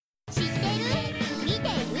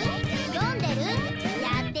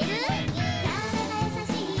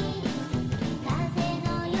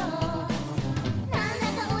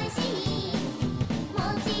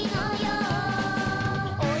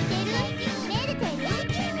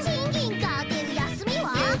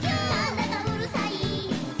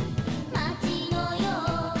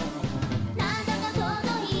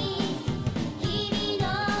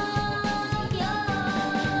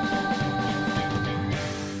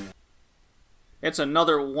It's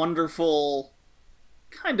another wonderful,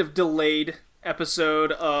 kind of delayed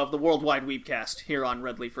episode of the Worldwide Weebcast here on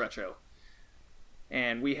Red Leaf Retro.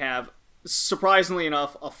 And we have, surprisingly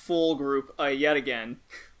enough, a full group yet again.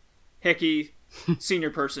 Hickey, Senior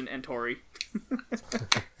Person, and Tori.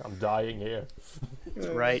 I'm dying here.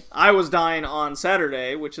 Right. I was dying on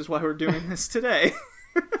Saturday, which is why we're doing this today.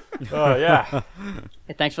 Oh, yeah.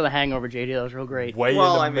 Hey, thanks for the hangover, JD. That was real great. Way in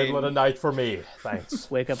the middle of the night for me.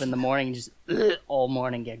 Thanks. Wake up in the morning and just all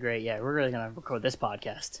morning get great. Yeah, we're really going to record this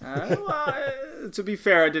podcast. To be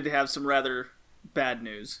fair, I did have some rather bad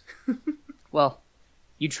news. Well,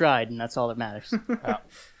 you tried, and that's all that matters.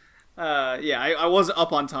 I was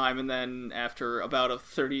up on time, and then after about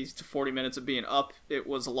 30 to 40 minutes of being up, it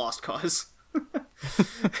was a lost cause.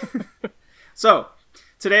 So,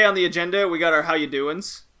 today on the agenda, we got our How You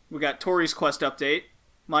Doin's. We got Tori's Quest update,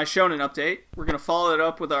 my Shonen update. We're going to follow it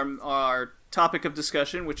up with our topic of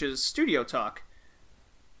discussion, which is Studio Talk,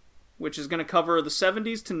 which is going to cover the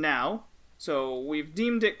 70s to now. So, we've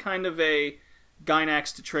deemed it kind of a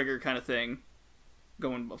Gainax to Trigger kind of thing,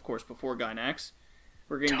 going, of course, before Gainax.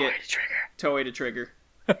 We're going to get Toei to Trigger.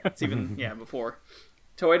 It's even, before.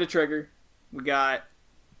 Toei to Trigger. We got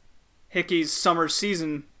Hickey's summer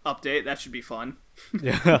season update. That should be fun.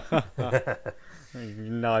 Yeah.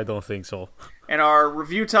 No, I don't think so. And our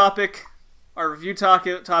review topic of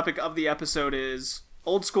the episode is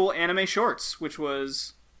old school anime shorts, which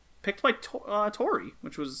was picked by Tori,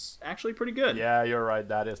 which was actually pretty good. Yeah, you're right.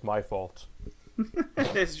 That is my fault.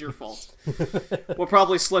 It is your fault. We'll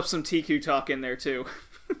probably slip some TQ talk in there too.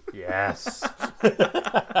 Yes.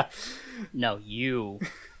 No, you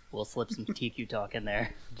will slip some TQ talk in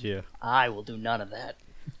there. Yeah. I will do none of that.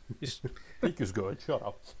 TQ's good. Shut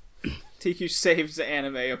up. TQ saves the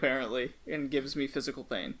anime, apparently, and gives me physical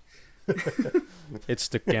pain. It's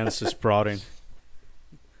the cancer sprouting.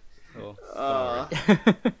 Well,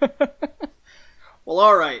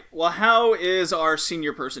 alright. Well, how is our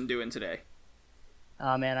Senior Person doing today?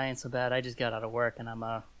 Oh, man, I ain't so bad. I just got out of work, and I'm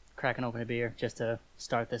cracking open a beer just to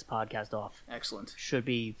start this podcast off. Excellent. Should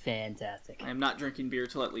be fantastic. I am not drinking beer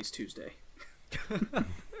till at least Tuesday.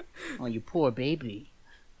 Oh, you poor baby.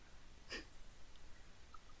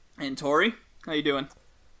 And Tori, how you doing?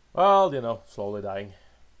 Well, slowly dying.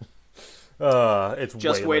 It's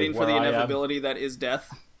just way waiting late for the where I am. inevitability that is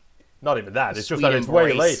death. Not even that. It's just Sweet that it's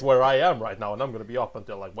way embrace. late where I am right now, and I'm going to be up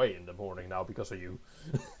until way in the morning now because of you.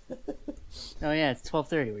 Oh, yeah, it's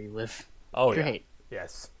 12:30 where you live. Oh, Great. yeah.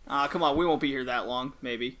 Yes. Come on, we won't be here that long,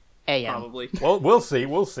 maybe. AM. Probably. Well, we'll see.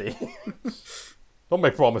 We'll see. Don't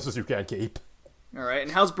make promises you can't keep. Alright,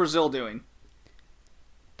 and how's Brazil doing?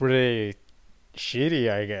 Pretty shitty,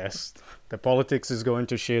 I guess. The politics is going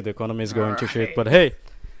to shit, the economy is going to shit. Alright. But hey,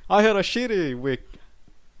 I had a shitty week.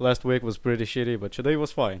 Last week was pretty shitty, but today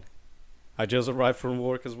was fine. I just arrived from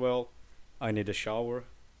work as well. I need a shower.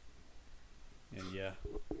 And yeah,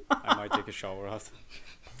 I might take a shower after.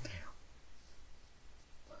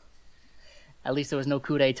 At least there was no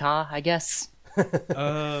coup d'etat, I guess.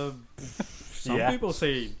 Some Yeah. people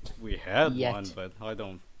say we had Yet. one, but I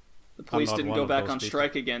don't. The police not didn't one go of back those on people.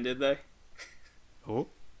 strike again, did they? Who?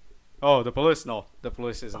 Oh, the police? No, the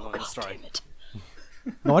police isn't on God strike. damn it.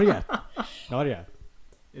 Not yet. Not yet.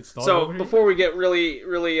 It's not So over here. before we get really,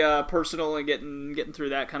 really personal and getting through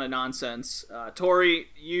that kind of nonsense, Tori,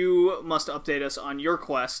 you must update us on your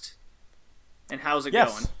quest and how's it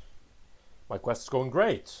Yes. going? My quest is going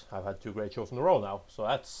great. I've had 2 great shows in a row now, so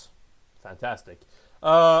that's fantastic.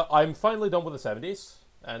 I'm finally done with the 70s,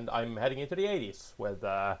 and I'm heading into the 80s with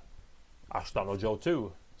Ashtano Joe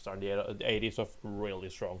 2. Starting the 80s off really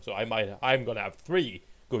strong, so I'm gonna have 3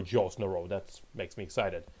 good shows in a row. That makes me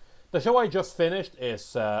excited. The show I just finished is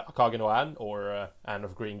Akage no Ann, or Anne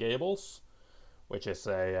of Green Gables, which is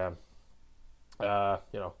a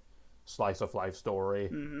slice of life story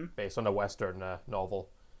based on a Western novel,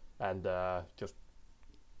 and just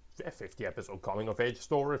a 50 episode coming of age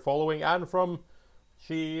story following Anne from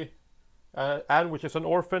Anne, which is an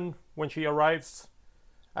orphan when she arrives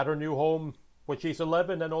at her new home when she's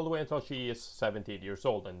 11, and all the way until she is 17 years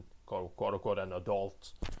old and quote unquote an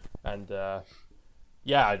adult. And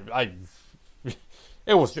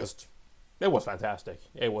it was fantastic.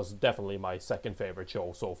 It was definitely my second favorite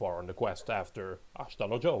show so far on the quest after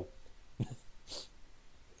Ashtano Joe.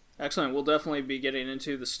 Excellent. We'll definitely be getting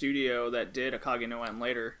into the studio that did Akage no An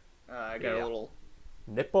later. I got a little...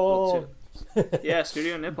 Nippon! Yeah,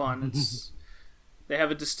 Studio Nippon. They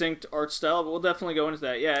have a distinct art style, but we'll definitely go into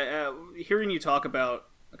that. Yeah, hearing you talk about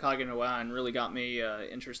Akage no An really got me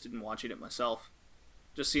interested in watching it myself.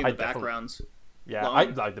 Just seeing the backgrounds. Yeah,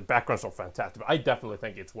 the backgrounds are fantastic. I definitely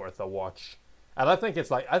think it's worth a watch. And I think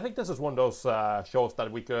I think this is one of those shows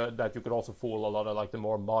that you could also fool a lot of like the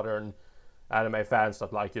more modern anime fans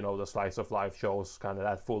that like, you know, the slice of life shows, kind of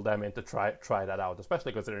that fool them into try that out,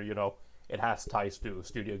 especially because you know, it has ties to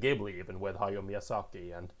Studio Ghibli, even with Hayao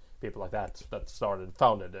Miyazaki and people like that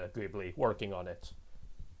founded Ghibli, working on it,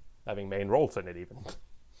 having main roles in it even.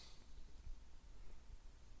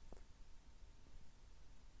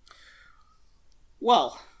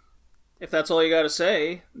 Well, if that's all you got to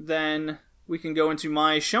say, then we can go into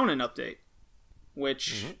my shonen update,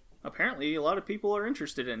 which apparently a lot of people are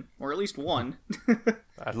interested in, or at least one.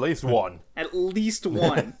 At least one. At least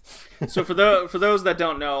one. So for those that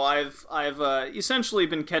don't know, I've essentially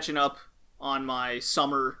been catching up on my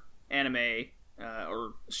summer anime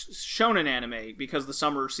or shonen anime, because the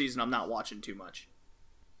summer season I'm not watching too much.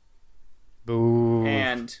 Boo.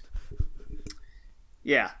 And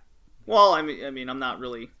yeah, well, I mean, I'm not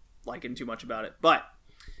really liking too much about it, but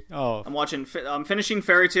I'm finishing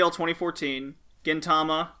Fairy Tail 2014,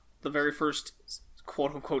 Gintama, the very first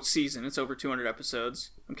quote-unquote season. It's over 200 episodes.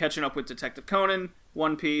 I'm catching up with Detective Conan,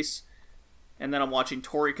 One Piece, and then I'm watching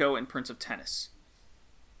Toriko and Prince of Tennis.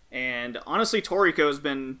 And honestly, Toriko has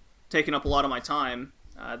been taking up a lot of my time.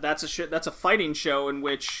 That's a fighting show in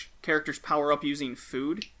which characters power up using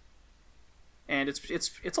food, and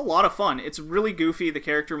it's a lot of fun. It's really goofy. The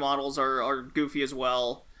character models are goofy as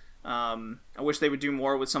well. I wish they would do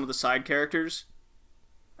more with some of the side characters,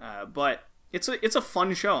 but it's a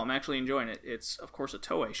fun show. I'm actually enjoying it. It's of course a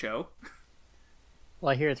Toei show.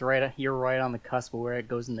 Well, I hear you're right on the cusp of where it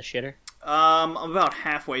goes in the shitter. I'm about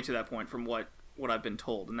halfway to that point from what I've been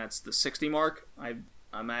told, and that's the 60 mark.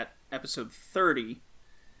 I'm at episode 30,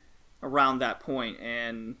 around that point,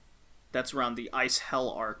 and that's around the Ice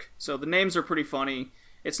Hell arc. So the names are pretty funny.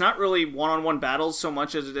 It's not really one-on-one battles so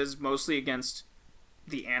much as it is mostly against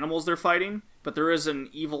the animals they're fighting, but there is an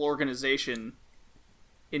evil organization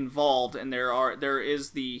involved, and there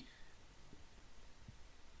is the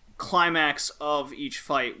climax of each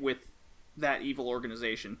fight with that evil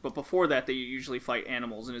organization. But before that, they usually fight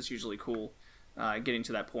animals, and it's usually cool getting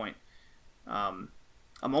to that point.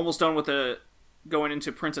 I'm almost done with going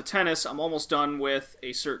into Prince of Tennis. I'm almost done with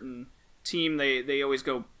a certain team.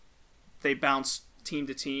 They bounce team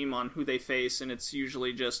to team on who they face, and it's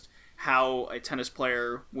usually just how a tennis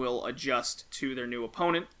player will adjust to their new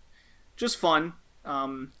opponent. Just fun.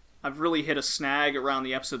 I've really hit a snag around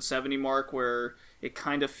the episode 70 mark where it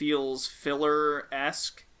kind of feels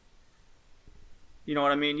filler-esque. You know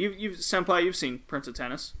what I mean? Senpai, you've seen Prince of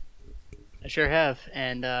Tennis. I sure have,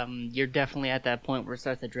 and you're definitely at that point where it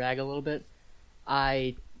starts to drag a little bit.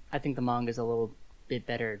 I think the manga's a little bit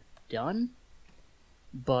better done,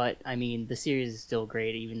 but I mean the series is still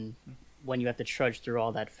great, even when you have to trudge through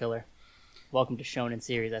all that filler. Welcome to shonen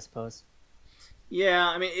series, I suppose. Yeah,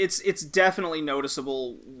 I mean it's definitely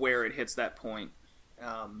noticeable where it hits that point.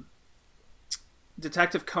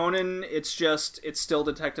 Detective Conan, it's still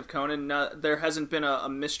Detective Conan. There hasn't been a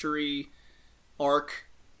mystery arc,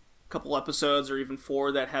 couple episodes or even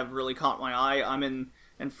 4 that have really caught my eye.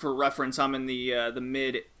 And for reference, I'm in the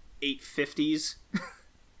mid 850s,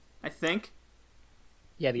 I think.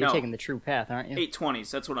 Yeah, but you're taking the true path, aren't you?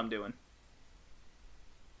 820s. That's what I'm doing.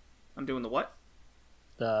 I'm doing the what?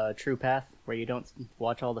 The true path, where you don't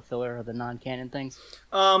watch all the filler or the non-canon things.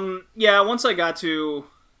 Yeah. Once I got to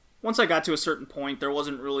a certain point, there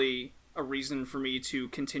wasn't really a reason for me to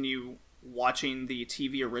continue watching the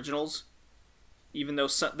TV originals. Even though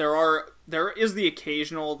there is the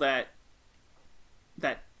occasional that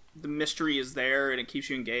the mystery is there and it keeps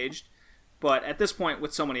you engaged, but at this point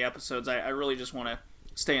with so many episodes, I really just want to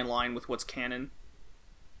stay in line with what's canon.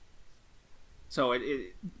 So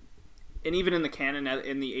and even in the canon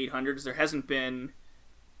in the 800s, there hasn't been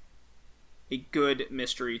a good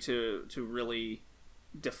mystery to really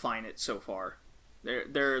define it so far.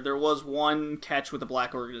 There was one catch with the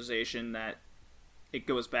Black Organization that it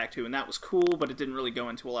goes back to, and that was cool, but it didn't really go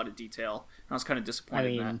into a lot of detail. I was kind of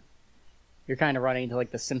disappointed in that. You're kind of running into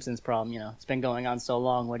like the Simpsons problem, It's been going on so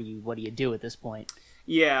long. What do you do at this point?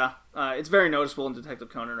 Yeah, it's very noticeable in Detective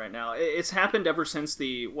Conan right now. It's happened ever since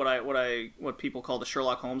what people call the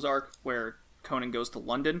Sherlock Holmes arc, where Conan goes to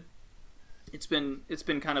London. It's been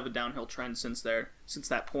kind of a downhill trend since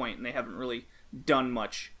that point, and they haven't really done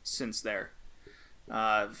much since there.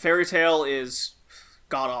 Fairy Tail is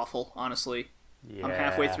god awful, honestly. Yeah. I'm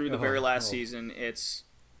halfway through the very last season. It's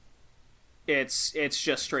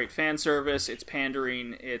just straight fan service. It's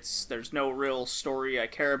pandering. There's no real story I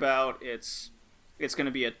care about. It's going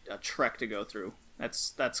to be a trek to go through.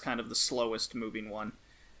 That's kind of the slowest moving one.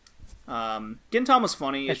 Gintama's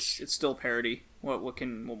funny. It's still parody. What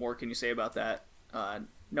more can you say about that?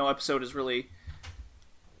 No episode has really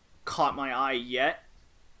caught my eye yet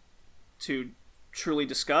to truly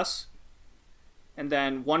discuss. And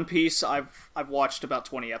then One Piece, I've watched about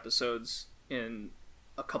 20 episodes in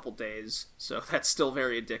a couple days, so that's still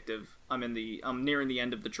very addictive. I'm nearing the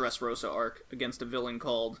end of the Dressrosa arc against a villain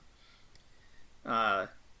called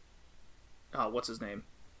what's his name?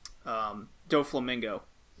 Doflamingo.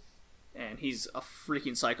 And he's a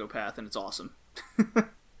freaking psychopath, and it's awesome.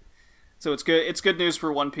 So it's good. It's good news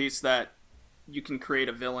for One Piece that you can create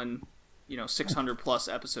a villain, 600 plus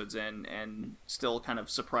episodes in, and still kind of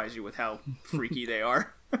surprise you with how freaky they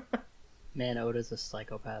are. Man, Oda's a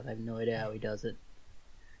psychopath. I have no idea how he does it.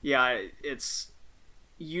 Yeah, it's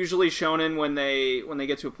usually shonen when they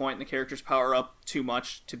get to a point and the characters power up too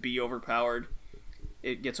much to be overpowered.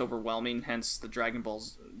 It gets overwhelming. Hence the Dragon Ball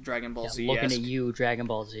Z. Looking at you, Dragon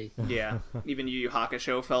Ball Z. Yeah, even Yu Yu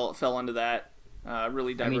Hakusho fell into that.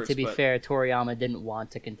 Really diverse. I mean, to be fair, Toriyama didn't want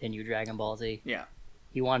to continue Dragon Ball Z. Yeah.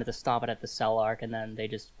 He wanted to stop it at the Cell arc, and then they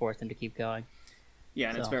just forced him to keep going. Yeah,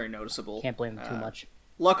 and it's very noticeable. Can't blame him too much.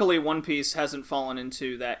 Luckily, One Piece hasn't fallen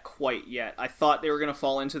into that quite yet. I thought they were going to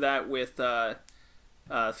fall into that with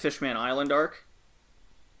Fishman Island arc,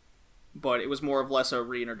 but it was more or less a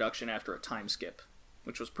reintroduction after a time skip,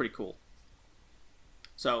 which was pretty cool.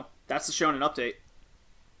 So, that's the Shonen Update.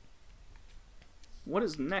 What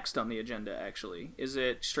is next on the agenda, actually? Is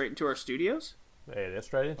it straight into our studios? It is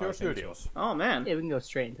straight into our studios. Oh, man. Yeah, we can go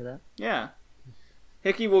straight into that. Yeah.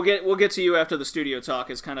 Hickey, we'll get to you after the studio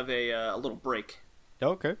talk as kind of a little break.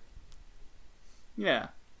 Okay. Yeah.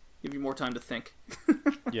 Give you more time to think.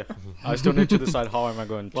 Yeah. I still need to decide how am I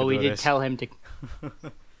going to do this. Well, we did tell him to...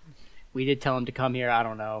 We did tell him to come here, I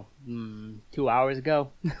don't know, 2 hours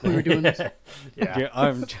ago we were doing this. Yeah.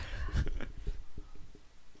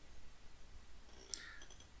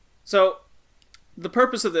 So, the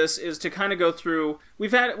purpose of this is to kind of go through...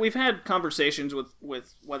 We've had conversations with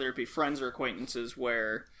whether it be friends or acquaintances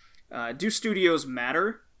where do studios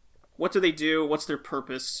matter? What do they do? What's their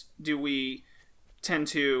purpose? What do we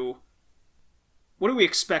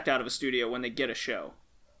expect out of a studio when they get a show?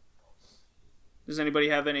 Does anybody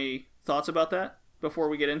have any thoughts about that before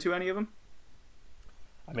we get into any of them?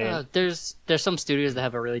 I mean, there's some studios that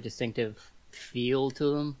have a really distinctive feel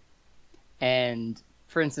to them, and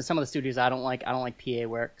for instance, some of the studios I don't like PA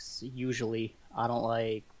Works usually. I don't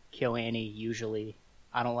like KyoAni usually.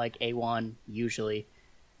 I don't like A1 usually.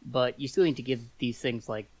 But you still need to give these things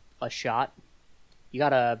like a shot. You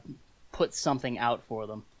gotta put something out for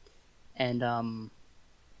them, and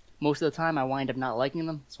most of the time I wind up not liking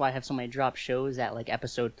them. That's why I have so many drop shows at like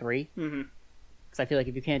episode 3. Mm-hmm. Because I feel like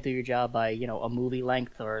if you can't do your job by a movie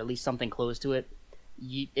length or at least something close to it,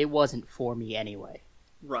 it wasn't for me anyway.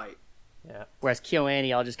 Right. yeah. Whereas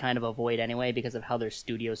KyoAni, I'll just kind of avoid anyway because of how their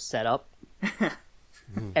studio's set up.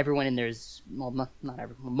 Everyone in there's not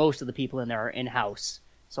everyone. Most of the people in there are in-house,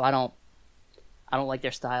 so I don't like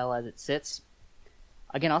their style as it sits.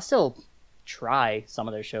 Again, I'll still try some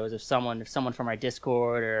of their shows if someone from our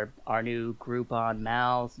Discord or our new group on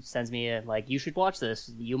Mal sends me you should watch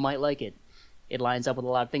this, you might like it. It lines up with a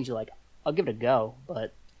lot of things you like. I'll give it a go,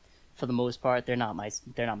 but for the most part, they're not my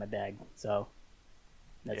bag. So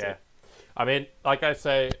that's it. I mean, like I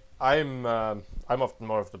say, I'm often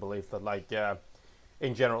more of the belief that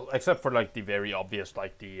in general, except for like the very obvious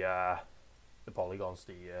the Polygons,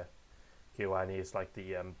 the KyoAnis,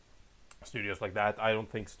 the studios like that, I don't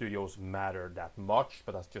think studios matter that much,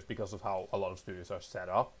 but that's just because of how a lot of studios are set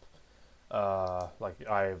up.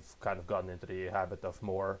 I've kind of gotten into the habit of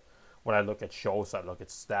more, when I look at shows, I look at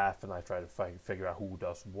staff and I try to figure out who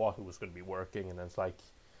does what, who's going to be working, and then it's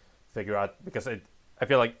figure out, because I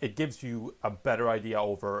feel like it gives you a better idea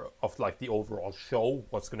of the overall show,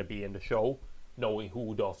 what's going to be in the show, knowing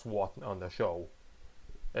who does what on the show.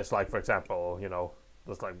 It's for example,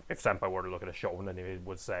 just if Senpai were to look at a show and then it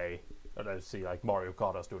would say, or I'd see Mario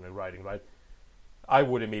Kata's doing the writing, right? I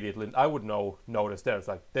would notice there, it's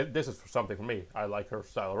this is something for me. I like her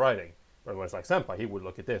style of writing. Whereas Senpai, he would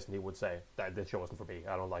look at this and he would say that this show isn't for me.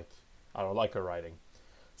 I don't like her writing.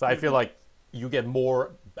 So I feel like you get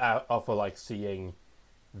more of seeing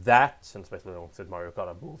that, and especially since Mario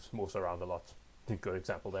Kata moves around a lot. Good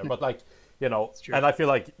example there, but and I feel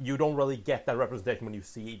like you don't really get that representation when you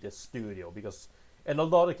see the studio, because in a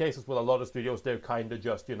lot of cases with a lot of studios, they're kind of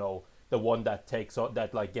just the one that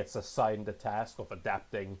gets assigned the task of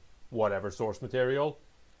adapting whatever source material,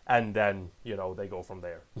 and then they go from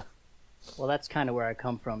there. Well, that's kind of where I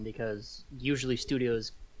come from, because usually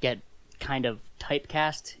studios get kind of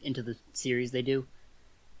typecast into the series they do.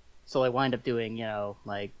 So I wind up doing,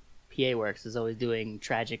 PA Works is always doing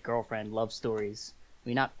tragic girlfriend love stories. I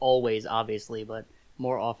mean, not always, obviously, but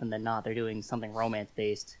more often than not, they're doing something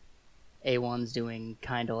romance-based. A1's doing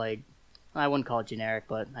kind of like, I wouldn't call it generic,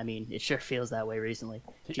 but I mean, it sure feels that way recently.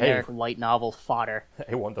 Generic light novel fodder.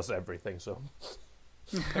 A1 does everything, so.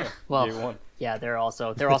 Well, A1. yeah, they're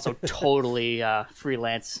also totally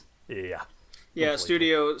freelance. Yeah. Yeah,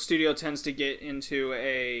 Completely. studio tends to get into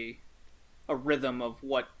a rhythm of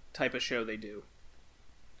what type of show they do.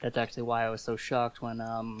 That's actually why I was so shocked when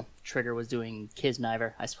Trigger was doing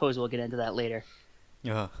Kisniver. I suppose we'll get into that later.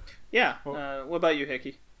 Yeah. Yeah. What about you,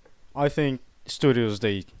 Hickey? I think studios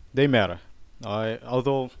they matter.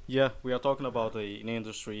 Although we are talking about an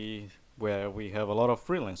industry where we have a lot of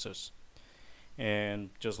freelancers, and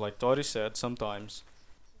just like Tori said, sometimes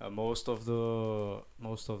most of the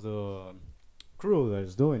crew that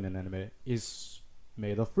is doing an anime is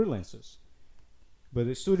made of freelancers. But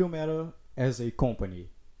the studio matter as a company,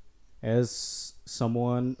 as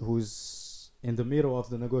someone who's in the middle of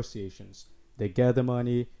the negotiations. They get the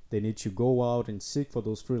money. They need to go out and seek for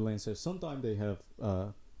those freelancers. Sometimes they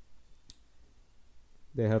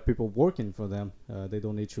have people working for them. They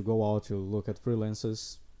don't need to go out to look at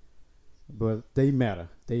freelancers, but they matter.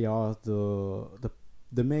 They are the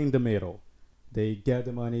main, the middle. They get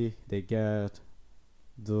the money. They get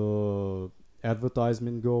the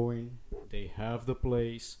advertisement going. They have the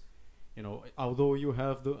place. Although you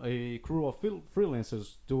have a crew of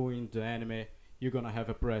freelancers doing the anime, you're gonna have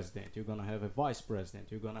a president, you're gonna have a vice president,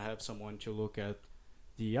 you're gonna have someone to look at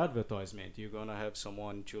the advertisement, you're gonna have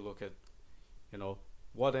someone to look at,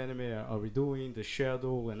 what anime are we doing, the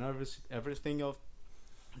schedule and everything of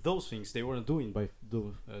those things. They weren't doing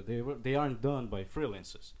they aren't done by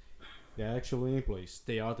freelancers. They're actually in place.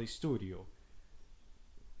 They are the studio.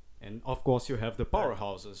 And of course you have the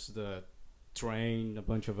powerhouses that train a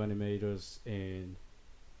bunch of animators and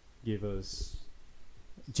give us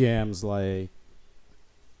gems like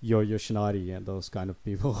Yo Yoshinari and those kind of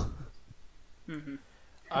people. Mm-hmm.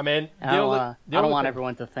 I mean, I don't want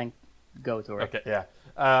everyone to think go to it. Okay, yeah.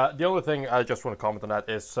 The only thing I just want to comment on that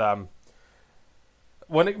is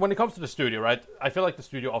when it comes to the studio, right? I feel like the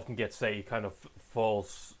studio often gets a kind of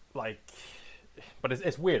false, but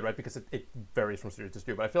it's weird, right? Because it varies from studio to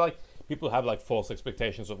studio. But I feel like people have false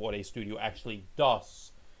expectations of what a studio actually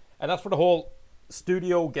does, and that's for the whole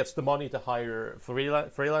studio gets the money to hire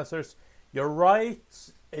freelancers. You're right.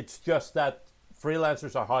 It's just that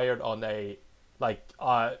freelancers are hired on a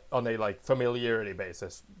familiarity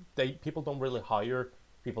basis. People don't really hire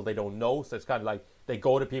people they don't know, so it's kind of like they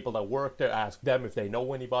go to people that work there, ask them if they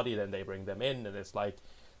know anybody, then they bring them in, and it's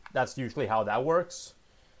that's usually how that works.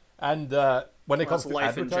 And when it comes to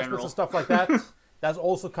advertisements and stuff like that, that's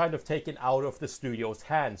also kind of taken out of the studio's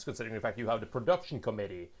hands, considering the fact you have the production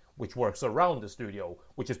committee, which works around the studio,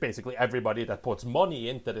 which is basically everybody that puts money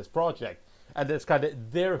into this project. And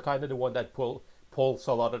they're kind of the one that pulls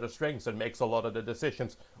a lot of the strings and makes a lot of the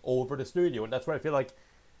decisions over the studio. And that's where I feel like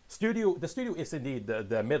the studio is indeed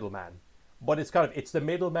the middleman. But it's the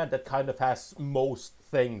middleman that kind of has most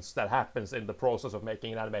things that happens in the process of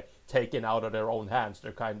making an anime taken out of their own hands.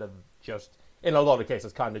 They're kind of just, in a lot of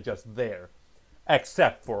cases, kind of just there.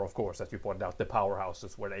 Except for, of course, as you pointed out, the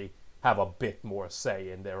powerhouses where they have a bit more say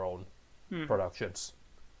in their own productions.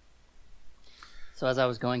 So as I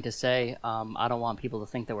was going to say, I don't want people to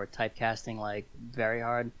think that we're typecasting very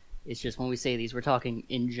hard. It's just when we say these, we're talking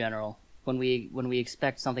in general. When we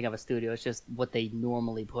expect something of a studio, it's just what they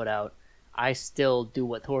normally put out. I still do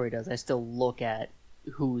what Tori does. I still look at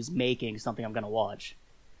who's making something I'm going to watch.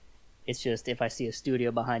 It's just if I see a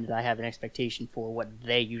studio behind it, I have an expectation for what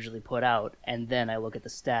they usually put out, and then I look at the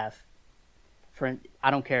staff. I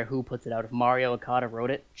don't care who puts it out. If Mario Okada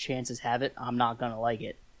wrote it, chances have it, I'm not going to like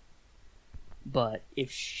it. But if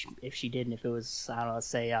she didn't, if it was, I don't know, let's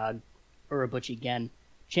say Urabuchi Gen,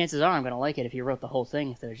 chances are I'm going to like it if he wrote the whole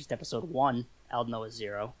thing. If there's just episode 1, I'll know it's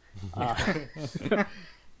 0.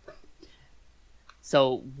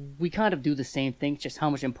 So we kind of do the same thing, just how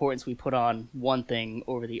much importance we put on one thing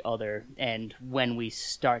over the other, and when we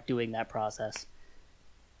start doing that process.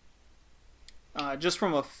 Just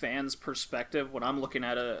from a fan's perspective, when I'm looking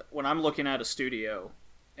at a studio,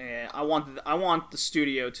 and I want the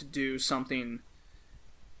studio to do something,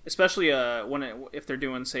 especially if they're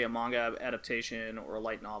doing, say, a manga adaptation or a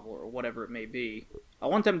light novel or whatever it may be. I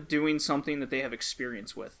want them doing something that they have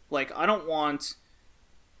experience with. I don't want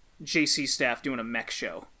JC staff doing a mech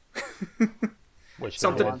show.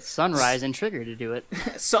 Something want Sunrise and Trigger to do it.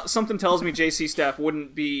 Something tells me JC staff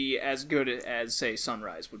wouldn't be as good as, say,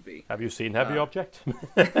 Sunrise would be. Have you seen Heavy Object?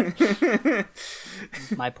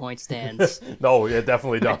 My point stands. No, it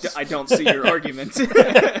definitely does. I don't see your argument.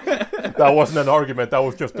 That wasn't an argument. That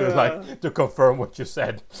was just to confirm what you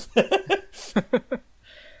said.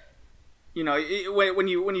 you know, when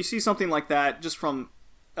you see something like that, just from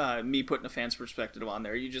me putting a fan's perspective on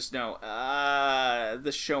there, you just know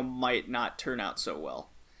the show might not turn out so well.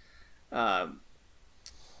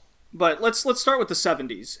 But let's start with the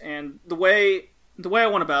 70s, and the way I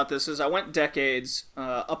went about this is I went decades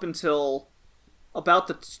up until about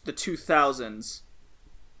the 2000s,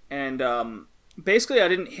 and basically I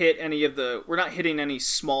didn't hit we're not hitting any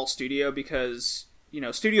small studio because, you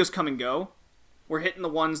know, studios come and go. We're hitting the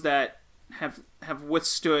ones that have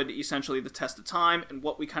withstood essentially the test of time and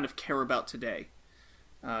what we kind of care about today.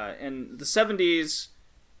 And the 70s,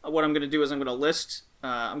 what I'm going to do is I'm going to list,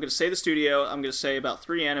 I'm going to say the studio, I'm going to say about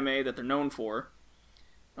 3 anime that they're known for,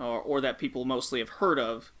 or that people mostly have heard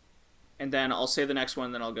of, and then I'll say the next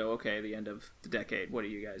one, then I'll go, okay, the end of the decade, what do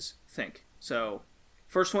you guys think? So,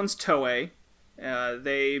 first one's Toei.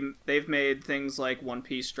 They've made things like One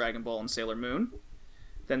Piece, Dragon Ball, and Sailor Moon.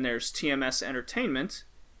 Then there's TMS Entertainment.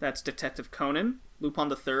 That's Detective Conan, Lupin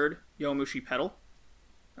the Third, Yowamushi Pedal,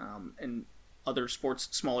 and other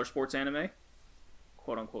smaller sports anime,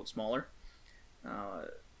 quote unquote smaller.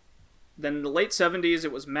 Then in the late 70s,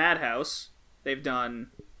 it was Madhouse. They've done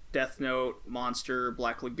Death Note, Monster,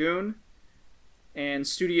 Black Lagoon, and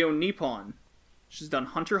Studio Nippon. She's done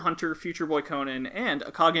Hunter x Hunter, Future Boy Conan, and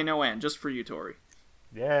Akage no An, just for you, Tori.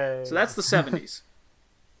 Yay! So that's the 70s.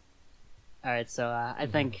 All right, so I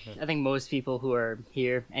think most people who are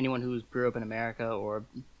here, anyone who grew up in America, or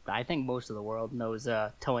I think most of the world knows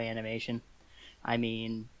Toei Animation. I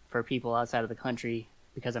mean, for people outside of the country,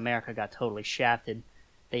 because America got totally shafted,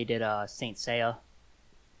 they did Saint Seiya,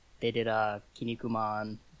 they did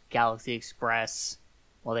Kinnikuman, Galaxy Express.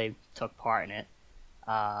 Well, they took part in it.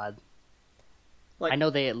 I know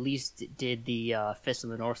they at least did the Fist of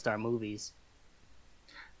the North Star movies.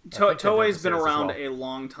 Toei's been around a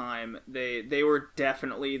long time. They were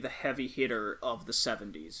definitely the heavy hitter of the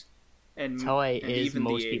 70s. And Toei and is even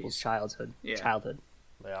most the people's 80s. childhood.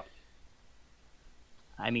 Yeah.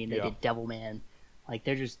 I mean, they did Devilman. Like,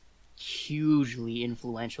 they're just hugely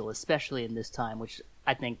influential, especially in this time, which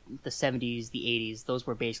I think the 70s, the 80s, those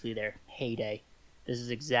were basically their heyday. This is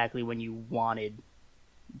exactly when you wanted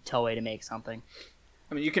Toei to make something.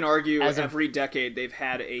 I mean, you can argue every decade they've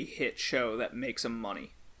had a hit show that makes them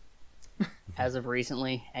money. As of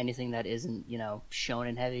recently, anything that isn't,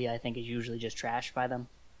 shonen heavy, I think is usually just trashed by them.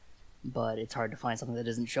 But it's hard to find something that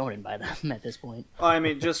isn't shonen by them at this point. I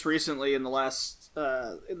mean, just recently in the last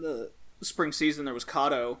in the spring season, there was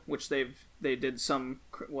Kato, which they did some.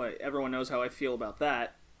 What everyone knows how I feel about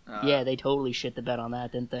that. Yeah, they totally shit the bed on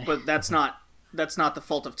that, didn't they? But that's not the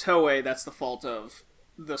fault of Toei. That's the fault of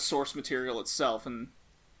the source material itself.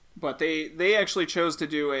 But they actually chose to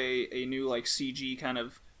do a new like CG kind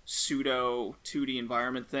of pseudo 2D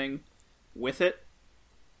environment thing with it.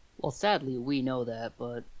 Well, sadly, we know that,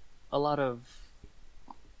 but a lot of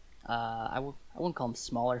I wouldn't call them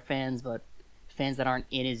smaller fans, but fans that aren't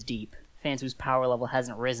in as deep, fans whose power level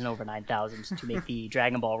hasn't risen over 9,000 to make the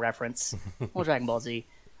Dragon Ball reference, well, Dragon Ball Z,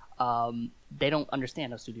 they don't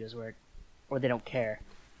understand how studios work, or they don't care.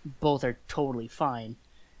 Both are totally fine,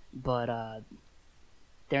 but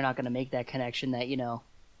they're not going to make that connection that,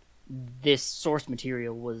 this source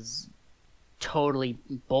material was totally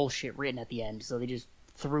bullshit written at the end, so they just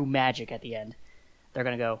threw magic at the end. They're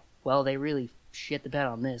going to go, well, they really shit the bed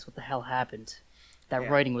on this. What the hell happened? That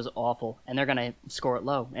writing was awful, and they're going to score it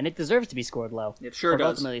low. And it deserves to be scored low. It sure but does.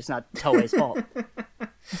 Ultimately, it's not Toei's fault.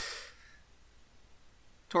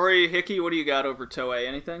 Tori Hickey, what do you got over Toei?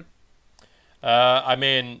 Anything? I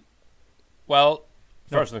mean, well,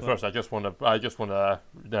 first things first. I just want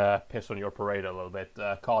to piss on your parade a little bit.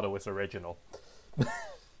 Kato is original.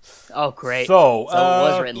 Oh, great. So it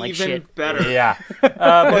was written like even shit. better. Yeah,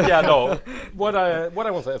 but yeah, no. What I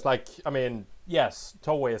want to say is like, I mean, yes,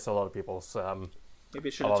 Toei is a lot of people's Maybe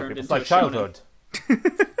it should have turned it's into like a childhood.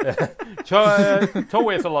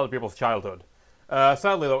 Toei is a lot of people's childhood.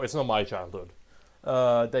 Sadly, though, it's not my childhood.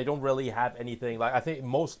 They don't really have anything like. I think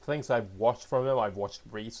most things I've watched from them, I've watched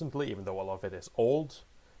recently, even though a lot of it is old.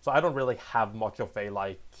 So I don't really have much of a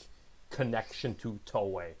like connection to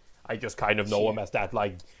Toei. I just kind of know them as that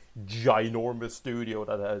like ginormous studio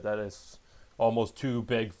that is almost too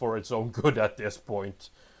big for its own good at this point.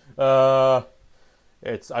 I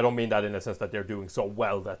don't mean that in the sense that they're doing so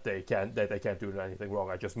well that they can't do anything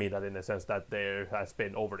wrong. I just mean that in the sense that there has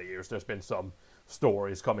been over the years there's been some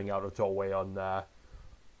stories coming out of Toei on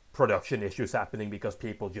production issues happening because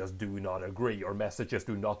people just do not agree or messages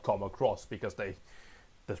do not come across because the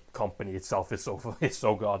company itself is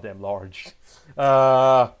so goddamn large.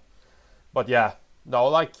 But yeah, no,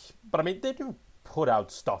 but I mean they do put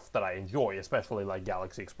out stuff that I enjoy, especially like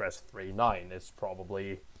Galaxy Express 3.9 is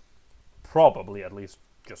probably probably, at least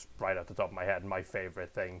just right at the top of my head, my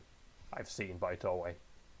favorite thing I've seen by Toei.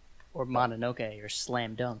 Or Mononoke or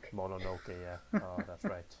Slam Dunk. Mononoke, yeah. Oh, that's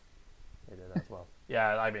right. They did that as well.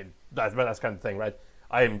 Yeah, I mean, that's kind of thing, right?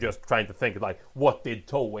 I am just trying to think, like, what did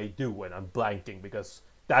Toei do? And I'm blanking, because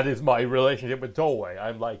that is my relationship with Toei.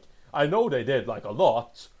 I'm like, I know they did, like, a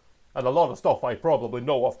lot, and a lot of stuff I probably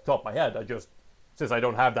know off the top of my head. I just, since I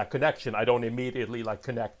don't have that connection, I don't immediately, like,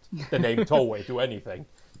 connect the name Toei to anything.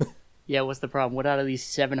 Yeah, what's the problem? What out of these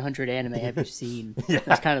 700 anime have you seen? Yeah.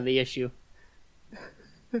 That's kind of the issue.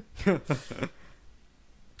 So,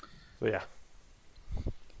 yeah.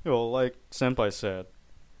 Well, like Senpai said,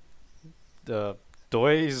 the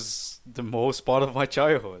Toei is the most part of my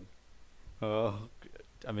childhood. I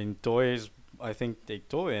mean, I think the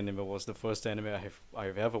Toei anime was the first anime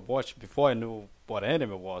I've ever watched before I knew what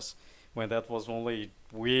anime was. When that was only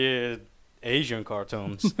weird Asian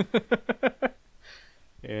cartoons.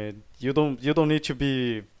 And you don't need to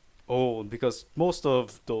be old, because most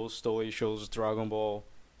of those Toei shows, Dragon Ball,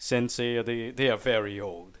 Sensei, they are very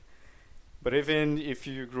old. But even if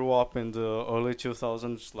you grew up in the early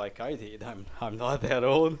 2000s like I did, I'm not that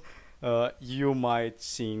old, you might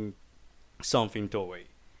sing something Toei.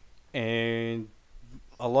 And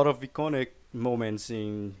a lot of iconic moments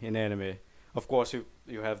in anime. Of course,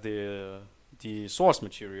 you have the source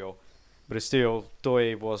material, but still,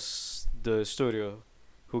 Toei was the studio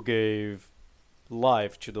who gave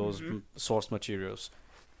life to those source materials,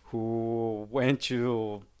 who went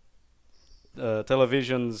to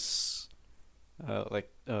televisions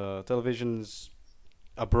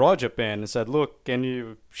abroad Japan and said, "Look, can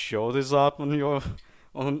you show this up on your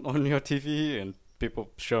on your TV?" And people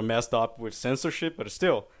sure messed up with censorship, but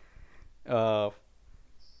still,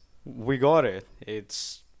 we got it.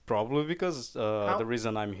 It's probably because the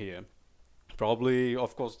reason I'm here. Probably,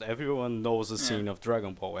 of course, everyone knows the scene of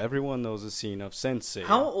Dragon Ball. Everyone knows the scene of Sensei.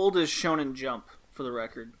 How old is Shonen Jump, for the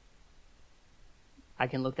record? I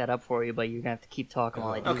can look that up for you, but you're going to have to keep talking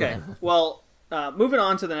while I do Okay, that. well, moving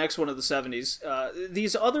on to the next one of the 70s.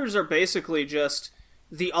 These others are basically just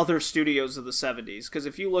the other studios of the 70s, because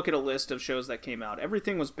if you look at a list of shows that came out,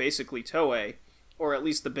 everything was basically Toei, or at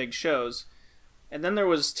least the big shows. And then there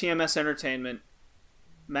was TMS Entertainment,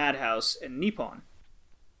 Madhouse, and Nippon.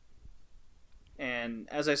 And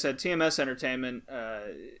as I said, TMS Entertainment,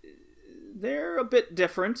 they're a bit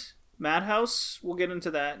different. Madhouse, we'll get into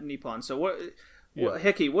that, and Nippon. So,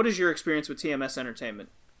 Hickey, what is your experience with TMS Entertainment?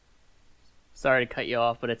 Sorry to cut you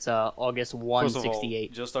off, but it's August First of 168.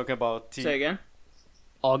 all, just talking about Say again?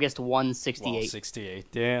 August 168. 168,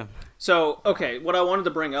 yeah. So, okay, what I wanted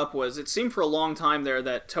to bring up was it seemed for a long time there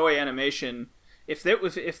that Toei Animation, if it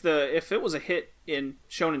was a hit in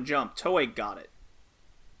Shonen Jump, Toei got it.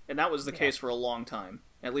 And that was the case for a long time.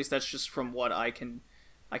 At least that's just from what I can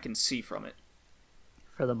see from it.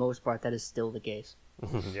 For the most part, that is still the case.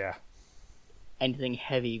 Yeah. Anything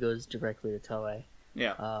heavy goes directly to Toei.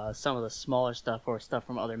 Yeah. Some of the smaller stuff or stuff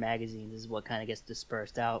from other magazines is what kind of gets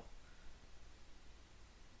dispersed out.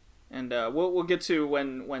 And we'll get to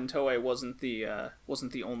when Toei wasn't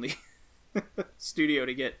the only studio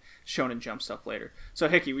to get Shonen Jump stuff later. So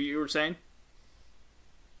Hickey, what you were saying?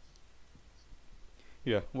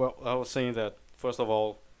 Yeah, well, I was saying that, first of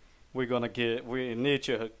all, we need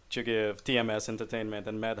to give TMS Entertainment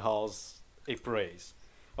and Madhouse a praise.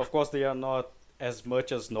 Of course, they are not as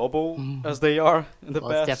much as noble as they are in the Well,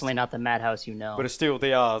 past. it's definitely not the Madhouse you know. But still,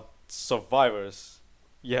 they are survivors.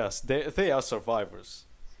 Yes, they are survivors.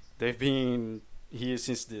 They've been here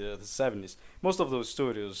since the 70s. Most of those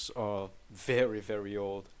studios are very, very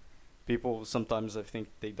old. People sometimes, I think,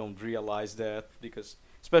 they don't realize that, because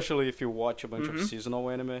especially if you watch a bunch of seasonal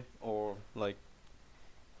anime, or like,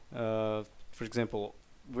 for example,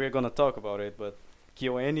 we're gonna talk about it, but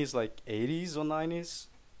KyoAni is like 80s or 90s,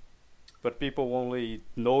 but people only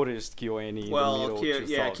noticed KyoAni in the middle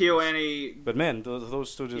 2000s. KyoAni. But man,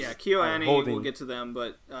 those studios. Yeah, KyoAni. Holding... We'll get to them,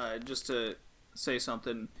 but just to say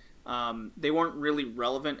something, they weren't really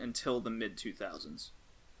relevant until the mid 2000s.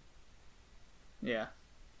 Yeah.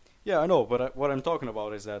 Yeah, I know, but what I'm talking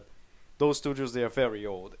about is that those studios, they are very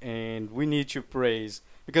old, and we need to praise,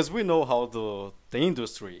 because we know how the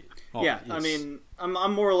industry. Yeah, is. I mean,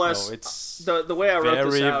 I'm more or less it's the way I wrote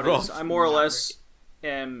this very out rough. is I more or less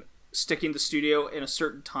am sticking the studio in a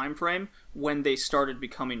certain time frame when they started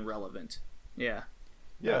becoming relevant. Yeah.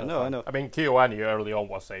 Yeah, no, I know. I mean, KyoAni early on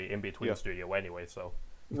was a in-between studio anyway, so...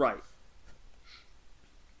 Right.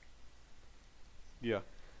 Yeah.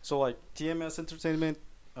 So, like, TMS Entertainment,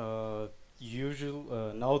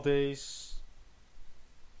 nowadays,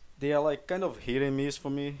 they are, like, kind of hit and miss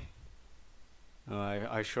for me.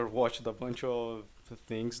 I sure watched a bunch of the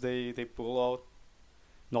things they pull out.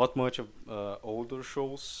 Not much of older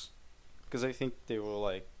shows, because I think they were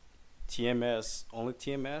like TMS, only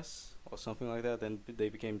TMS or something like that. Then they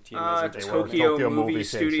became TMS. And They were Tokyo Tokyo Movie Movie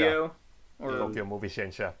Studio. Or Tokyo Movie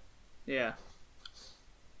Shinsha. yeah.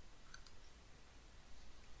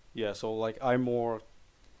 Yeah, so like I'm more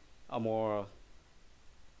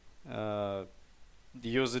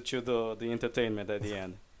use it to the entertainment at the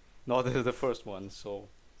end, not the first one. So,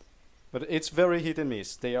 but it's very hit and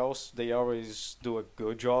miss. They always do a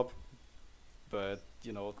good job, but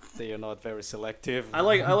you know they are not very selective. I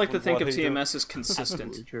like to with think what of they do. TMS as consistent.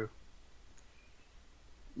 Absolutely true.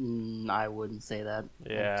 I wouldn't say that.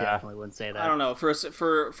 Yeah. I definitely wouldn't say that. I don't know, for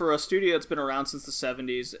a studio that's been around since the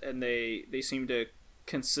 70s, and they seem to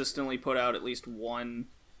consistently put out at least one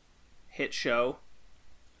hit show.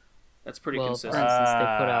 That's pretty For consistent. instance,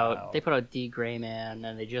 Wow. they put out D Gray Man,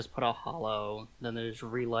 and they just put out Hollow. Then there's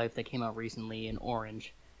Real Life that came out recently in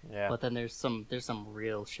Orange. Yeah. But then there's some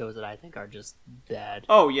real shows that I think are just bad.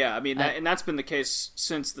 Oh yeah, I mean that's been the case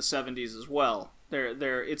since the 70s as well.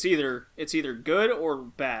 It's either good or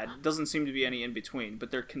bad. It doesn't seem to be any in between, but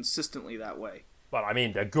they're consistently that way. But I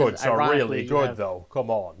mean, the goods are Ironically, really you good, have- though. Come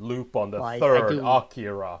on, Loop on the Well, I third, do-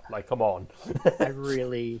 Akira. Like, come on. I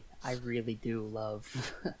really do love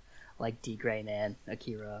like D Gray Man,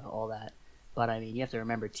 Akira, all that. But I mean, you have to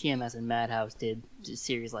remember TMS and Madhouse did a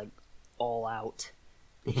series like All Out.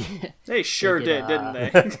 They sure did, did, didn't they?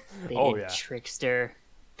 They Oh, did yeah. Trickster.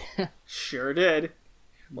 Sure did.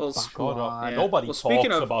 Well, God, Bakugan. yeah. nobody Well, talks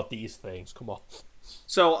speaking of- about these things. Come on.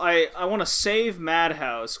 so I want to save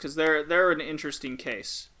Madhouse because they're an interesting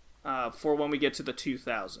case for when we get to the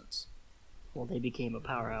 2000s. Well, they became a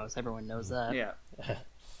powerhouse. Everyone knows that. Yeah.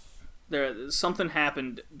 Something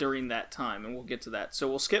happened during that time, and we'll get to that. So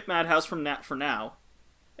we'll skip Madhouse for now,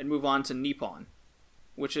 and move on to Nippon,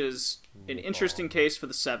 which is an interesting case for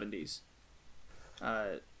the 70s.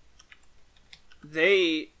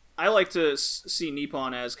 I like to see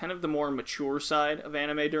Nippon as kind of the more mature side of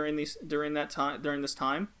anime during this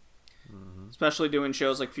time, especially doing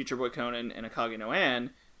shows like Future Boy Conan and Akage no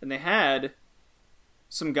An, and they had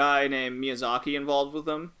some guy named Miyazaki involved with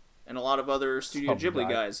them, and a lot of other Studio Some Ghibli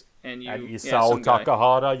guy. guys, and And Isao some guy.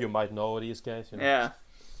 Takahata, you might know these guys. You know. Yeah.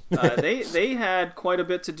 They had quite a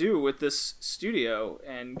bit to do with this studio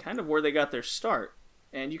and kind of where they got their start.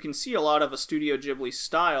 And you can see a lot of a Studio Ghibli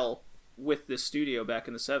style with this studio back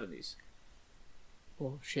in the 70s.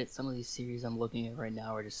 Well, shit, some of these series I'm looking at right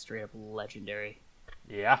now are just straight up legendary.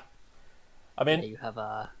 Yeah. I Yeah, mean, you have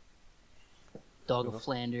Dog of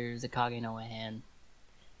Flanders, Akage no An.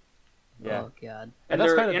 Yeah. Oh god. and that's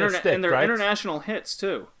they're kind of their stick, and they're right? international hits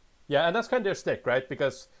too. Yeah, and that's kind of their stick, right?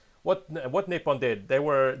 Because what Nippon did, they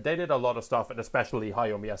did a lot of stuff, and especially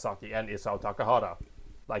Hayao Miyazaki and Isao Takahata.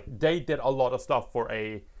 Like, they did a lot of stuff for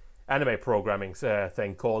a anime programming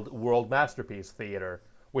thing called World Masterpiece Theater,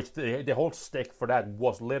 which the whole stick for that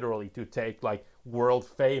was literally to take like world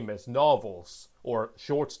famous novels or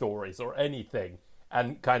short stories or anything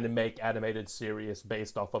and kind of make animated series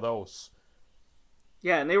based off of those.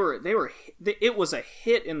 Yeah, and it was a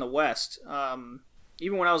hit in the West.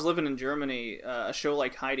 Even when I was living in Germany, a show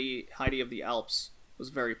like Heidi of the Alps was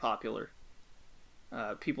very popular.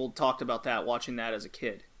 People talked about that, watching that as a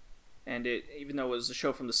kid. And even though it was a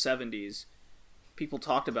show from the 70s, people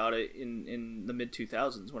talked about it in the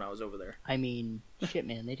mid-2000s when I was over there. I mean, shit,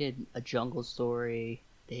 man, they did A Jungle Story,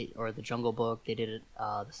 or The Jungle Book, they did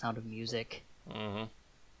The Sound of Music, Mm-hmm.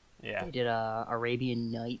 Yeah, they did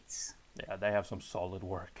Arabian Nights, yeah, they have some solid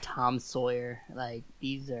work. Tom Sawyer. Like,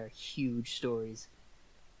 these are huge stories.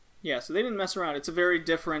 Yeah, so they didn't mess around. It's a very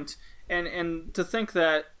different... And to think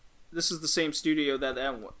that this is the same studio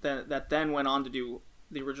that then went on to do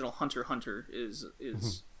the original Hunter x Hunter is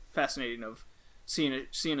fascinating, of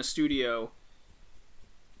seeing a studio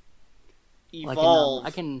evolve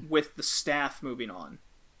with the staff moving on.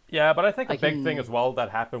 Yeah, but I think a I big can- thing as well that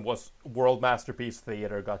happened was World Masterpiece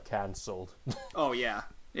Theater got cancelled. Oh yeah.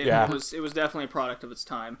 It was definitely a product of its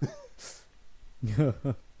time.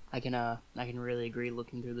 I can really agree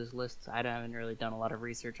looking through this list. I haven't really done a lot of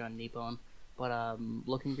research on Nippon, but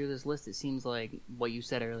looking through this list, it seems like what you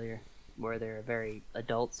said earlier, where they're a very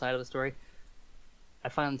adult side of the story. I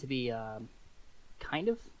find them to be kind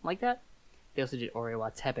of like that. They also did Ore wa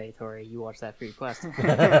Tepe, Tori. You watched that for your quest.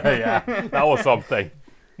 Yeah, that was something.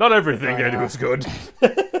 Not everything they do is good.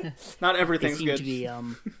 Not They everything's seem good. to be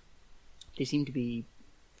they seem to be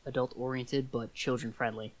adult oriented but children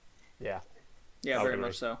friendly. Yeah. Yeah, I very agree.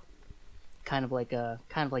 much so. Kind of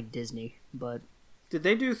like Disney, but Did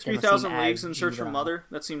they do don't 3,000 seem Leagues as in Search for juvenile. Mother?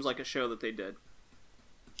 That seems like a show that they did.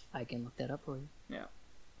 I can look that up for you. Yeah.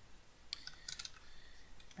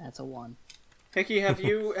 That's a 1. Picky, have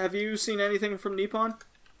you seen anything from Nippon?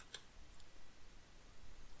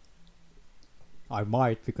 I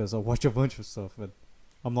might because I watch a bunch of stuff, but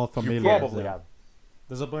I'm not You familiar. with probably them. have.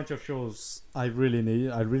 There's a bunch of shows I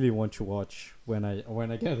really want to watch when I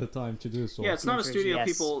get the time to do so. Yeah, it's not a studio Yes,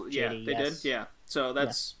 people. Yeah, JD, they yes. did. Yeah, so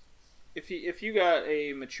that's if you got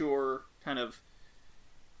a mature kind of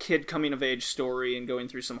kid coming of age story and going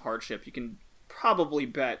through some hardship, you can probably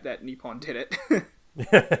bet that Nippon did it.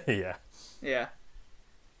 Yeah. Yeah.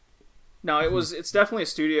 No, it's definitely a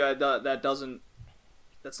studio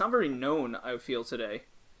that's not very known, I feel, today.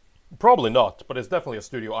 Probably not, but it's definitely a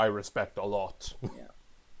studio I respect a lot.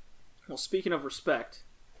 Well, speaking of respect,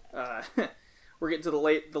 we're getting to the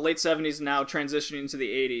late 70s now, transitioning to the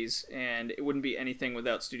 80s, and it wouldn't be anything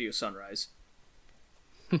without Studio Sunrise.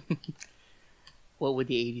 What would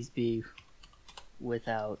the 80s be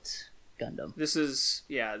without Gundam? This is,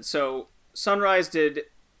 so Sunrise did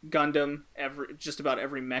Gundam, just about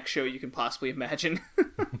every mech show you can possibly imagine.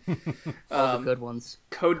 All the good ones.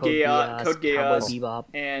 Code Geass, Cowboy Bebop.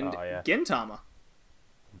 and Oh, yeah. Gintama.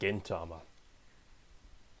 Gintama.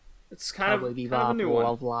 It's kind Cowboy of Bebop, a new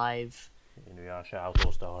World one. Live, Inuyasha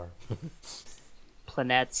Autostar.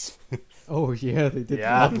 Planets. Oh yeah, they did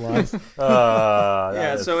Yeah. Love Live.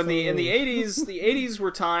 Yeah, so in the 80s, the 80s were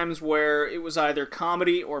times where it was either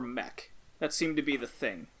comedy or mech. That seemed to be the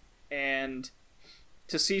thing. And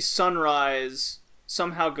to see Sunrise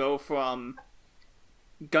somehow go from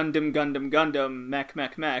Gundam,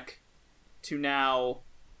 mech, to now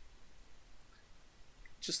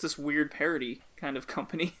just this weird parody kind of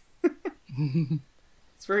company.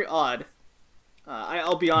 It's very odd.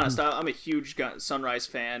 I'll be honest, I'm a huge Sunrise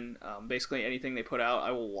fan. Basically anything they put out,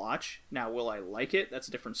 I will watch. Now, will I like it? That's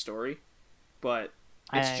a different story. But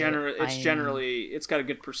it's generally it's got a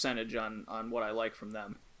good percentage on what I like from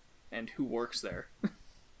them and who works there.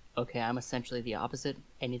 Okay, I'm essentially the opposite.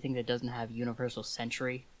 Anything that doesn't have Universal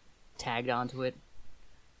Century tagged onto it,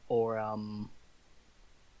 or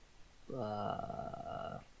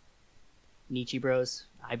Nietzsche Bros,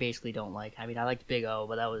 I basically don't like. I mean, I liked Big O,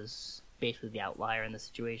 but that was basically the outlier in the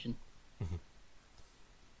situation.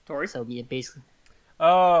 Tori? So yeah, basically,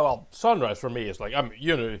 Well, Sunrise for me is like,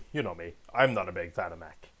 you know me. I'm not a big fan of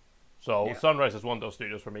mech. So Yeah. Sunrise is one of those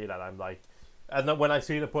studios for me that I'm like, and then when I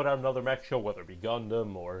see them put out another mech show, whether it be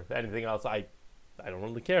Gundam or anything else, I don't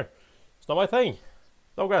really care. It's not my thing.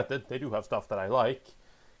 Though granted, they do have stuff that I like.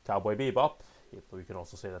 Cowboy Bebop. We can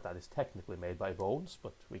also say that is technically made by Bones,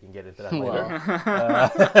 but we can get into that later.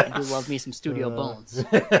 I do love me some Studio Bones.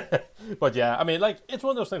 But yeah, I mean, like, it's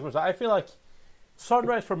one of those things where I feel like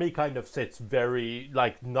Sunrise for me kind of sits very,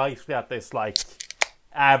 like, nicely at this, like,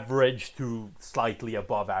 average to slightly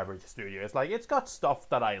above average studio. It's like, it's got stuff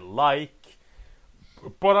that I like,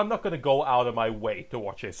 but I'm not going to go out of my way to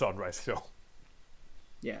watch a Sunrise show.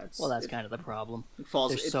 Yeah, Well, that's kind of the problem. it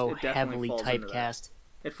falls. They're it so definitely heavily falls into that. typecast.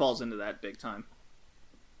 It falls into that big time.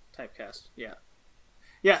 Typecast, yeah.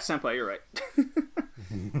 Yeah, Senpai, you're right.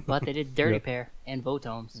 But they did Dirty Yep. Pair and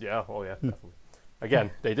Votomes. Yeah, oh yeah, definitely.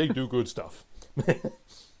 Again, they do good stuff. They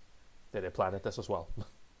did Planet this as well.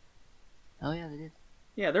 Oh yeah, they did.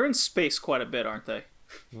 Yeah, they're in space quite a bit, aren't they?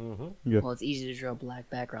 Yeah. Well, it's easy to draw black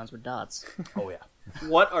backgrounds with dots. Oh yeah.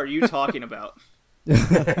 What are you talking about?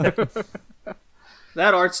 That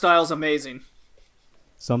art style's amazing.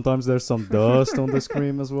 Sometimes there's some dust on the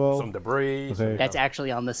screen as well. Some debris. Okay. That's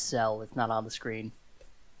actually on the cell. It's not on the screen.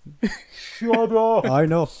 Shut up! I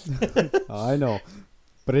know, I know,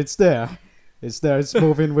 but it's there. It's there. It's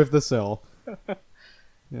moving with the cell.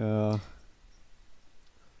 Yeah.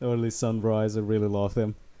 Early Sunrise, I really love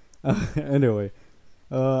them. Anyway,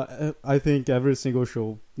 I think every single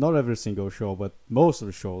show, not every single show, but most of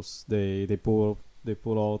the shows they pull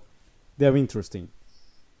out, they're interesting.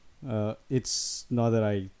 It's not that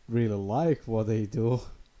I really like what they do,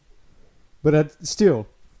 but still,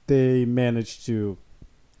 they manage to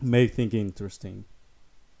make things interesting.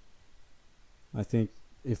 I think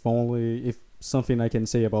if something I can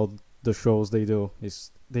say about the shows they do is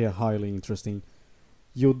they are highly interesting.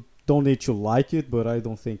 You don't need to like it, but I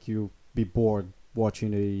don't think you'll be bored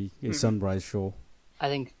watching a Sunrise show. I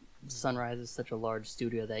think Sunrise is such a large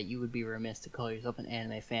studio that you would be remiss to call yourself an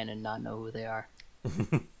anime fan and not know who they are.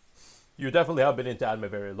 You definitely have been into anime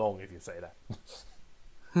very long if you say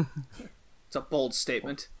that. It's a bold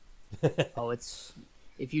statement. Oh, it's...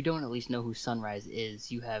 If you don't at least know who Sunrise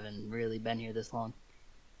is, you haven't really been here this long.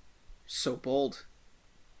 So bold.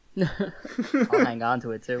 I'll hang on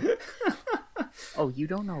to it, too. Oh, you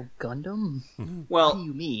don't know Gundam? What do Well,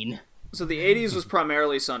 you mean? so the 80s was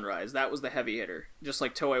primarily Sunrise. That was the heavy hitter, just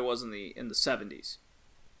like Toei was in the 70s.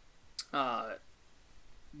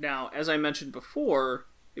 Now, as I mentioned before,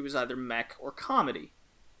 it was either mech or comedy.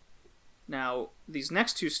 Now, these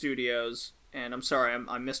next two studios, and I'm sorry,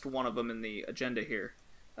 I missed one of them in the agenda here,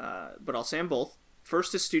 but I'll say them both.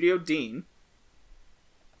 First is Studio Dean,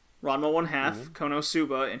 Ranma One Half,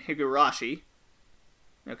 Konosuba, and Higurashi.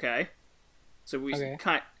 Okay, so we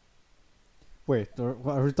kind. Wait,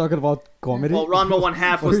 are we talking about comedy? Well, Ranma One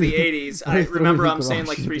Half was the '80s. I remember I'm saying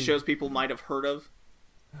like Higurashi three do? shows people might have heard of.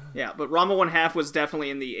 Yeah, but Ranma One Half was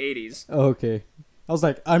definitely in the '80s. Okay. I was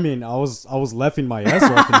like, I was laughing my ass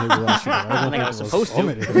off in Higurashi. I think I was supposed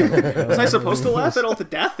to. to. Was I supposed to laugh at all the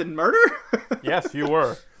death and murder? Yes, you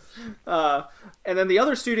were. And then the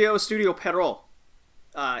other studio is Studio Perrault.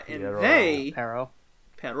 And Pierrot. they... Perro.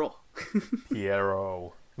 Perrault.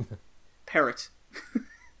 Piero. Parrot.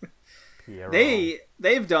 Piero.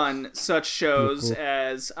 They've done such shows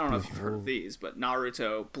as... I don't know if you've heard of these, but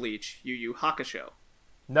Naruto, Bleach, Yu Yu Hakusho.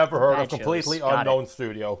 Never heard Bad of completely shows. Got unknown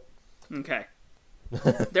studio. Okay.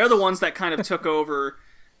 They're the ones that kind of took over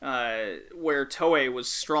where Toei was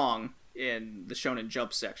strong in the Shonen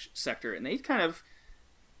Jump sector, and they kind of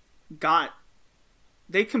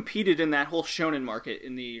they competed in that whole shonen market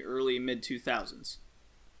in the early mid-2000s.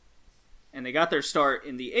 And they got their start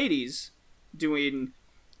in the 80s doing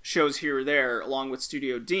shows here or there along with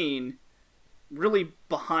Studio Dean, really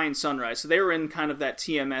behind Sunrise. So they were in kind of that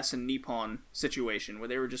TMS and Nippon situation where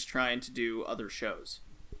they were just trying to do other shows.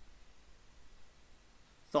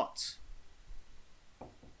 Thoughts?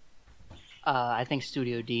 I think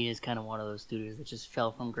Studio Dean is kind of one of those studios that just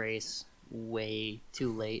fell from grace way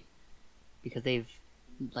too late, because they've,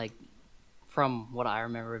 like, from what I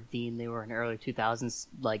remember of Dean, they were an early 2000s,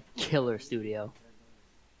 like, killer studio.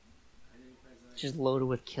 Just loaded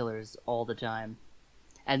with killers all the time.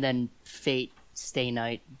 And then Fate Stay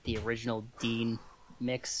Night, the original Dean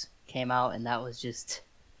mix, came out, and that was just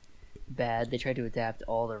bad. They tried to adapt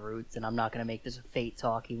all the roots, and I'm not going to make this a Fate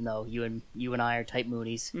talk, even though you and I are type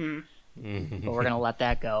moonies. But we're going to let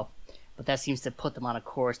that go. But that seems to put them on a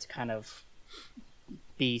course to kind of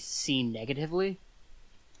be seen negatively.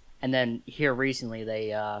 And then here recently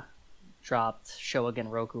they dropped Shogun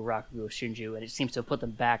Roku Rakugo Shinju, and it seems to have put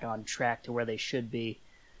them back on track to where they should be.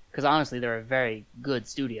 Because honestly, they're a very good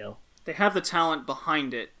studio. They have the talent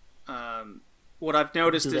behind it. What I've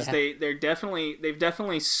noticed is they've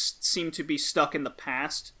definitely seem to be stuck in the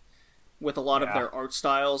past with a lot of their art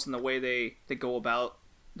styles and the way they go about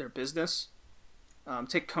their business.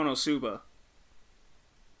 Take Konosuba.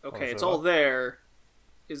 Okay, it's all there.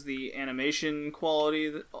 Is the animation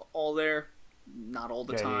quality all there? Not all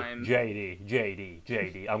the time.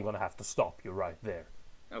 JD, I'm gonna have to stop you right there.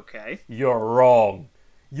 Okay. You're wrong.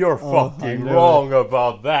 You're I fucking know wrong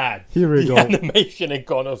about that. Here we the go. animation in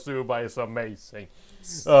Konosuba is amazing.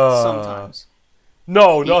 Sometimes.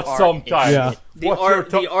 No, not art sometimes. is Yeah. The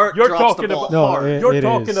art you're drops talking the ball about No, hard. you're It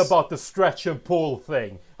talking is. about the stretch and pull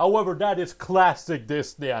thing. However, that is classic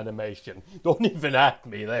Disney animation. Don't even at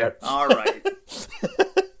me there. All right.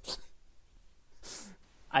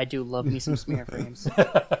 I do love me some smear frames.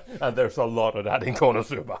 And there's a lot of that in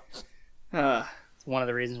Konosuba. It's one of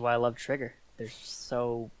the reasons why I love Trigger. They're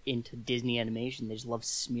so into Disney animation. They just love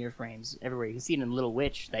smear frames everywhere. You can see it in Little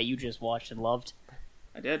Witch that you just watched and loved.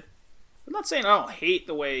 I did. I'm not saying I don't hate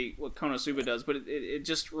the way what Konosuba does, but it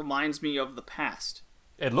just reminds me of the past.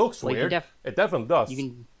 It looks Well, you weird. can It definitely does. You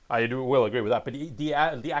can will agree with that. But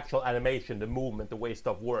the actual animation, the movement, the way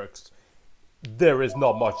stuff works, there is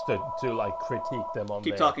not much to like critique them on.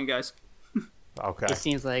 Keep there. talking, guys. Okay. It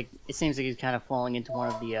seems like he's kind of falling into one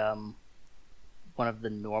of the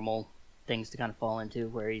normal things to kind of fall into,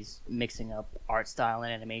 where he's mixing up art style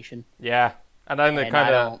and animation. Yeah, and then And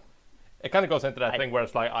it kind of goes into that thing where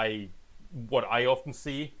it's like what I often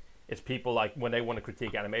see is people like when they want to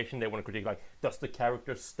critique animation, they want to critique like, does the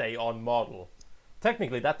character stay on model?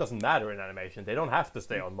 Technically, that doesn't matter in animation. They don't have to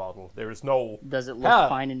stay on model. There is no. Does it look Yeah.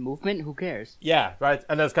 fine in movement? Who cares? Yeah, right.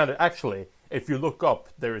 And that's kind of actually, if you look up,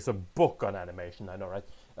 there is a book on animation. I know, right?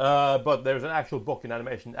 But there's an actual book in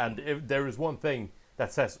animation, and if there is one thing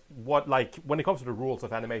that says what, like, when it comes to the rules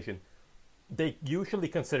of animation, they usually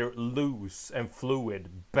consider loose and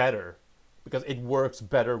fluid better because it works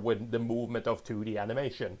better with the movement of 2D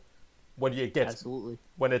animation. When you get Absolutely.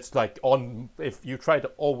 when it's like on, if you try to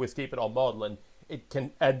always keep it on model, and it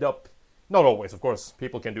can end up, not always, of course,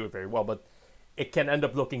 people can do it very well, but it can end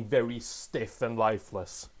up looking very stiff and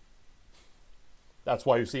lifeless. That's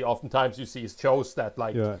why oftentimes you see shows that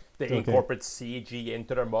like they incorporate CG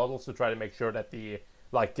into their models to try to make sure that the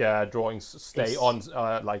drawings stay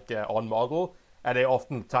on model, and they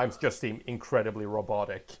oftentimes just seem incredibly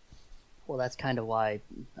robotic. Well, that's kind of why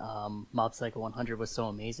Mob Psycho 100 was so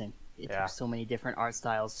amazing. it Yeah. took so many different art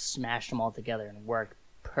styles, smashed them all together, and worked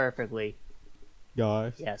perfectly.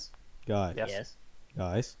 Guys, Yes. guys, Yes. Yes.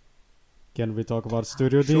 guys. Can we talk about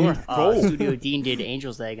Studio Sure. D? Go. Studio Dean did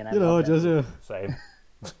Angel's Egg, and I You know, love that just movie. Same.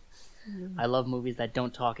 I love movies that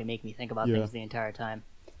don't talk and make me think about Yeah. things the entire time.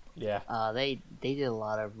 Yeah. They did a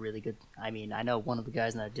lot of really good. I mean, I know one of the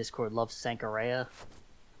guys in the Discord loves Sankarea.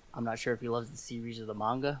 I'm not sure if he loves the series or the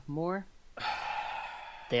manga more.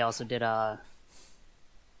 They also did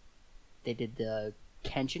they did the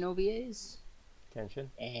Kenshin OVAs Kenshin.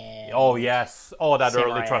 and Oh yes. Oh, that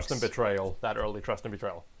Samurai early trust X. and betrayal. That early trust and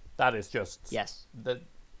betrayal. That is just. yes, That.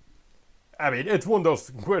 I mean, it's one of those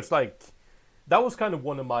where it's like, that was kind of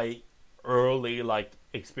one of my early like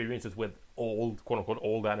experiences with old, quote unquote,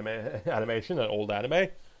 old animation and old anime.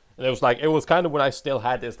 And it was kind of when I still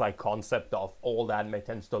had this like concept of old anime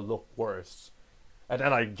tends to look worse, and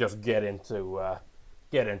then I just get into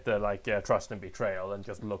like trust and betrayal and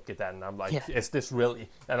just look at that and I'm like, Yeah. is this really?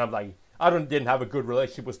 And I'm like, didn't have a good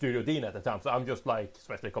relationship with Studio Dean at the time, so I'm just like,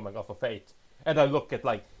 especially coming off of Fate, and I look at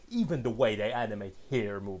like even the way they animate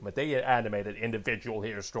hair movement, they animated individual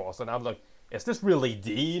hair straws, and I'm like, is this really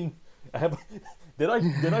Dean? Did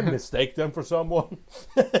I mistake them for someone?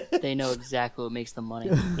 they know exactly what makes them money.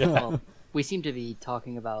 Yeah. Well, we seem to be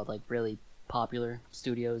talking about like really popular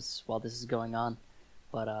studios while this is going on,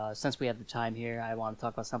 but since we have the time here, I want to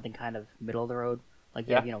talk about something kind of middle of the road. Like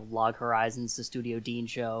you have, Yeah. Log Horizons, the Studio Dean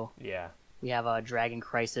show. Yeah. We have Dragon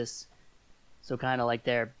Crisis, so kind of like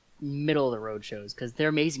their middle of the road shows, because their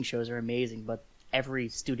amazing shows are amazing, but every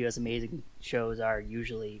studio's amazing shows are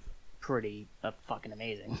usually pretty fucking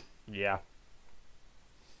amazing. Yeah.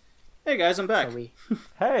 Hey guys, I'm back. So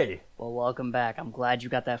Hey. well, welcome back. I'm glad you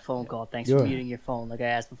got that phone call. Thanks for Yeah. muting your phone like I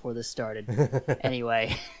asked before this started.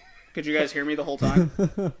 Anyway, Could you guys hear me the whole time?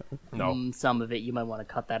 No. some of it you might want to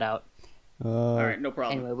cut that out. All right, no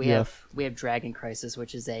problem. Anyway, Yeah. we have Dragon Crisis,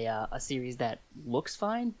 which is a series that looks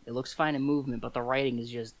fine. It looks fine in movement, but the writing is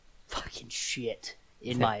just fucking shit,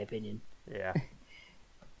 in my opinion. Yeah.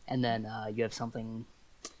 And then you have something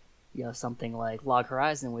like Log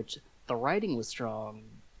Horizon, which the writing was strong,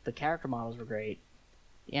 the character models were great,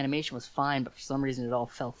 the animation was fine, but for some reason it all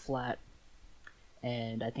fell flat.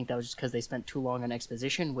 And I think that was just because they spent too long on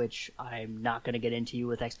exposition, which I'm not going to get into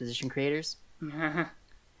with exposition creators.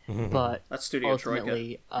 But That's Studio Troika.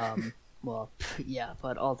 ultimately, yeah,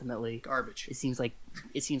 but ultimately, Garbage. it seems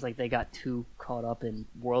like they got too caught up in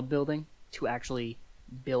world building to actually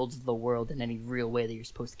build the world in any real way that you're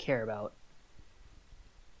supposed to care about.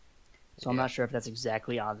 So I'm Yeah. not sure if that's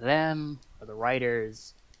exactly on them or the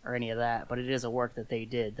writers or any of that, but it is a work that they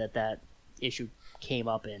did that issue came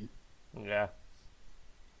up in. Yeah.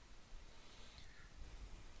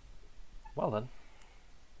 Well then.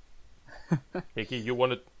 Hickey, you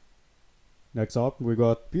wanted. Next up, we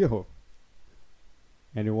got Pierrot.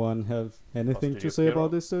 Anyone have anything to say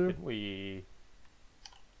about this studio?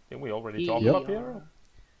 Didn't we already He- talk Yep. about Piero?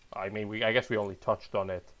 I mean, I guess we only touched on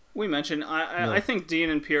it. We mentioned. No. I think Dean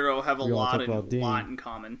and Piero have a We all lot talked about Dean. in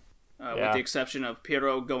common, with Yeah. the exception of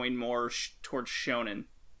Piero going more towards shonen.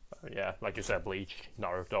 Yeah, like you said, Bleach,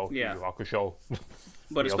 Naruto, Yeah. Yu Yu Hakusho.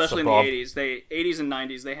 But Wheels especially in the above. 80s and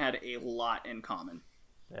 90s, they had a lot in common.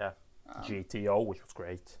 Yeah. GTO, which was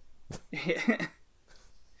great.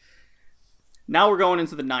 Now we're going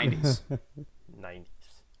into the 90s. 90s.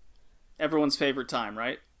 Everyone's favorite time,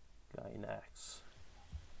 right? Gainax.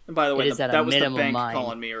 And by the way, It is at a that was the minimum bank mine.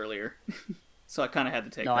 calling me earlier. So I kind of had to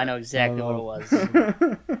take No, that. I know exactly No, what no. it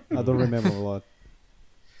was. I don't remember a lot.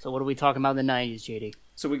 So what are we talking about in the 90s, JD?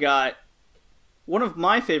 So we got one of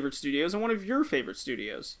my favorite studios and one of your favorite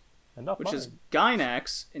studios, And not which mine. is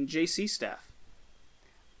Gainax and JC Staff.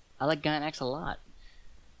 I like Gainax a lot.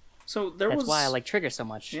 So there That's was why I like Trigger so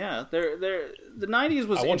much. Yeah, the 90s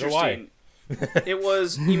was I wonder why. interesting. It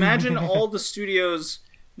was, imagine all the studios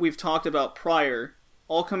we've talked about prior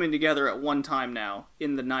all coming together at one time now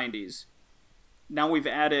in the 90s. Now we've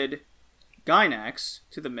added Gainax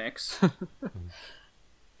to the mix.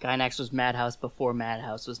 Gainax was Madhouse before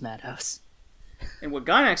Madhouse was Madhouse. And what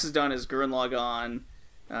Gainax has done is Gurren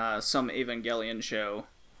Lagann, some Evangelion show,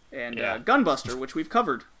 and Yeah. Gunbuster, which we've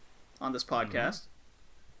covered on this podcast.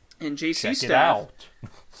 And JC Check it Staff out.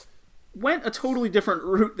 went a totally different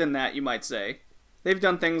route than that, you might say. They've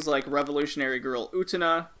done things like Revolutionary Girl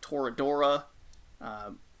Utena, Toradora,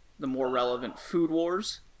 the more relevant Food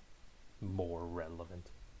Wars. More relevant.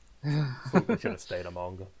 We should have stayed a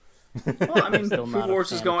manga. Well, I mean, Still Food not a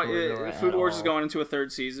Wars is fan of going. Toradora at Food Wars is all. going into a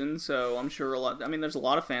third season, so I'm sure a lot. I mean, there's a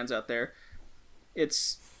lot of fans out there.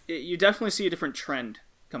 You definitely see a different trend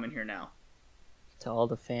coming here now. To all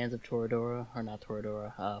the fans of Toradora, or not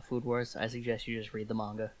Toradora, Food Wars, I suggest you just read the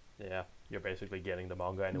manga. Yeah, you're basically getting the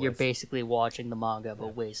manga anyways. You're basically watching the manga,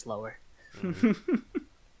 but way slower. You're Doesn't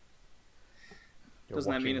that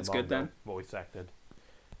watching mean the it's good manga then? Voice acted.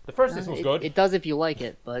 The first season was good. It does if you like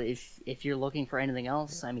it, but if you're looking for anything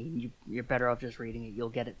else, I mean, you're better off just reading it. You'll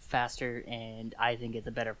get it faster, and I think it's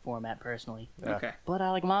a better format personally. Yeah. Okay. But I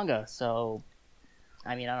like manga, so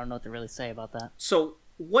I mean, I don't know what to really say about that. So,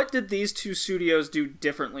 what did these two studios do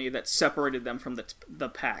differently that separated them from the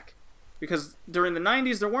pack? Because during the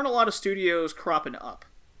 90s, there weren't a lot of studios cropping up.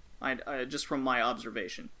 I just from my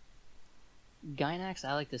observation. Gainax,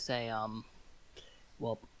 I like to say,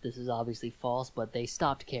 well, this is obviously false, but they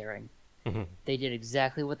stopped caring. They did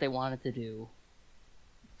exactly what they wanted to do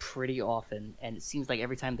pretty often, and it seems like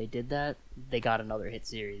every time they did that, they got another hit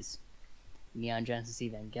series. Neon Genesis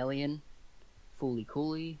Evangelion, Fooly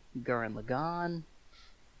Cooly, Gurren Lagann.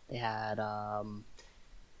 They had,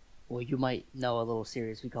 well, you might know a little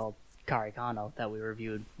series we called Karikano that we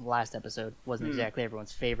reviewed last episode. Wasn't exactly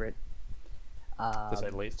everyone's favorite. To say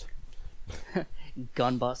the least.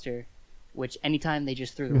 Gunbuster, which anytime they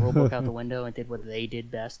just threw the rulebook out the window and did what they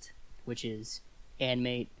did best, which is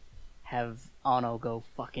animate, have Ano go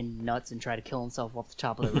fucking nuts and try to kill himself off the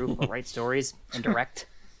top of the roof, but write stories and direct.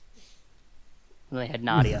 And they had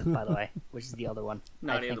Nadia, by the way, which is the other one.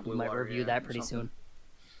 Nadia I the think we Blue might Water, review yeah, that or pretty something. soon.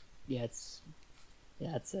 Yeah,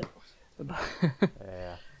 that's it.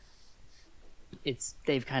 Yeah.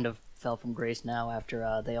 They've kind of fell from grace now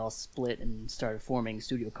after they all split and started forming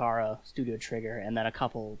Studio Kara, Studio Trigger, and then a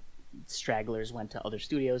couple stragglers went to other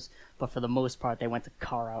studios, but for the most part they went to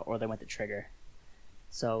Kara or they went to Trigger.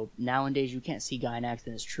 So nowadays you can't see Gainax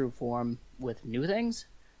in its true form with new things,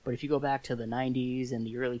 but if you go back to the 90s and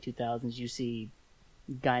the early 2000s, you see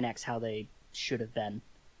Gainax how they should have been,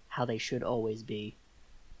 how they should always be.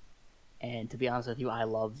 And to be honest with you, I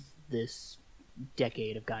love this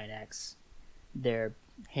decade of Gainax. They're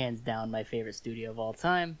hands down my favorite studio of all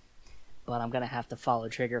time, but I'm gonna have to follow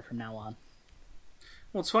Trigger from now on.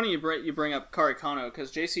 Well, it's funny you bring up Karikano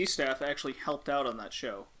because JC Staff actually helped out on that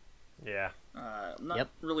show. Yeah. I'm not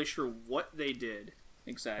really sure what they did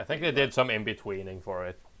exactly. I think they did some in-betweening for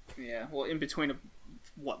it. Yeah, well, in between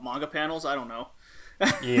manga panels, I don't know.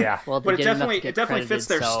 Yeah. Well, But it definitely fits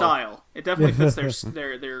their so... style. It definitely fits their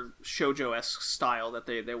shoujo-esque style that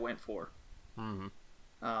they went for. Mm-hmm.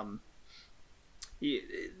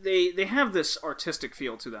 They have this artistic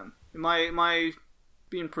feel to them. Am I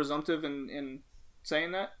being presumptive in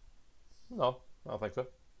saying that? No, I don't think so.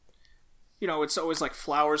 You know, it's always like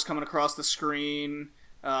flowers coming across the screen,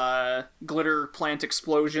 glitter plant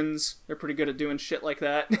explosions. They're pretty good at doing shit like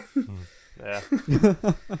that. Yeah.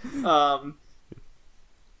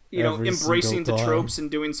 You know, Every embracing the single time. tropes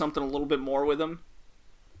and doing something a little bit more with them.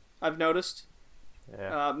 I've noticed.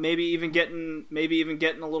 Yeah. Maybe even getting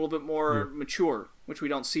a little bit more mature, which we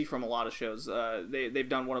don't see from a lot of shows. They've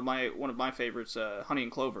done one of my favorites, Honey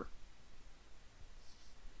and Clover.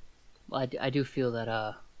 Well, I do feel that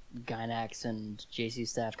Gainax and JC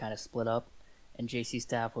Staff kind of split up, and JC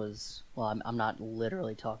Staff was, well, I'm not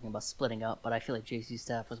literally talking about splitting up, but I feel like JC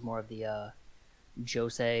Staff was more of the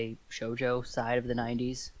josei shoujo side of the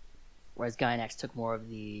 90s, whereas Gainax took more of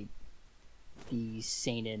the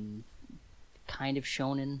seinen kind of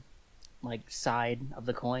shonen like side of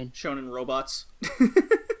the coin. Shonen robots.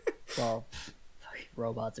 Well,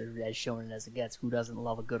 robots are as shonen as it gets. Who doesn't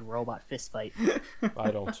love a good robot fist fight?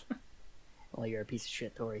 I don't. Well, you're a piece of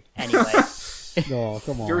shit, Tori. Anyway, No,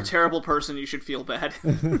 come on. You're a terrible person. You should feel bad.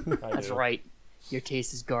 that's right. Your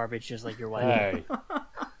taste is garbage, just like your wife. Hey.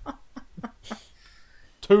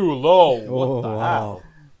 Too low. What Oh, the wow. hell?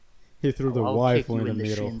 He threw the I'll wife kick you in the in the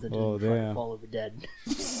middle. shins until Oh, you fucking damn. fall over dead.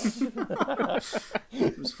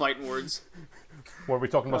 Just fighting words. Were we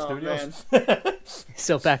talking about Oh, studios?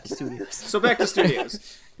 So back to studios. So back to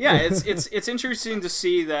studios. Yeah, it's interesting to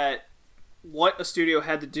see that what a studio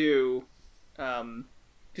had to do, because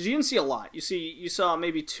you didn't see a lot. You saw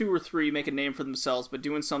maybe 2 or 3 make a name for themselves, but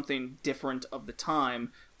doing something different of the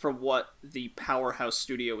time from what the powerhouse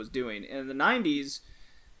studio was doing. And in the 90s,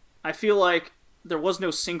 I feel like there was no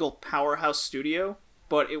single powerhouse studio,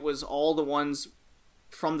 but it was all the ones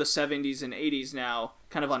from the 70s and 80s now,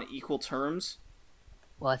 kind of on equal terms.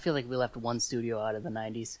 Well, I feel like we left one studio out of the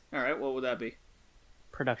 90s. All right, what would that be?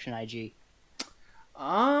 Production IG.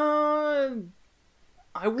 I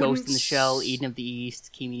wouldn't. Ghost in the Shell, Eden of the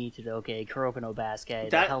East, Kimi ni Todoke, Kuroko no Basket,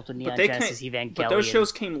 that helped with Neon they Genesis Evangelion. But those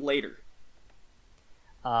shows came later.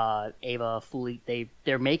 Ava, Fooly,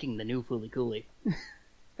 they're making the new Fooly Cooly.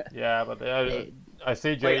 Yeah, but I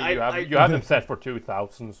see, Jay, Wait, you have them set for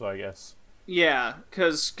 2000, so I guess. Yeah,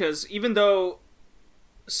 because even though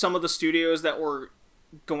some of the studios that we're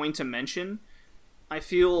going to mention, I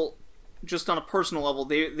feel, just on a personal level,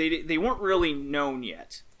 they weren't really known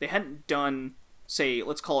yet. They hadn't done, say,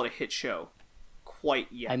 let's call it a hit show, quite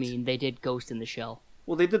yet. I mean, they did Ghost in the Shell.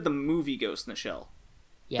 Well, they did the movie Ghost in the Shell.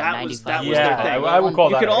 Yeah, That was 95. their thing. I would call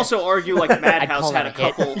You that could a hit. also argue like Madhouse call had that a a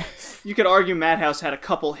hit. couple. You could argue Madhouse had a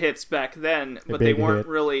couple hits back then, but they big weren't hit.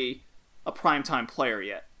 really a primetime player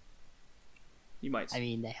yet. You might I say.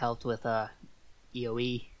 mean, they helped with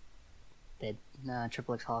EOE.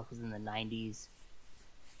 Triple X Hawk was in the 90s.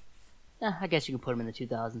 I guess you can put them in the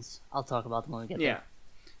 2000s. I'll talk about them when we get Yeah,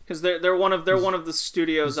 because they're one of the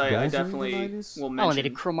studios is I Gauzy in the definitely 90s? will there. mention. Oh, and they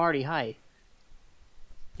did Cromartie High.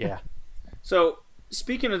 Yeah. So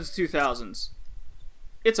speaking of the 2000s,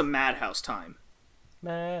 it's a Madhouse time.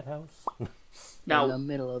 Madhouse. in the Now,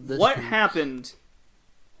 middle of the what street. happened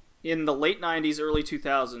in the late 90s, early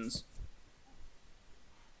 2000s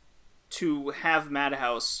to have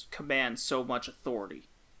Madhouse command so much authority?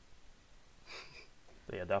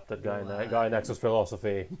 They adopted Guy Nexus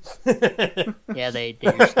philosophy. Yeah, they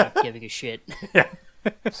just stopped giving a shit. Yeah.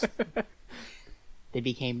 They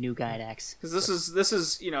became New Gynax. Because this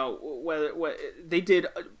is whether they did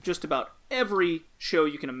just about every show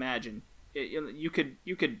you can imagine. You could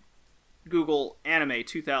Google anime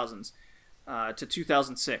 2000s to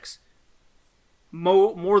 2006.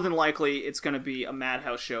 More than likely, it's going to be a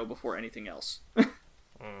Madhouse show before anything else.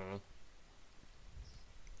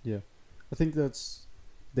 Yeah, I think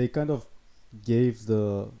they kind of gave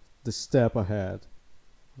the step ahead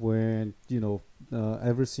when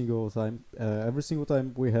every single time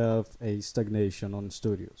we have a stagnation on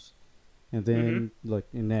studios, and then like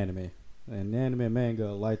in anime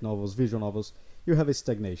manga, light novels, visual novels, you have a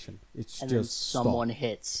stagnation. It's And then just someone stop.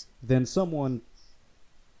 hits. Then someone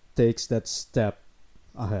takes that step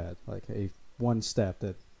ahead, like one step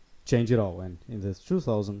that change it all. And in the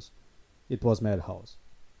 2000s, it was Madhouse.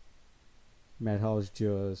 Madhouse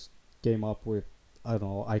just came up with, I don't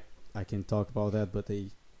know, I can talk about that, but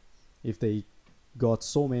if they got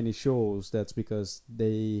so many shows, that's because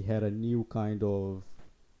they had a new kind of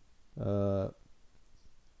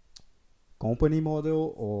company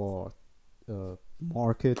model or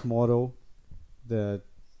market model that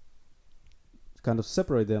kind of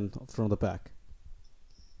separate them from the pack,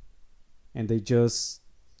 and they just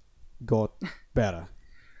got better.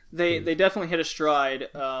 They definitely hit a stride,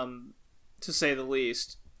 to say the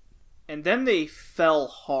least, and then they fell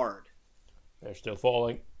hard. They're still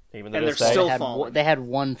falling, even to And this they're day. still They had, falling. they had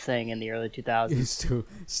one thing in the early 2000s. It's still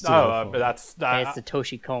But that's And it's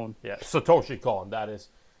Satoshi Kon. yeah. Satoshi Kon. That is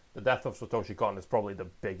the death of Satoshi Kon is probably the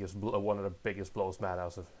biggest, one of the biggest blows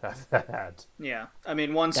Madhouse have had. Yeah, I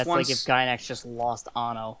mean once That's like if Gynax just lost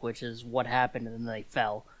Anno, which is what happened, and then they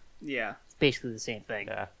fell. yeah. It's basically the same thing.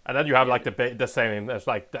 Yeah, and then you have like the same as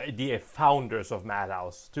like the founders of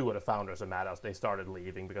Madhouse. Two of the founders of Madhouse, they started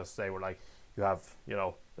leaving because they were like, you have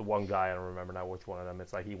the one guy, I don't remember now which one of them.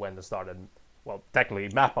 It's like he went and started. Well, technically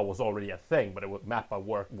Mappa was already a thing, but Mappa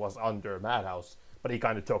work was under Madhouse. But he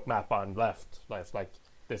kind of took Mappa and left. Like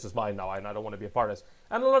this is mine now, and I don't want to be a part of this.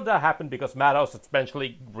 And a lot of that happened because Madhouse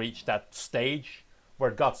eventually reached that stage where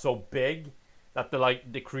it got so big that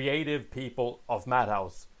the creative people of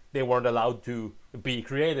Madhouse, they weren't allowed to be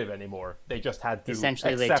creative anymore. They just had to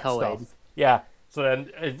Essentially, they accept toed. stuff. Yeah. So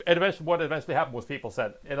then, what eventually happened was people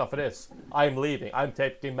said, "Enough of this. I'm leaving. I'm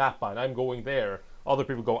taking Mappa and I'm going there." Other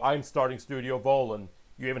people go, "I'm starting Studio Volan."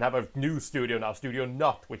 You even have a new studio now, Studio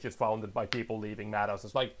Nut, which is founded by people leaving Madhouse.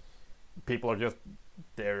 It's like people are just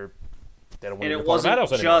they don't want And to be it part of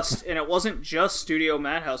Madhouse anymore. it wasn't just Studio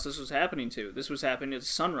Madhouse this was happening to. This was happening to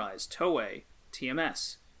Sunrise, Toei,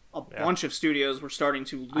 TMS. A bunch of studios were starting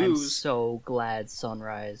to I'm lose. so glad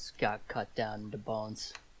Sunrise got cut down into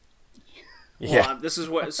bones. Yeah. Well, this is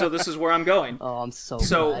where I'm going. Oh, I'm so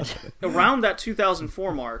So glad. around that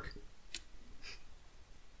 2004 mark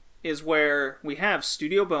is where we have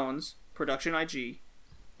Studio Bones, Production IG,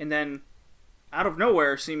 and then out of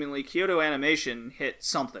nowhere, seemingly Kyoto Animation hit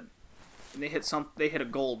something, and they hit a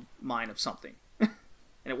gold mine of something, and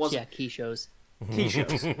it wasn't Yeah, key shows. key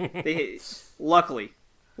shows. They hit,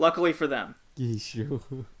 luckily for them, issue.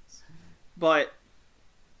 but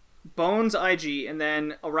Bones IG, and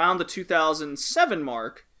then around the 2007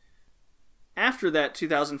 mark, after that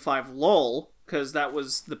 2005 lull, because that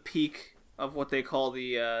was the peak of what they call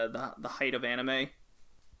the height of anime,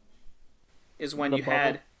 is when The you bubble.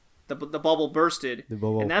 had the bubble bursted, The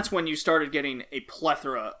bubble. and that's when you started getting a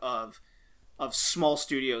plethora of small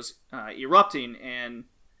studios erupting, and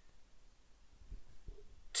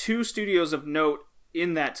two studios of note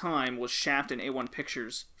in that time was Shaft and A1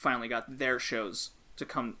 Pictures finally got their shows to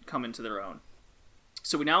come into their own.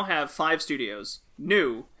 So we now have 5 studios,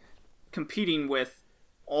 new, competing with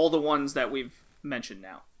all the ones that we've mentioned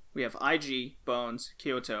now. We have IG, Bones,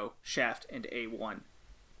 Kyoto, Shaft, and A1.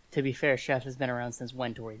 To be fair, Shaft has been around since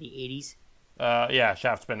when, Tori? The 80s? Yeah,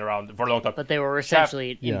 Shaft's been around for a long time. But they were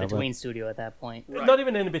essentially in Yeah, between studio at that point. Right. Not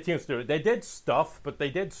even in between studio. They did stuff, but they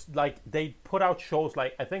did they put out shows I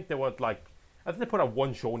think they put out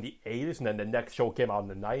one show in the 80s, and then the next show came out in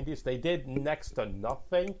the 90s. They did next to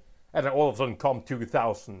nothing, and then all of a sudden, come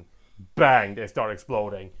 2000, bang! They start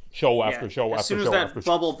exploding, show after show As after soon as show that after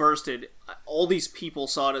show. bubble bursted, all these people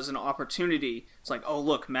saw it as an opportunity. It's like, oh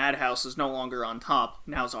look, Madhouse is no longer on top.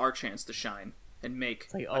 Now's our chance to shine and make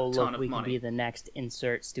It's like, a oh, ton look, of we can money. be the next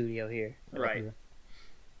insert studio here. Right.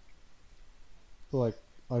 Like,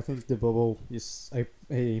 I think the bubble is a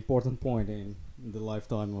important point in the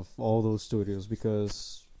lifetime of all those studios,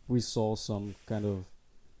 because we saw some kind of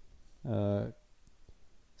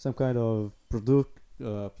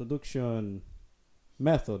production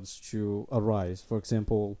methods to arise. For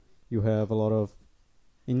example, you have a lot of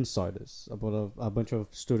insiders. A bunch of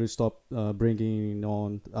studios stopped bringing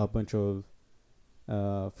on a bunch of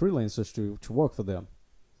freelancers to work for them,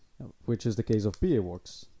 which is the case of PA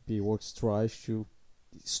Works. PA Works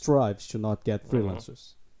strives to not get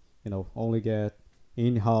freelancers, only get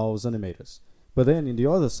in-house animators. But then in the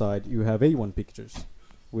other side, you have A1 Pictures,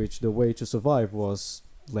 which the way to survive was,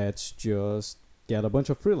 let's just get a bunch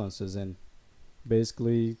of freelancers and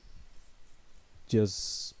basically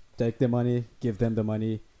just take the money, give them the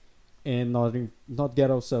money, and not get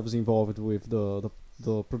ourselves involved with the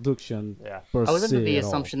production. Yeah. Per I was under se the at all.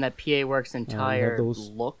 assumption that PA Works' entire those-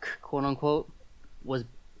 look, quote unquote, was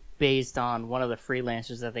based on one of the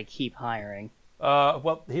freelancers that they keep hiring.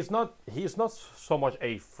 Well, he's not so much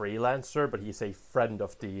a freelancer, but he's a friend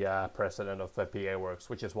of the president of PA Works,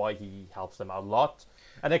 which is why he helps them out a lot.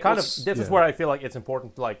 And they this is where I feel like it's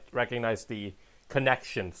important to recognize the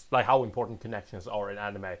connections, how important connections are in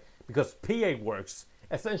anime, because PA Works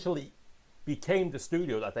essentially became the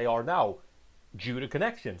studio that they are now due to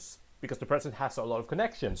connections, because the president has a lot of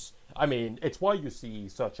connections. I mean, it's why you see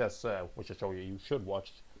such as which I show you should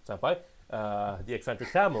watch, Senpai, The Eccentric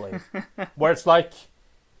Family, where it's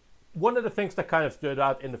one of the things that kind of stood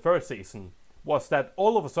out in the first season was that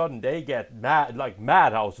all of a sudden they get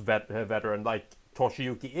Madhouse veteran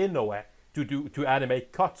Toshiyuki Inoue to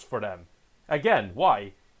animate cuts for them. Again,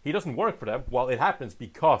 why? He doesn't work for them. Well, it happens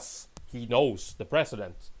because he knows the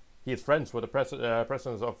president. He is friends with the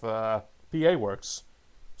presidents of PA Works.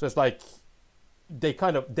 So it's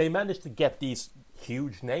they managed to get these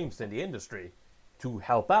huge names in the industry to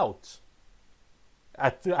help out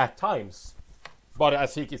at times. But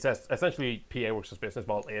as Hiki says, essentially PA Works' business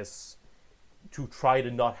model is to try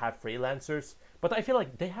to not have freelancers. But I feel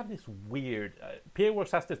like they have this weird... PA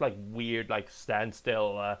Works has this weird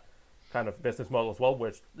standstill kind of business model as well,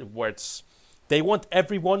 where it's they want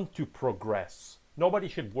everyone to progress. Nobody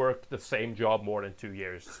should work the same job more than 2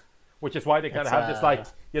 years. Which is why they kind of have this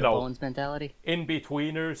Bones mentality.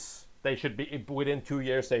 in-betweeners. They should be, within 2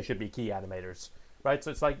 years, they should be key animators. Right?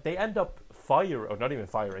 So it's they end up not even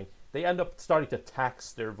firing. They end up starting to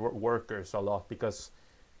tax their workers a lot because,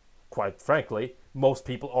 quite frankly, most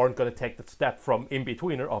people aren't going to take the step from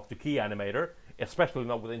in-betweener up to key animator, especially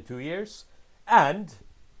not within 2 years. And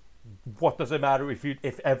what does it matter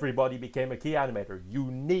if everybody became a key animator?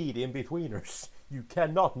 You need in-betweeners. You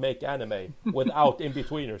cannot make anime without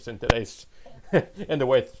in-betweeners in today's in the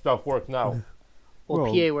way stuff works now. Well,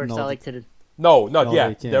 Well, PA Works, no, I like to... No, not No,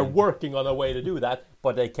 yet. they They're can't. working on a way to do that,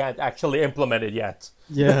 but they can't actually implement it yet.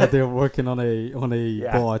 Yeah, they're working on a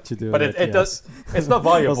Yeah. bot to do But it. it does. It's not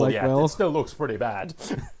viable like, yet. well- It still looks pretty bad.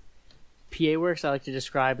 PA Works, I like to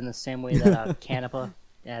describe in the same way that Canepa,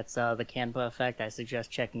 that's the Canepa effect. I suggest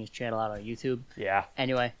checking his channel out on YouTube. Yeah.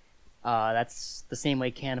 Anyway, that's the same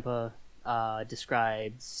way Canepa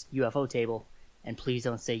describes UFO table. And please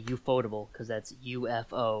don't say ufotable, because that's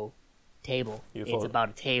UFO table. It's Ufo- about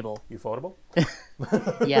a table. Ufotable?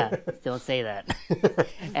 Yeah, don't say that.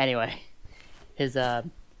 Anyway, his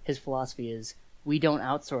philosophy is, we don't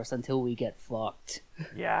outsource until we get fucked.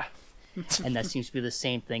 Yeah. And that seems to be the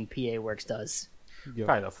same thing PA Works does.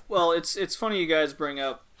 Kind of. Well, it's funny you guys bring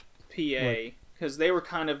up PA because they were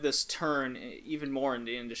kind of this turn even more in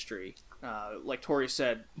the industry. Like Tori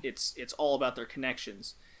said, it's all about their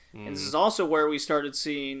connections, and this is also where we started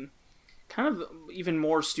seeing kind of even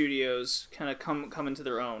more studios kind of come into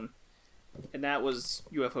their own, and that was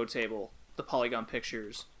UFO Table, the Polygon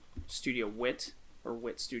Pictures, Studio Wit or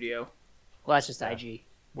Wit Studio. Well, that's just IG.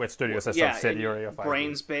 Wit Studios is a Yeah, subsidiary and of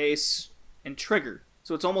Brains Base and Trigger.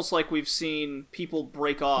 So it's almost like we've seen people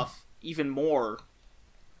break off even more,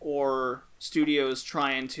 or studios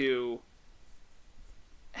trying to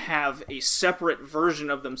have a separate version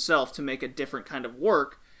of themselves to make a different kind of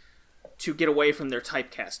work to get away from their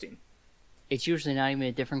typecasting. It's usually not even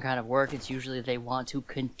a different kind of work. It's usually they want to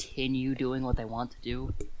continue doing what they want to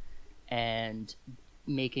do, and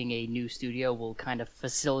making a new studio will kind of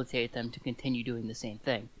facilitate them to continue doing the same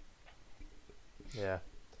thing. Yeah.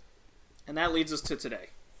 And that leads us to today.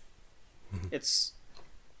 It's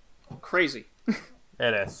crazy.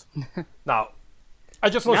 It is. Now, I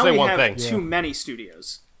just want Now to say we one have thing. too many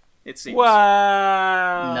studios, it seems.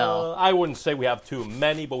 Well, No. I wouldn't say we have too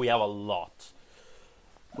many, but we have a lot.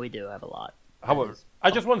 We do have a lot. However,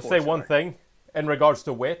 I just want to say one thing in regards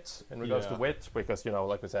to WIT. Because,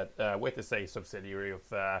 like we said, WIT is a subsidiary of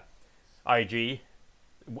IG.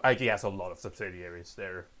 IG has a lot of subsidiaries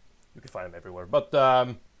there. You can find them everywhere. But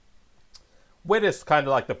WIT is kind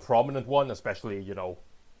of like the prominent one, especially,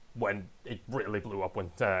 when it really blew up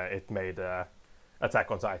when it made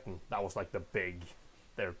Attack on Titan. That was like their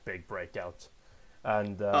big breakout.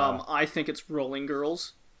 And I think it's Rolling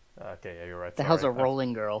Girls. okay, yeah, you're right. The hell's a Sorry.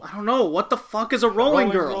 rolling girl? I don't know. What the fuck is a Rolling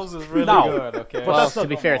Girl? Girls is really No. good, okay? But Well, that's to not-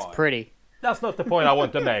 be fair, it's pretty. That's not the point I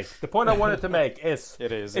want to make. The point I wanted to make is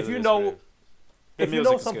It is. if it you is know good. The if you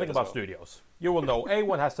music know is something good as about well. studios, you will know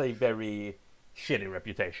A1 has a very shitty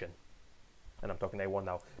reputation. And I'm talking A1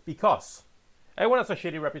 now. Because A1 has a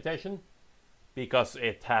shitty reputation because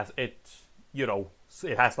it has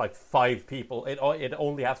like 5 people. It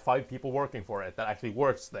only has 5 people working for it that actually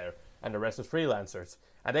works there, and the rest is freelancers.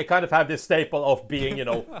 And they kind of have this staple of being,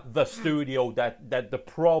 the studio that the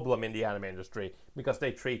problem in the anime industry, because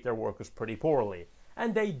they treat their workers pretty poorly.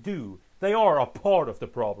 And they do. They are a part of the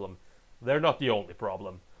problem. They're not the only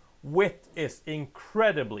problem. WIT is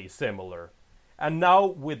incredibly similar. And now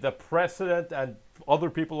with the president and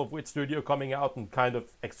other people of WIT Studio coming out and kind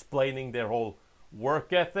of explaining their whole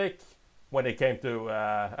work ethic when it came to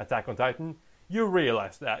Attack on Titan, you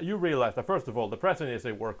realize that. You realize that, first of all, the president is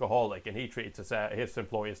a workaholic and he treats his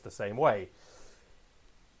employees the same way.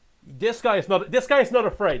 This guy is not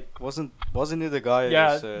afraid. Wasn't he the guy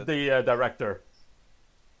Yeah, that said, the director.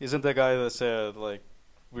 isn't the guy that said, like,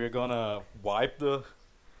 we're gonna wipe our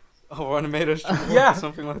animators Yeah. or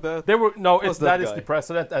something like that? They were no. Was It's that that is guy? the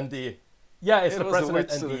president and the it's It the was the president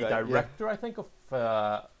Wits and of the the guy, yeah. director. I think of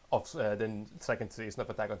the second season of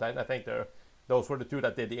Attack on Titan. I think those were the two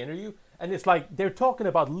that did the interview, and it's like they're talking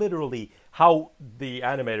about literally how the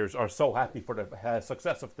animators are so happy for the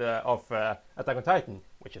success of Attack on Titan,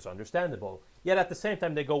 which is understandable. Yet at the same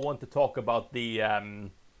time, they go on to talk about the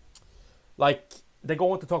they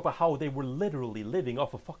go on to talk about how they were literally living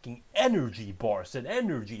off of fucking energy bars and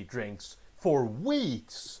energy drinks for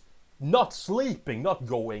weeks, not sleeping, not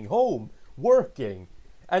going home, working.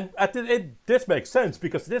 And this makes sense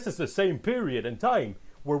because this is the same period in time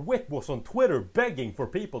where WIT was on Twitter begging for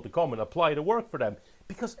people to come and apply to work for them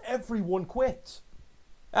because everyone quit.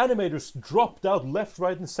 Animators dropped out left,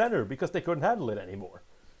 right, and center because they couldn't handle it anymore.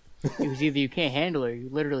 Because either you can't handle it or you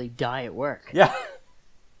literally die at work. Yeah.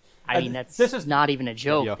 I And mean, that's this is- not even a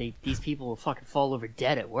joke. Yeah. These people will fucking fall over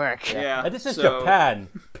dead at work. Yeah. And this is so- Japan.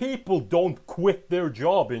 People don't quit their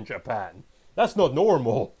job in Japan. That's not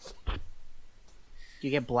normal. You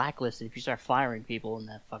get blacklisted if you start firing people in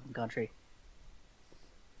that fucking country.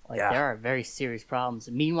 Like, Yeah. there are very serious problems.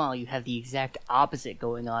 Meanwhile, you have the exact opposite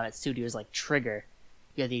going on at studios like Trigger.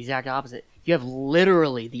 You have the exact opposite. You have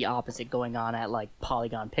literally the opposite going on at, like,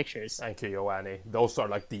 Polygon Pictures. And KyoAni. Those are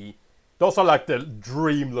like the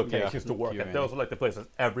dream locations to work at. KyoAni. Those are like the places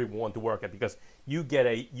everyone wants to work at because you get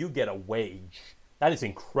a wage. That is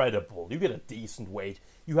incredible. You get a decent wage.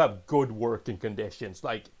 You have good working conditions.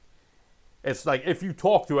 Like it's like if you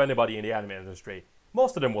talk to anybody in the anime industry,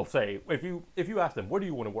 most of them will say if you ask them where do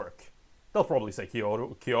you want to work, they'll probably say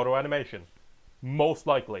Kyoto Animation. Most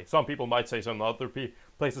likely. Some people might say some other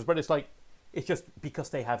places, but it's just because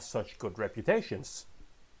they have such good reputations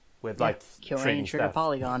with like KyoAni training and Trigger staff.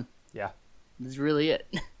 Polygon. Yeah. This is really it.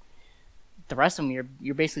 The rest of them,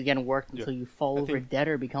 you're basically getting worked until you fall over think- dead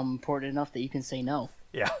or become important enough that you can say no.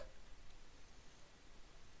 Yeah.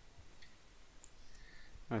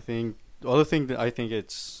 I think the other thing that I think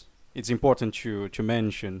it's important to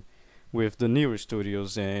mention with the newer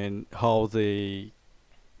studios and how they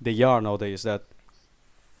are nowadays that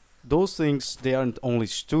those things, they aren't only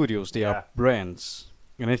studios, they Yeah. are brands.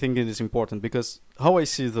 And I think it is important because how I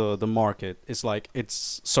see the market is like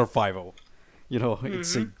it's survival.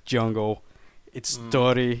 It's a jungle, it's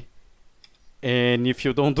dirty, and if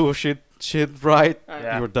you don't do shit right,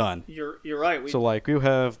 Yeah. you're done. You're right. So like you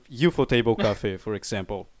have UFO Table Cafe, for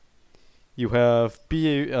example. You have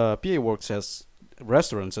PA Works as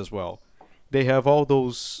restaurants as well. They have all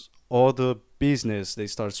those other business they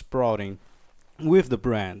start sprouting with the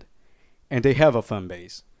brand, and they have a fan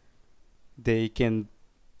base. They can,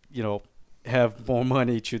 you know, have more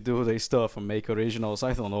money to do their stuff and make originals.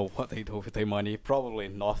 I don't know what they do with their money. Probably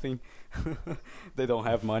nothing. They don't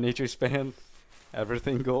have money to spend.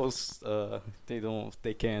 Everything goes.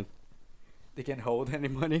 They can't hold any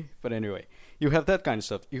money. But anyway, you have that kind of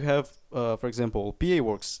stuff. You have, for example, PA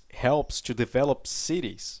Works helps to develop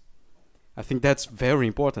cities. I think that's very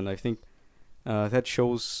important. I think that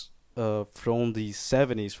shows from the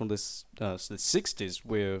 70s, from the 60s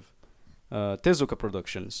with Tezuka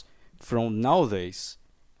Productions, from nowadays,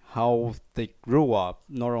 how they grew up.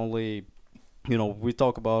 Not only, you know, we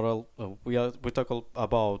talk about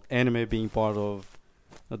anime being part of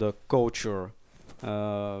the culture,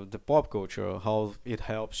 the pop culture, how it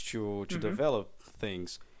helps to develop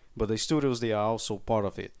things. But the studios, they are also part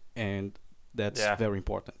of it, and that's very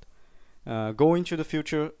important. Going to the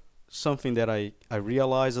future, something that I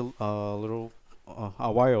realized a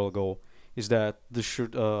while ago is that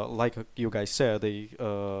like you guys said,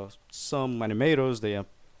 some animators, they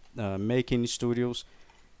are making studios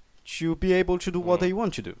to be able to do what they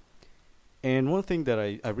want to do. And one thing that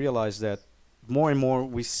I realized that more and more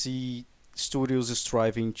we see studios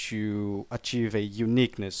striving to achieve a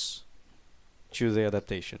uniqueness to the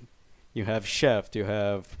adaptation. You have Shaft, you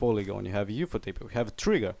have Polygon, you have Ufotable, you have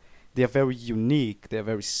Trigger. They are very unique, they are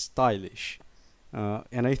very stylish.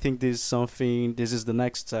 And I think this is the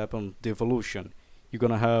next step on the evolution. You're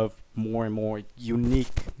gonna have more and more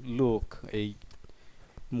unique look, a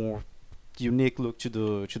more unique look to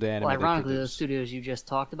the anime. Well, ironically, those studios you just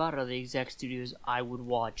talked about are the exact studios I would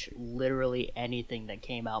watch literally anything that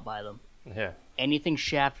came out by them. Yeah. Anything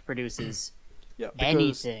Shaft produces,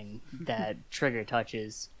 anything that Trigger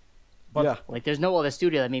touches. But Like, there's no other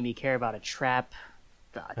studio that made me care about a trap,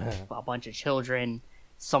 a bunch of children,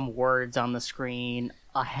 some words on the screen,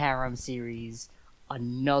 a harem series,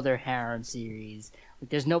 another harem series. Like,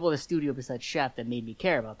 there's no other studio besides Shaft that made me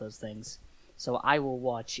care about those things. So I will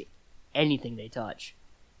watch anything they touch.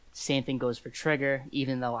 Same thing goes for Trigger.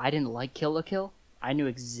 Even though I didn't like Kill la Kill, I knew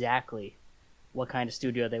exactly what kind of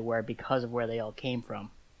studio they were because of where they all came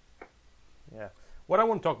from. Yeah. What I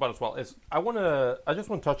want to talk about as well is I just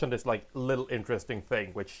want to touch on this like little interesting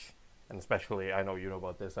thing, which, and especially I know you know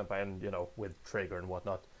about this, and you know, with Trigger and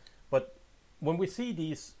whatnot. But when we see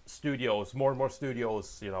these studios, more and more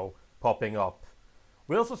studios, you know, popping up,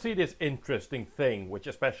 we also see this interesting thing, which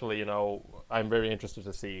especially, you know, I'm very interested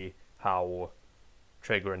to see how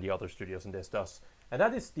Trigger and the other studios in this does, and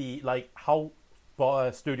that is the like how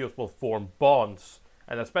studios will form bonds,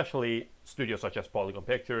 and especially studios such as Polygon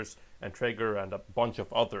Pictures and Trigger and a bunch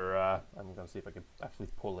of other. I'm gonna see if I can actually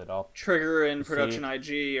pull it up. Trigger and Production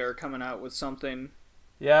IG are coming out with something.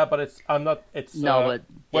 Yeah, but it's I'm not. It's but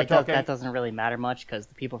we're talking. that doesn't really matter much because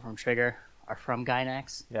the people from Trigger are from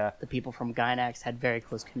Gainax. Yeah. The people from Gainax had very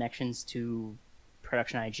close connections to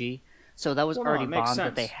Production IG, so that was Well, already it makes bonds that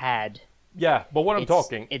sense. they had. Yeah, but what I'm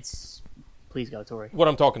talking. It's please go, Tori. What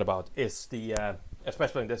I'm talking about is the,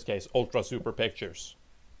 especially in this case, Ultra Super Pictures.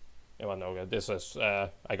 You know, this is,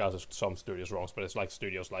 I got some studios wrong, but it's like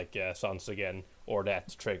studios like Sons again, or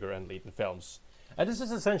that Trigger and Legion Films, and this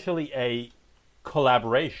is essentially a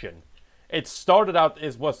collaboration. It started out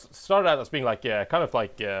as being like kind of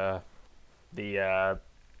like the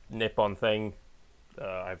Nippon thing.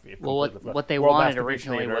 Well, what they World wanted Masterpiece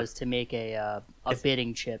originally Theater. was to make a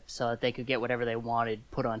bidding chip so that they could get whatever they wanted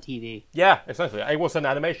put on TV. Yeah, essentially. It was an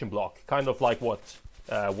animation block, kind of like what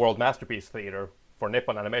World Masterpiece Theater for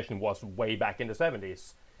Nippon Animation was way back in the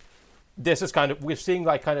 70s. This is we're seeing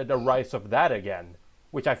like kind of the rise of that again,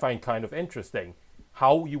 which I find kind of interesting.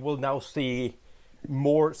 How you will now see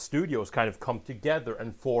more studios kind of come together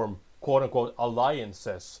and form quote-unquote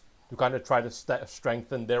alliances to kind of try to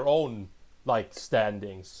strengthen their own like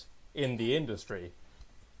standings in the industry.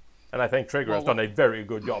 And I think Trigger has done a very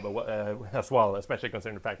good job as well, especially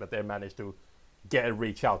considering the fact that they managed to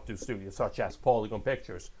reach out to studios such as Polygon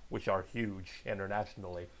Pictures, which are huge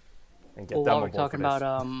internationally, and get them While on we're board talking for this.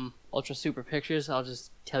 about Ultra Super Pictures, I'll just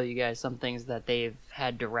tell you guys some things that they've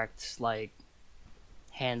had direct, like,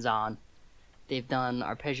 hands-on. They've done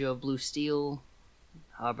Arpeggio of Blue Steel,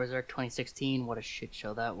 Berserk 2016, what a shit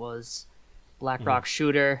show that was. Black Rock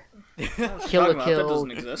Shooter, Kill Talking la about, that Kill,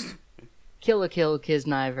 doesn't exist. Kill la Kill,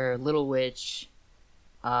 Kisniver, Little Witch.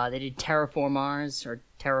 They did Terraform Mars, or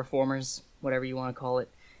Terraformers, whatever you want to call it.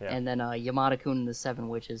 Yeah. And then Yamada-kun and the Seven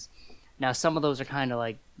Witches. Now, some of those are kind of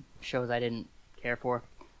like shows I didn't care for.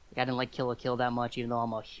 Like, I didn't like Kill la Kill that much, even though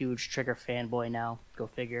I'm a huge Trigger fanboy now. Go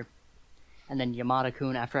figure. And then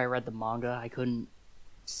Yamada-kun, after I read the manga, I couldn't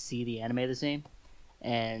see the anime the same.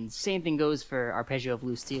 And same thing goes for Arpeggio of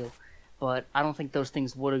Blue Steel. but I don't think those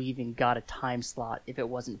things would have even got a time slot if it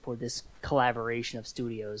wasn't for this collaboration of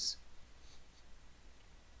studios.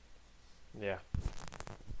 Yeah.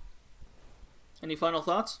 Any final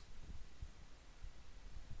thoughts?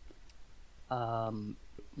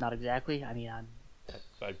 Not exactly. I mean,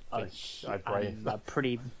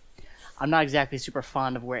 I'm not exactly super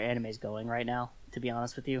fond of where anime is going right now, to be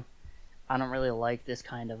honest with you. I don't really like this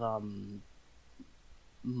kind of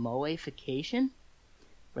moeification,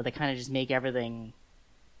 where they kind of just make everything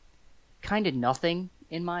kind of nothing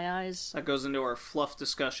in my eyes. That goes into our fluff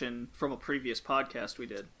discussion from a previous podcast we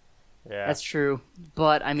did. Yeah. That's true,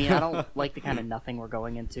 but I mean, I don't like the kind of nothing we're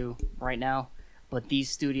going into right now. But these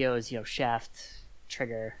studios, Shaft,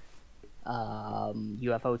 Trigger,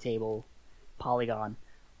 UFO Table, Polygon,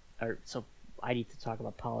 so I need to talk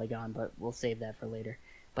about Polygon, but we'll save that for later.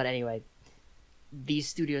 But anyway, these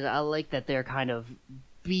studios, I like that they're kind of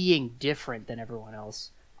being different than everyone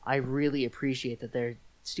else. I really appreciate that they're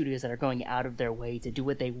studios that are going out of their way to do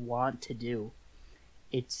what they want to do.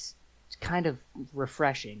 It's kind of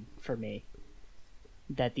refreshing for me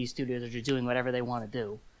that these studios are just doing whatever they want to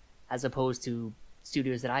do, as opposed to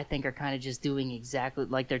studios that I think are kind of just doing exactly,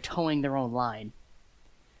 like they're towing their own line.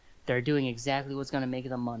 They're doing exactly what's going to make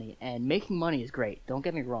them money, and making money is great. Don't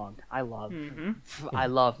get me wrong. I love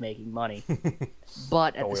making money.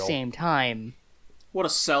 But at the same time, what a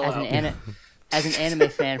sellout. As an anime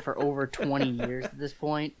fan for over 20 years at this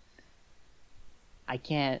point, I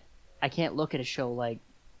can't look at a show like,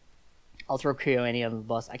 I'll throw KyoAni on the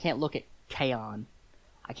bus. I can't look at K-On!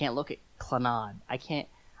 I can't look at Clannad.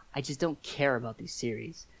 I just don't care about these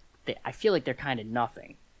series. I feel like they're kind of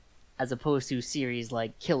nothing, as opposed to series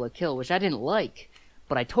like Kill la Kill, which I didn't like,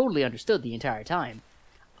 but I totally understood the entire time.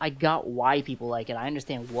 I got why people like it. I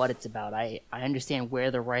understand what it's about. I understand where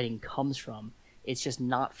the writing comes from. It's just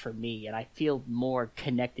not for me, and I feel more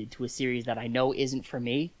connected to a series that I know isn't for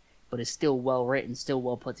me, but is still well written, still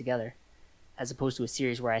well put together, as opposed to a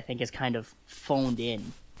series where I think is kind of phoned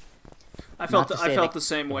in. I felt the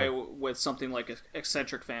same way with something like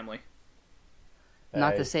Eccentric Family.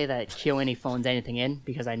 Not to say that KyoAni phones anything in,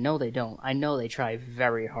 because I know they don't. I know they try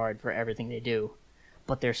very hard for everything they do,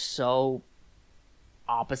 but they're so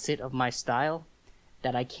opposite of my style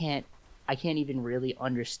that I can't even really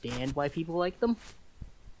understand why people like them.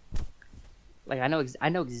 Like, I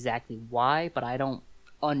know exactly why, but I don't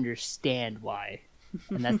understand why.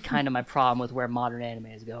 And that's kind of my problem with where modern anime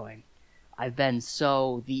is going. I've been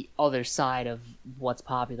so the other side of what's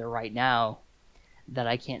popular right now that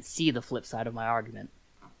I can't see the flip side of my argument.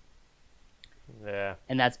 Yeah.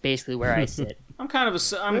 And that's basically where I sit. I'm kind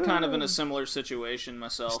of in a similar situation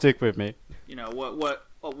myself. Stick with me.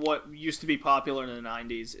 What used to be popular in the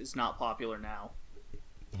 90s is not popular now.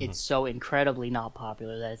 It's so incredibly not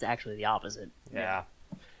popular that it's actually the opposite. Yeah.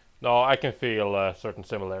 No, I can feel certain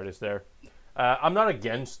similarities there. I'm not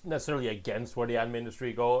necessarily against where the anime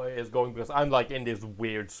industry is going, because I'm like in this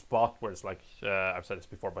weird spot where it's like, I've said this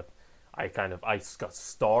before, but I got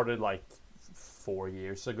started like 4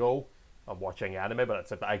 years ago of watching anime,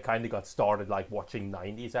 but I kind of got started like watching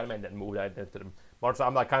 90s anime and then moved out into the modern. So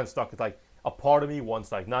I'm like kind of stuck. It's like a part of me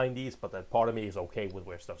wants like 90s, but that part of me is okay with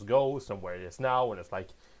where stuff goes and where it is now, and it's like,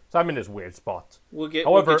 so I'm in this weird spot. We'll get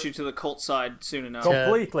you to the cult side soon enough.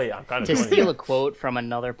 Completely. I'm kind of to steal a quote from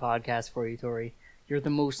another podcast for you, Tori. You're the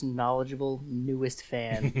most knowledgeable, newest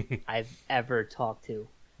fan I've ever talked to.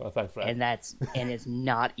 Well, thanks for that. And it's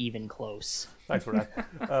not even close. Thanks for that.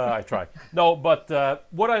 I try. No, but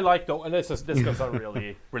what I like though, and this goes on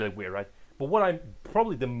really, really weird, right? But what I'm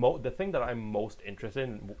probably the thing that I'm most interested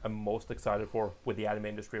in, I'm most excited for with the anime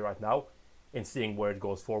industry right now, in seeing where it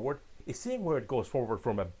goes forward, is seeing where it goes forward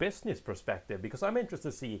from a business perspective, because I'm interested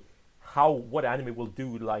to see what anime will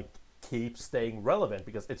do, like keep staying relevant,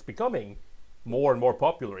 because it's becoming more and more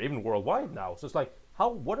popular, even worldwide now. So it's like,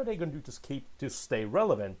 what are they going to do to stay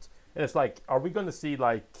relevant? And it's like, are we going to see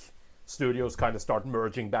like studios kind of start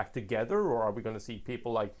merging back together, or are we going to see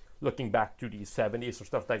people like looking back to the 70s or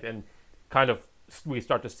stuff like that, and kind of we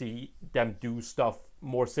start to see them do stuff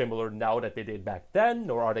more similar now that they did back then,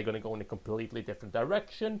 or are they going to go in a completely different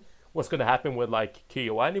direction? What's going to happen with like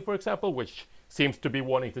KyoAni, for example, which seems to be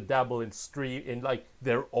wanting to dabble in like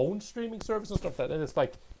their own streaming service and stuff like that. And it's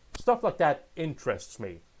like stuff like that interests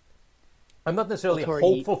me. I'm not necessarily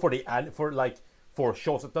hopeful for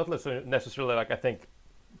shows. It's not necessarily like I think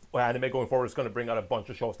anime going forward is going to bring out a bunch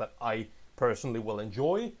of shows that I personally will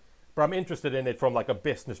enjoy, but I'm interested in it from like a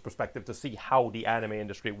business perspective to see how the anime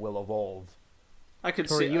industry will evolve.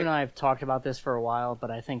 Tori, you and I have talked about this for a while, but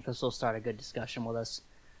I think this will start a good discussion with us.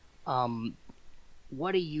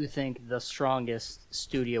 What do you think the strongest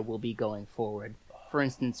studio will be going forward? for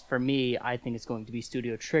instance, for me, I think it's going to be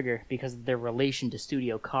Studio Trigger because of their relation to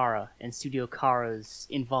Studio Kara and Studio Kara's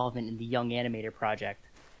involvement in the Young Animator project.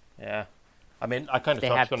 Yeah. I mean, I kind of They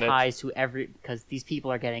have touched on ties to because these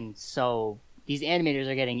people are getting these animators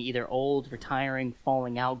are getting either old, retiring,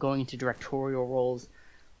 falling out, going into directorial roles.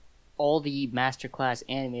 All the masterclass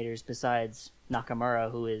animators besides Nakamura,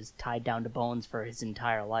 who is tied down to bones for his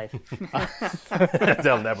entire life, it.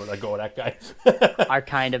 They'll never let go of that guy. are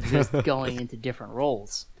kind of just going into different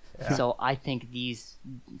roles. Yeah. So I think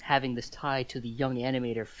having this tie to the Young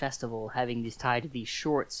Animator Festival, having this tie to these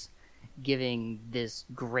shorts, giving this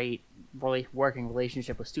great working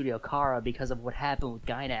relationship with Studio Kara because of what happened with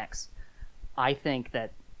Gainax, I think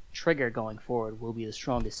that Trigger going forward will be the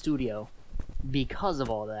strongest studio because of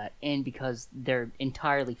all that, and because they're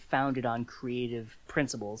entirely founded on creative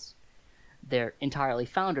principles. They're entirely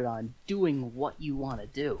founded on doing what you want to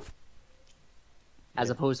do,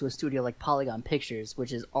 as opposed to a studio like Polygon Pictures,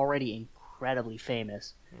 which is already incredibly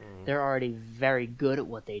famous. They're already very good at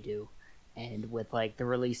what they do, and with like the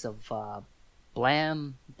release of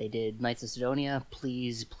Blam, they did Knights of Sidonia.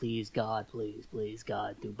 Please God,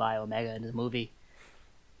 do Biomega in the movie.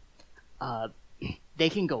 They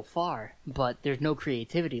can go far, but there's no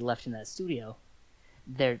creativity left in that studio.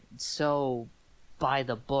 They're so by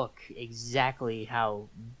the book, exactly how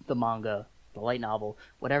the manga, the light novel,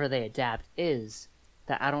 whatever they adapt is,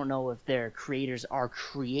 that I don't know if their creators are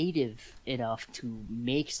creative enough to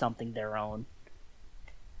make something their own.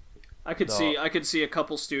 I could see a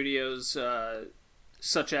couple studios,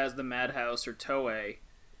 such as the Madhouse or Toei,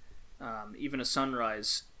 even a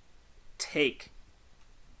Sunrise, take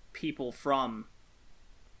people from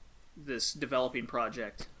this developing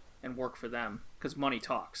project and work for them, because money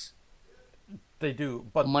talks. They do,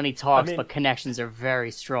 but Money talks, I mean, but connections are very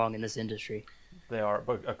strong in this industry. they are.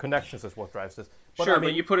 But connections is what drives this. But, Sure, I mean,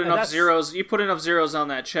 but you put and enough that's- zeros. You put enough zeros on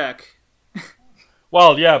that check.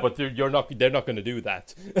 Well, yeah, but they're not going to do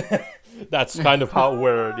that. That's kind of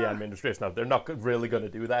where the anime industry is now. They're not really going to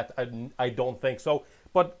do that. I don't think so.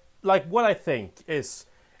 But like what I think is,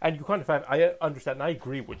 and you kind of have, I understand, and I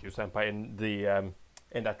agree with you, Senpai,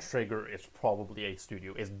 in that Trigger is probably a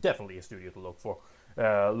studio. It's definitely a studio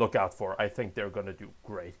to look out for. I think they're going to do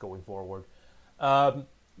great going forward.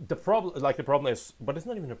 The problem is, but it's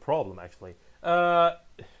not even a problem actually. I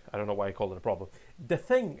don't know why I call it a problem. The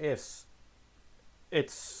thing is,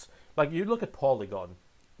 it's like you look at Polygon.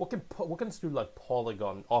 What can a studio like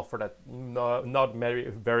Polygon offer that not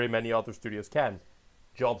very many other studios can?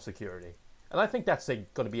 Job security, and I think that's going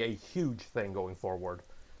to be a huge thing going forward.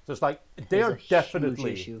 So it's like they are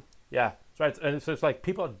definitely, huge issue. yeah, right. And so it's like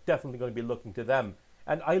people are definitely going to be looking to them,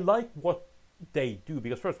 and I like what they do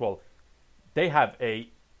because first of all, they have a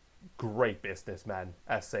great businessman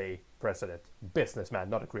as a president. Businessman,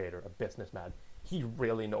 not a creator, a businessman. He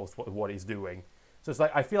really knows what he's doing. So it's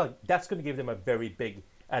like I feel like that's going to give them a very big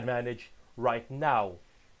advantage right now.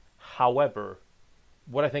 However,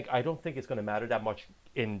 I don't think it's going to matter that much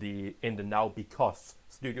in the now because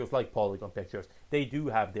studios like Polygon Pictures, they do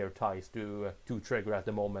have their ties to Trigger at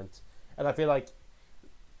the moment, and I feel like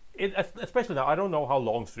especially now. I don't know how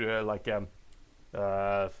long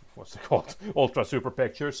what's it called, Ultra Super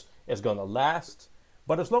Pictures is going to last.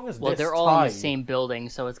 But as long as they're all in the same building,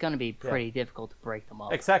 so it's going to be pretty difficult to break them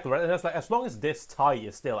up. Exactly, right? And that's like, as long as this tie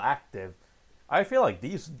is still active, I feel like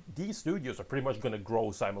these studios are pretty much going to grow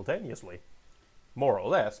simultaneously, more or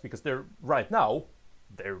less, because they're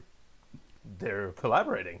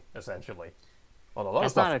collaborating essentially on a lot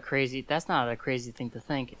of stuff. That's not a crazy thing to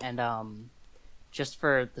think. And just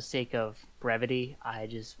for the sake of brevity, I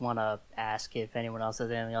just want to ask if anyone else has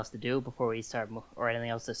anything else to do before we start, or anything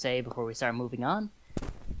else to say before we start moving on.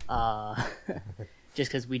 Just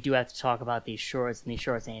because we do have to talk about these shorts, and these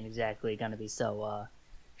shorts ain't exactly going to be so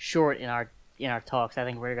short in our talks. I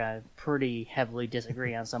think we're going to pretty heavily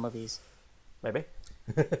disagree on some of these. Maybe.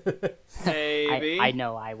 Maybe. I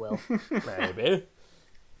know I will. Maybe.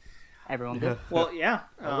 Everyone good? Well, yeah.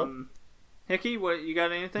 Hickey, what you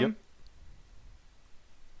got? Anything? Yep.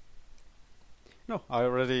 No, I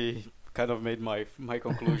already kind of made my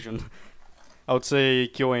conclusion. I would say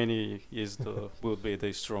KyoAni would be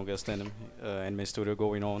the strongest anime studio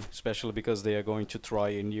going on, especially because they are going to try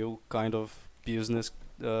a new kind of business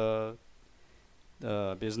model.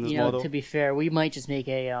 To be fair, we might just make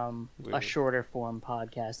a shorter form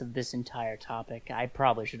podcast of this entire topic. I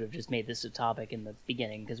probably should have just made this a topic in the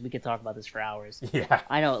beginning because we could talk about this for hours. Yeah.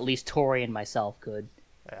 I know at least Tori and myself could.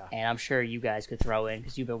 Yeah. And I'm sure you guys could throw in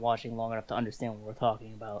because you've been watching long enough to understand what we're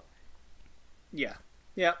talking about. Yeah.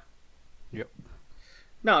 Yeah. Yep.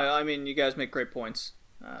 No, I mean, you guys make great points.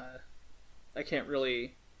 I can't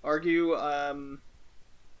really argue.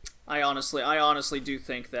 I honestly do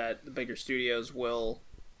think that the bigger studios will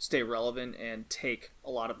stay relevant and take a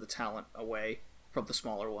lot of the talent away from the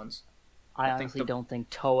smaller ones. I honestly don't think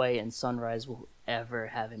Toei and Sunrise will ever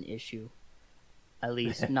have an issue. At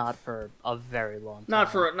least not for a very long time.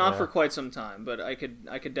 Not for quite some time, but I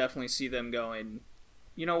could definitely see them going,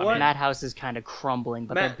 you know what? Madhouse is kind of crumbling,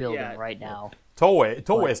 but they're building right now.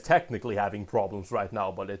 Toei is technically having problems right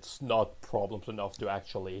now, but it's not problems enough to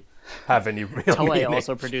actually have any real Toei meaning.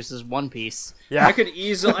 also produces One Piece. Yeah. I could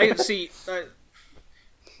easily see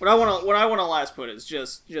what I want to last put is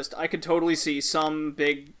just I could totally see some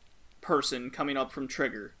big person coming up from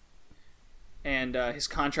Trigger, and his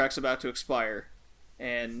contract's about to expire,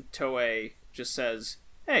 and Toei just says,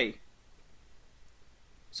 "Hey,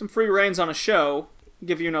 some free reigns on a show,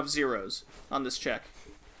 give you enough zeros on this check."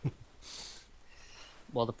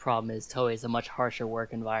 Well, the problem is Toei is a much harsher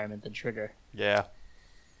work environment than Trigger, Yeah.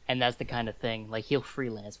 and that's the kind of thing. Like, he'll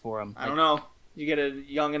freelance for him. I don't know. You get a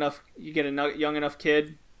young enough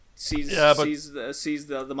kid sees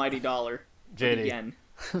the mighty dollar JD. again.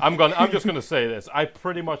 I'm just gonna say this. I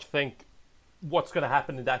pretty much think what's gonna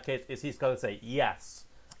happen in that case is he's gonna say, "Yes,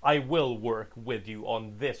 I will work with you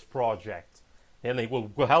on this project," and he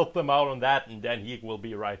will help them out on that, and then he will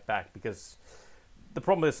be right back. Because the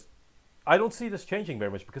problem is, I don't see this changing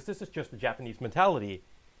very much, because this is just the Japanese mentality.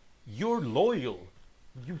 You're loyal.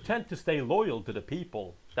 You tend to stay loyal to the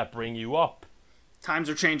people that bring you up. Times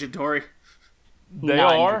are changing, Tori. They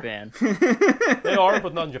Not are. in Japan. They are,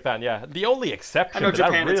 but not in Japan. Yeah, the only I exception know to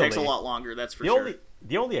Japan that it takes a really- lot longer. That's for The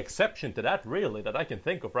sure. only exception to that, really, that I can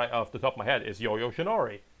think of right off the top of my head is Yo-Yo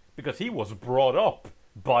Shinari, because he was brought up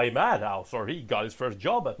by Madhouse, or he got his first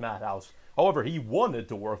job at Madhouse. However, he wanted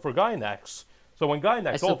to work for Gainax. So when I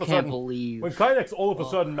Gainax still all of a can't sudden, believe. when Gainax all of a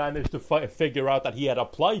sudden managed to figure out that he had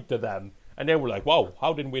applied to them, and they were like, "Wow,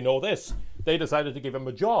 how didn't we know this?" They decided to give him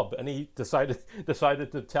a job, and he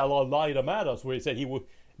decided to tell a lie to Madhouse, where he said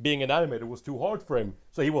being an animator was too hard for him,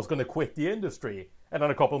 so he was going to quit the industry. And then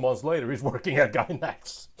a couple months later, he's working at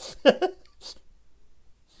Gainax.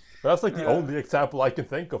 That's like the only example I can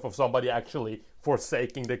think of somebody actually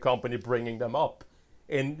forsaking the company, bringing them up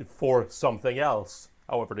for something else.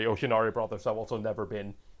 However, the Yoshinari brothers have also never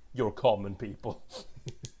been your common people.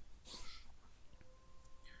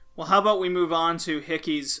 Well, how about we move on to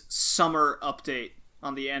Hickey's summer update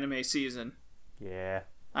on the anime season? Yeah.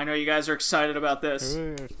 I know you guys are excited about this.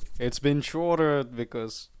 It's been shorter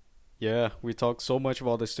because, we talked so much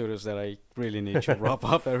about the studios that I really need to wrap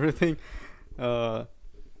up everything.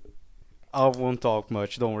 I won't talk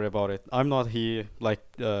much, don't worry about it. I'm not here, like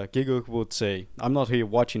Gigo would say, I'm not here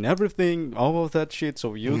watching everything, all of that shit,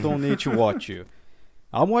 so you don't need to watch you.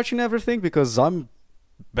 I'm watching everything because I'm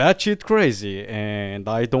batshit crazy, and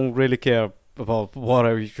I don't really care about what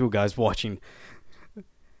are you guys watching.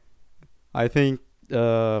 I think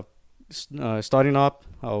starting up,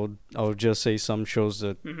 I'll just say some shows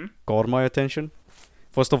that caught my attention.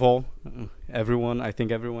 First of all, I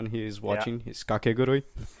think everyone here is watching is Kakegurui.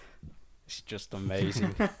 It's just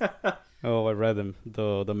amazing. Oh, I read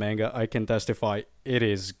the manga. I can testify it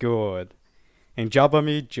is good. And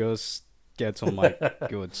Jabami just gets on my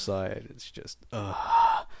good side. It's just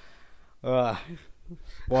what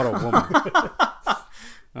a woman.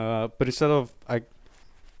 But instead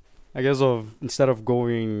of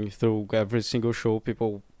going through every single show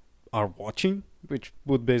people are watching, which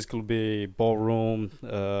would basically be Ballroom,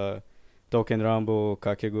 Touken Ranbo,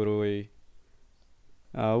 Kakegurui,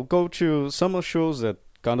 I'll go to some of shows that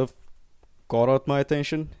kind of caught out my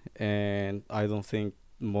attention, and I don't think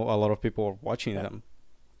a lot of people are watching them.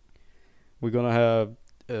 We're gonna have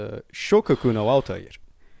Shokaku no Altair.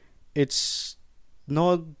 It's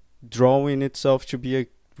not drawing itself to be a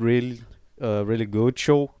really good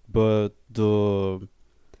show, but the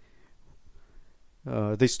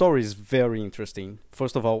story is very interesting.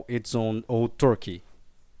 First of all, it's on old Turkey.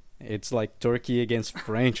 It's like Turkey against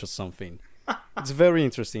French or something. It's very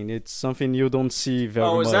interesting. It's something you don't see very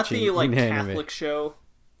much in anime. Oh, is that the Catholic show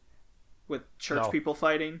with church people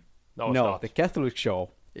fighting? No, it's No, not. the Catholic show.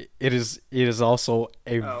 It is also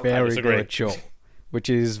a very disagree. good show, which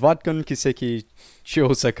is Vatkan Kiseki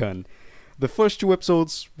Chosakan. The first 2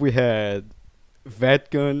 episodes we had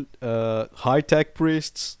Vatkan, high-tech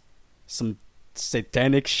priests, some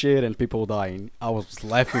satanic shit, and people dying. I was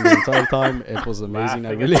laughing the entire time. It was amazing.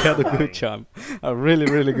 I Laughing really and had a dying. good time. A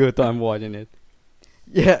really good time watching it.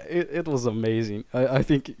 Yeah, it was amazing. I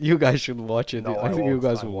think you guys should watch it. No, I think you won't.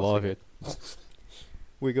 guys I'm will love watching it.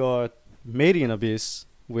 We got Made in Abyss,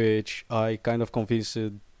 which I kind of convinced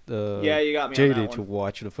Yeah, you got me on JD that to one.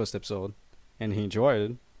 watch the first episode, and he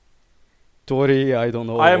enjoyed it. Tori, I don't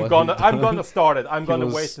know. I'm what gonna start it. I'm gonna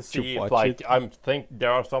was wait to to see if, watch like, it. I'm think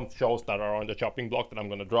there are some shows that are on the chopping block that I'm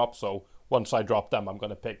gonna drop. So once I drop them, I'm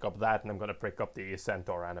gonna pick up that, and I'm gonna pick up the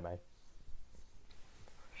Centaur anime.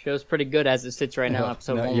 Show's pretty good as it sits right now.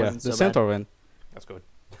 Episode one yeah, wasn't the so Centaur one. That's good.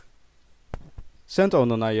 Centaur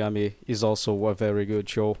no Nayami is also a very good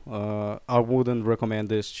show. I wouldn't recommend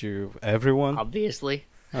this to everyone. bad. Obviously.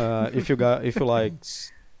 If you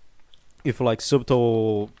like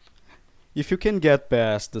subtle, if you can get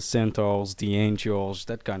past the centaurs, the angels,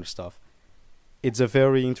 that kind of stuff, it's a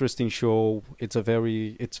very interesting show. It's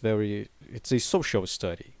a social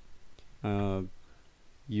study.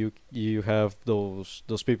 You have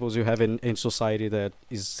those peoples you have in society that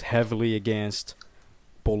is heavily against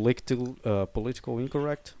political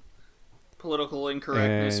incorrect. Political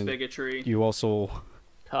incorrectness, And bigotry. You also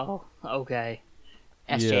Oh, okay.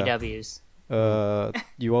 SJWs.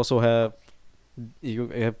 you also have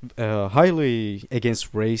highly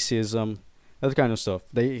against racism, that kind of stuff.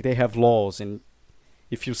 They have laws, and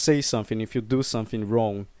if you say something, if you do something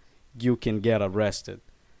wrong, you can get arrested.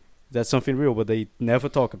 That's something real, but they never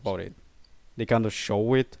talk about it. They kind of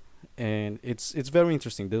show it, and it's very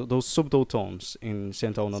interesting. Those subtle tones in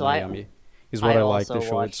Centaur no So I- Nayami is what I like also the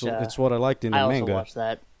show. watched, It's what I liked in I the also manga. watched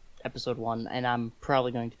that episode 1, and I'm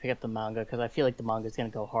probably going to pick up the manga because I feel like the manga is going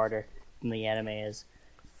to go harder than the anime is.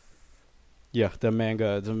 Yeah, the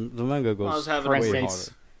manga goes I was having For a way great instance,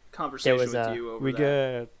 harder. conversation there was with a- you over We that.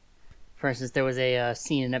 get For instance, there was a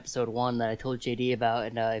scene in episode 1 that I told JD about,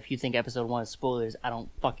 and if you think episode 1 is spoilers, I don't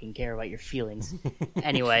fucking care about your feelings.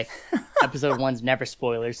 Anyway, episode 1's never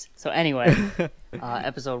spoilers. So anyway,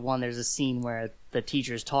 episode 1, there's a scene where the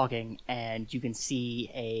teacher's talking, and you can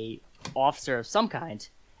see a officer of some kind,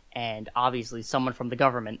 and obviously someone from the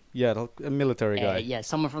government. a military guy. Yeah,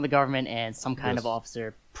 someone from the government and some kind of Yes.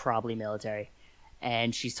 officer, probably military.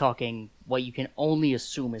 And she's talking what you can only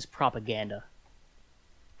assume is propaganda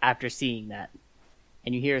after seeing that.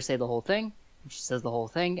 And you hear her say the whole thing, and she says the whole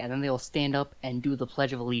thing, and then they'll stand up and do the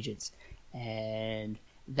Pledge of Allegiance. And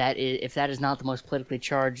that is, if that is not the most politically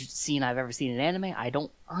charged scene I've ever seen in anime, I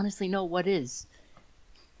don't honestly know what is.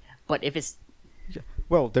 But if it's...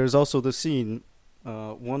 Well, there's also the scene,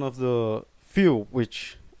 one of the few,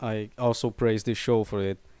 which I also praise this show for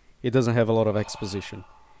it. It doesn't have a lot of exposition.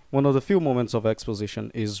 One of the few moments of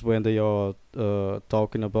exposition is when they are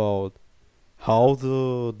talking about how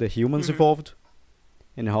the humans evolved,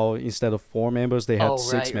 and how instead of 4 members they had Oh,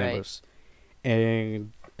 6 right. members.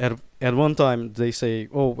 And at one time they say,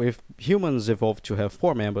 oh, if humans evolved to have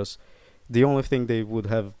 4 members, the only thing they would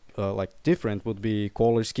have different would be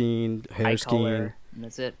color skin, hair eye skin, color, and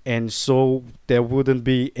that's it. and so there wouldn't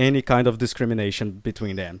be any kind of discrimination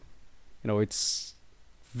between them. It's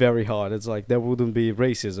very hard. It's like there wouldn't be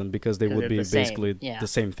racism because they 'Cause would they're be the same, basically yeah. the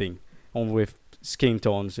same thing, only with skin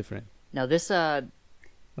tones different. Now this, That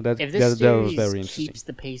if this that was series very interesting. keeps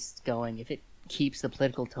the pace going, if it keeps the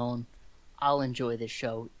political tone, I'll enjoy this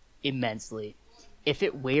show immensely. If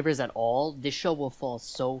it wavers at all, this show will fall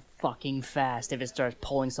so fucking fast if it starts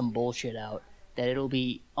pulling some bullshit out that it'll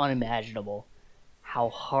be unimaginable how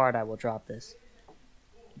hard I will drop this.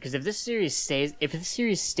 Because if this series stays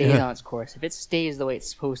Yeah. on its course, if it stays the way it's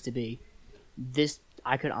supposed to be, this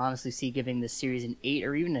I could honestly see giving this series an 8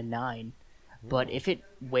 or even a 9. But if it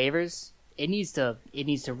wavers, it needs to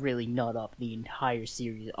really nut up the entire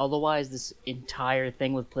series. Otherwise, this entire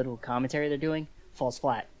thing with political commentary they're doing falls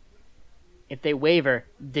flat. If they waver,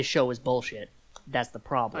 this show is bullshit. That's the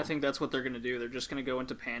problem. I think that's what they're going to do. They're just going to go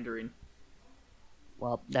into pandering.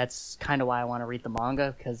 Well, that's kind of why I want to read the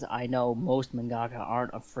manga, because I know most mangaka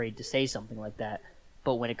aren't afraid to say something like that.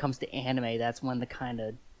 But when it comes to anime, that's when the kind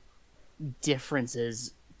of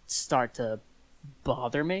differences start to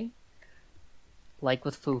bother me. Like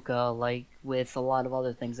with Fuka, like with a lot of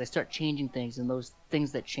other things. They start changing things, and those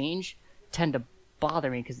things that change tend to bother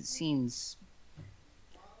me because it seems,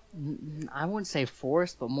 I wouldn't say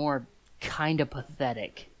forced, but more kind of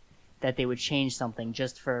pathetic that they would change something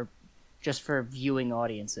just for viewing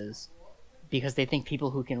audiences, because they think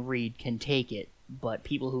people who can read can take it, but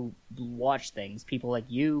people who watch things, people like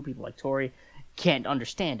you, people like Tori, can't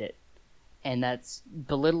understand it. And that's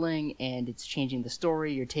belittling, and it's changing the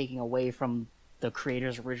story. You're taking away from the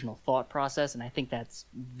creator's original thought process, and I think that's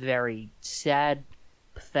very sad,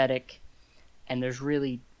 pathetic, and there's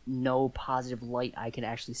really no positive light I can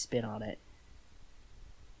actually spin on it.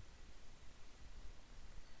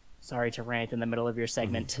 Sorry to rant in the middle of your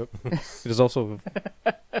segment. It is also.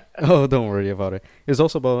 Oh, don't worry about it. It's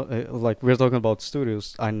also about we're talking about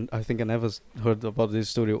studios. I think I never heard about this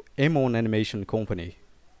studio, Emon Animation Company.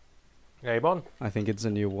 Amon? I think it's a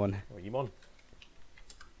new one. Amon.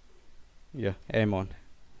 Yeah, Amon.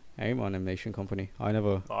 Amon Animation Company. I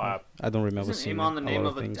never. Uh, I don't remember Isn't seeing Amon the a name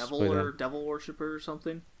lot of a things, devil but, or devil worshipper or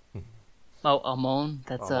something? Oh, Amon.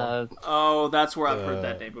 That's Oh, that's where I've heard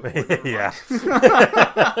that name before. Never mind.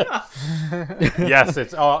 yeah. Yes,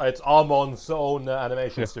 it's Amon's own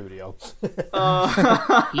animation studio.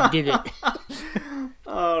 he did it.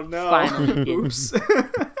 Oh no! Finally. Oops.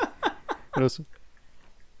 But also-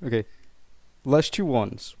 okay. Last two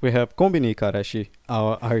ones. We have Kombini Karashi.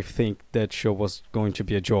 I think that show was going to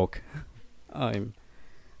be a joke. I'm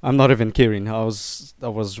not even kidding. I was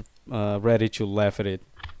ready to laugh at it.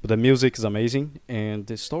 But the music is amazing and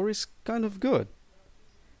the story is kind of good.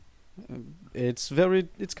 It's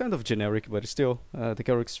kind of generic, but still, the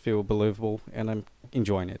characters feel believable and I'm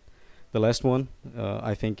enjoying it. The last one,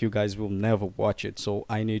 I think you guys will never watch it, so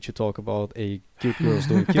I need to talk about a cute girls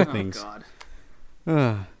doing cute Oh things.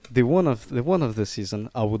 god. The one of the season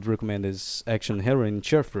I would recommend is Action Heroine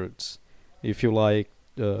Fruits. If you like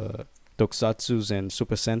Tokusatsus and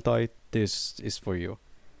Super Sentai, this is for you.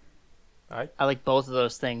 I like both of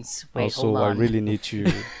those things. Wait, Also, hold on. I really need to.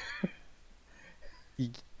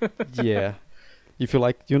 Yeah, if you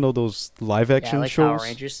like, those live yeah, I action like Power shows,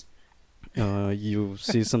 Rangers. you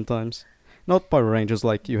see sometimes. Not Power Rangers,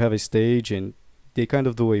 like you have a stage and they kind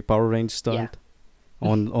of do a Power Ranger stunt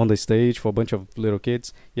on the stage for a bunch of little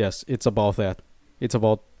kids. Yes, it's about that. It's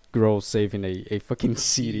about girls saving a fucking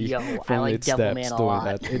city Yo, I from like its Devilman steps a doing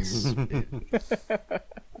lot. that.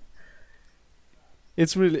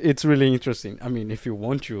 It's really interesting. I mean, if you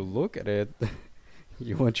want to look at it,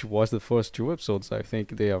 you want to watch the first two episodes. I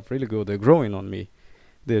think they are really good. They're growing on me.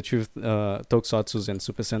 The two Tokusatsus and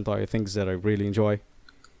Super Sentai are things that I really enjoy.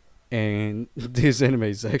 And this anime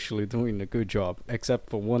is actually doing a good job, except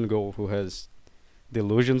for one girl who has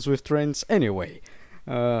delusions with trends. Anyway,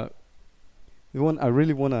 the one I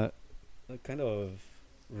really wanna kind of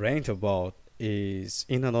rant about is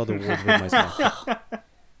In Another World with My Son.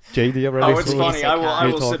 JD already Oh, it's told us funny. I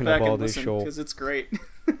we're will sit talking back about and this listen show. because it's great.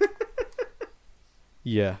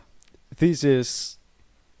 Yeah, this is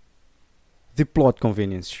the plot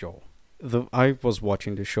convenience show. I was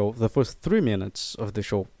watching the show. The first 3 minutes of the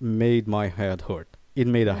show made my head hurt. It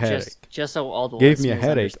made a headache. Just so all the Gave me a listeners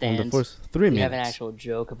headache on the understand, first 3 we have an minutes. actual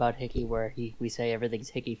joke about Hickey where we say everything's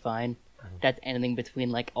Hickey fine. That's anything between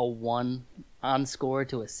like a 1 on score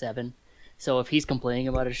to a 7. So if he's complaining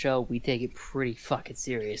about a show, we take it pretty fucking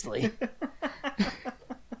seriously.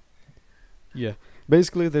 Yeah.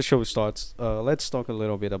 Basically, the show starts. Let's talk a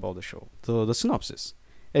little bit about the show. The synopsis.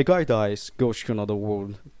 A guy dies, goes to another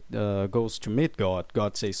world, goes to meet God.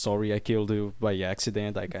 God says, sorry, I killed you by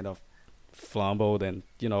accident. I kind of flambled and,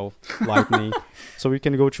 lightning. So we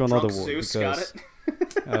can go to another Drunk world. Zeus got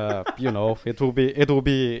Because, it.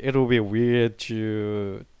 it will be weird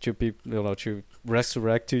to to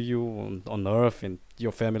resurrect to you on Earth, and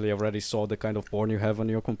your family already saw the kind of porn you have on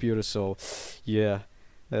your computer. So, yeah,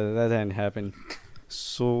 that didn't happen.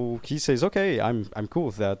 So he says, okay, I'm cool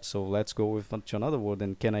with that. So let's go to another world.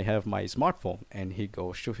 And can I have my smartphone? And he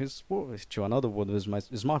goes to another world with my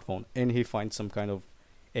smartphone, and he finds some kind of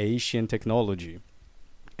Asian technology.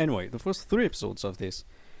 Anyway, the first 3 episodes of this,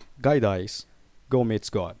 guy dies, go meets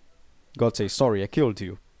God. God says, sorry, I killed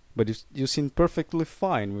you, but you seem perfectly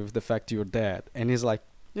fine with the fact you're dead. And he's like,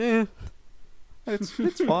 yeah,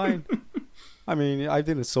 it's fine. I mean, I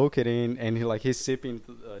didn't soak it in. And he's sipping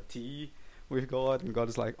tea with God, and God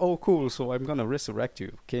is like, oh, cool, so I'm gonna resurrect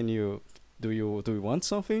you. Do you want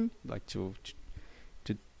something like to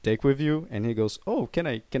take with you? And he goes, oh, can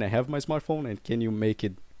I have my smartphone, and can you make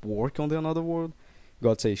it work on the another world?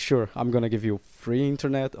 God says, sure, I'm gonna give you free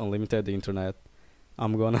internet, unlimited internet.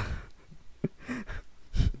 I'm gonna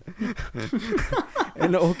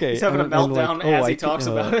and okay, He's having a meltdown as he talks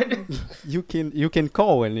about it. you can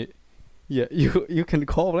call any. Yeah, you can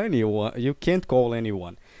call anyone. You can't call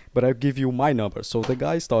anyone, but I'll give you my number. So the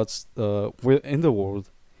guy starts in the world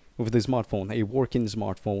with the smartphone, a working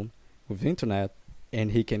smartphone with internet,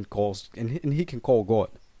 and he can call he can call God.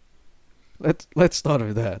 Let's start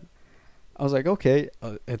with that. I was like, okay.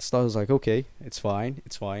 It starts like, okay, it's fine.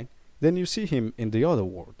 Then you see him in the other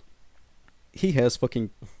world. He has fucking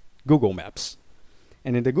Google Maps,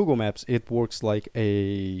 and in the Google Maps, it works like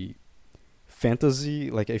a fantasy,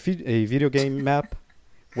 like a video game map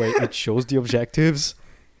where it shows the objectives.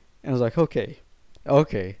 And I was like, okay,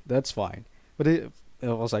 that's fine. But I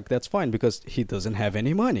was like, that's fine because he doesn't have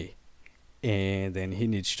any money, and then he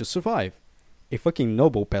needs to survive. A fucking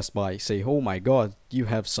noble passed by, say, oh my god, you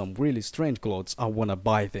have some really strange clothes, I wanna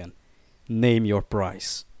buy them. Name your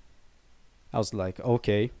price. I was like,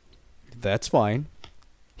 okay, that's fine.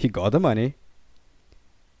 He got the money.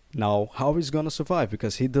 Now, how he's gonna survive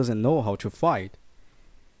because he doesn't know how to fight?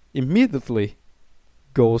 Immediately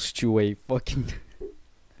goes to a fucking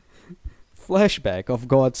flashback of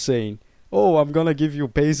God saying, "Oh, I'm gonna give you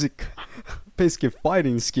basic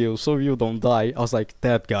fighting skills so you don't die." I was like,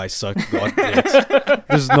 that guy sucked God dicks.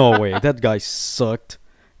 There's no way. That guy sucked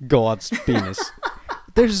God's penis.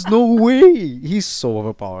 There's no way. He's so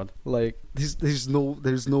overpowered. Like, there's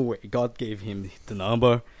no way. God gave him the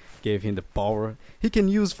number, gave him the power. He can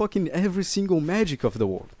use fucking every single magic of the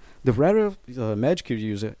world. The rare magic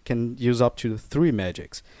user can use up to 3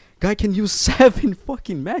 magics. Guy can use 7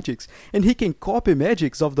 fucking magics, and he can copy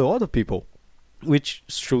magics of the other people, which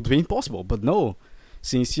should be impossible. But no,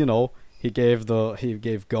 since he gave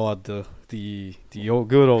God the old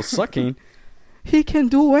good old sucking. He can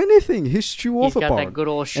do anything. He's too He's overpowered. got that good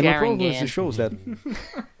old And the Sharon problem is Gan. it shows that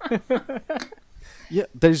yeah,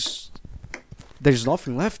 there's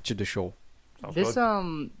nothing left to the show. Sounds This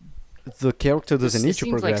good. The character doesn't need this to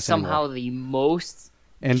seems like progress somehow anymore. the most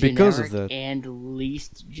And generic because of that, and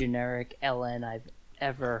least generic LN I've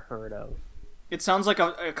ever heard of. It sounds like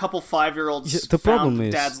a couple 5-year-olds Yeah, the problem found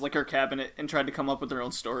is- Dad's liquor cabinet and tried to come up with their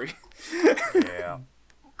own story. Yeah.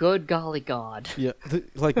 Good golly God. yeah,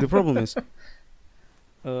 the problem is,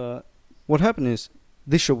 what happened is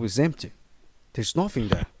this show is empty. There's nothing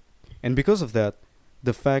there, and because of that,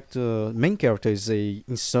 the fact main character is a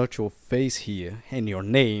insert your face here and your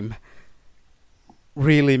name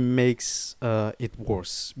really makes it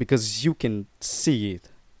worse because you can see it.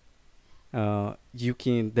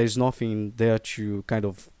 There's nothing there to kind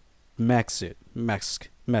of mask it.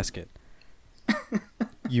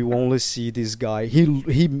 You only see this guy. He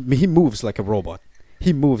moves like a robot.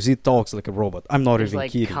 He moves. He talks like a robot. I'm not It's even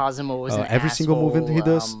like kidding. Cosmo was an every single movement he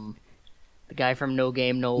asshole, does- the guy from No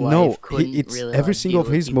Game No Life No, couldn't it's really every like, single deal of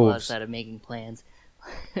with his people moves. outside of making plans.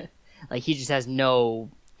 Like he just has no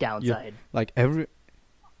downside. Like every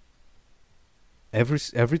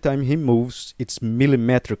time he moves, it's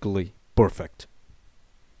millimetrically perfect.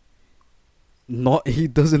 He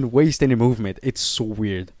doesn't waste any movement. It's so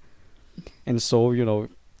weird. And so,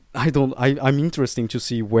 I'm interested to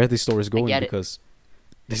see where the story is going get it. because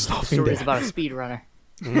there's The nothing story there. is about a speedrunner.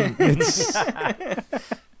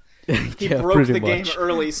 It's He yeah, broke pretty the game much.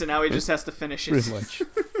 early, so now he just has to finish it. Pretty much.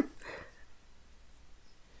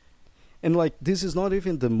 And like this is not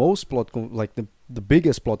even the most the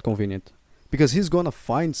biggest plot convenient, because he's gonna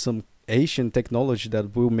find some Asian technology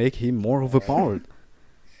that will make him more overpowered.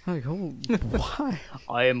 Like, oh, why?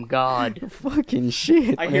 I am God. Fucking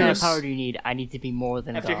shit. I What hear kind a of s- power do you need? I need to be more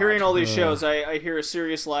than After God. hearing all these shows, I hear a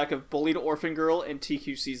serious lack of Bullied Orphan Girl and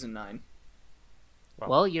TQ Season 9.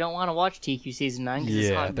 Well, you don't want to watch TQ Season 9 because it's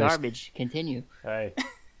Yeah, hot there's- garbage. Continue. Hey.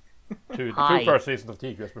 The Hi. 2 first seasons of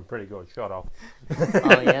TQ has been pretty good. Shut up.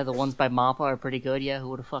 Oh, yeah, the ones by Mappa are pretty good. Yeah, who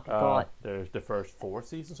would have fucking thought? There's the first 4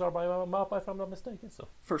 seasons are by Mappa, if I'm not mistaken. So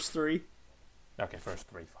First 3. okay, first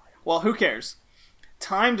 3 fine. Well, who cares?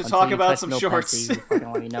 Time to Until talk you about touch some no shorts. Pepsi, you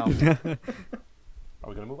fucking let me know. Are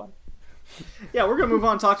we gonna move on? Yeah, we're gonna move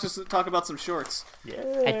on. Talk about some shorts. Yeah.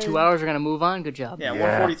 At 2 hours, we're going to move on. Good job. Yeah, Yes.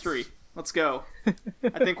 143. Let's go. I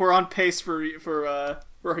think we're on pace for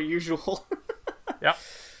our usual. Yep.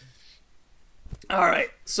 All right.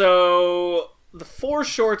 So the 4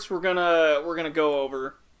 shorts we're gonna go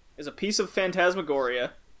over is A Piece of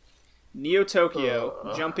Phantasmagoria, Neo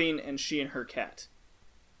Tokyo, Jumping, and She and Her Cat.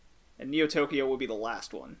 And Neo Tokyo will be the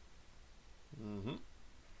last one. Mm-hmm.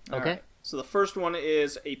 All Okay. right. So the first one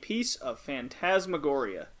is A Piece of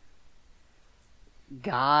Phantasmagoria.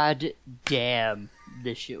 God damn,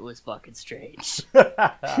 this shit was fucking strange.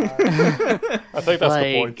 I think that's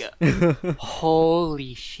the point.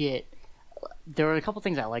 Holy shit. There were a couple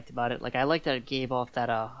things I liked about it. Like, I liked that it gave off that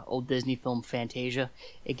old Disney film Fantasia.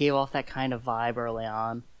 It gave off that kind of vibe early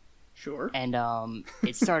on. Sure. And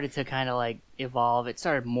it started to kind of, like, evolve. It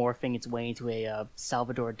started morphing its way into a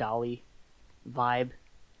Salvador Dali vibe.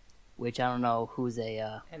 Which I don't know who's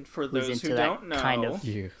a... And for who's those who into that don't know, kind of-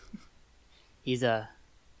 Yeah. he's a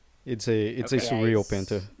It's a Okay. surreal Yeah,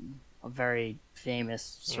 painter. a very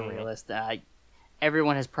famous surrealist.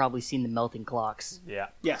 Everyone has probably seen The Melting Clocks. Yeah.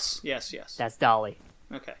 yes. That's Dali.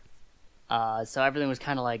 Okay. So everything was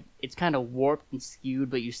kind of like, it's kind of warped and skewed,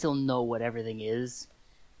 but you still know what everything is.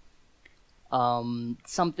 Some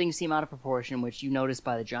things seem out of proportion, which you noticed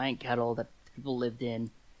by the giant kettle that people lived in,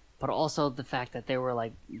 but also the fact that there were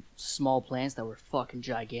like small plants that were fucking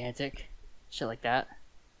gigantic, shit like that.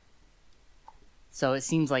 So it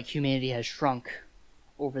seems like humanity has shrunk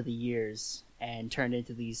over the years and turned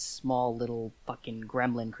into these small little fucking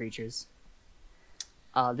gremlin creatures.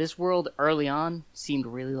 This world early on seemed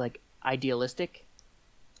really like idealistic,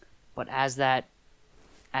 but as that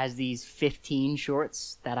as these 15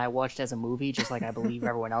 shorts that I watched as a movie, just like I believe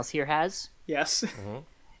everyone else here has. Yes.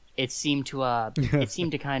 It seemed to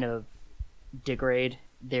kind of degrade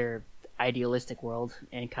their idealistic world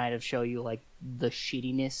and kind of show you like the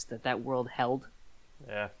shittiness that world held.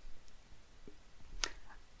 Yeah.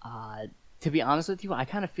 To be honest with you, I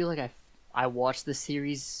kind of feel like I watched the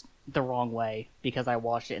series the wrong way because I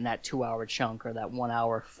watched it in that 2-hour chunk or that 1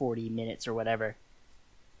 hour 40 minutes or whatever.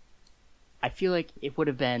 I feel like it would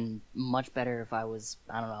have been much better if I was,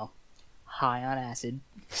 I don't know, high on acid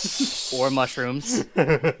or mushrooms.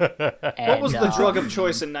 What was the drug of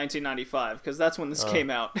choice in 1995? Because that's when this came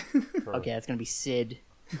out. Okay, that's gonna be Sid.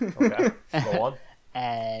 Okay, go on.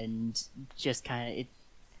 And just kind of,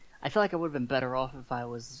 I feel like I would have been better off if I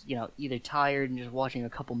was, either tired and just watching a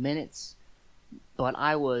couple minutes. But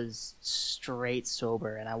I was straight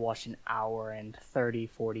sober, and I watched an hour and 30,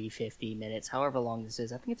 40, 50 minutes, however long this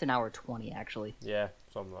is. I think it's an hour 20, actually. Yeah,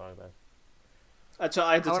 something like that.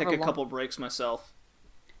 I had to take a couple breaks myself.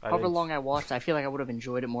 However long I watched, I feel like I would have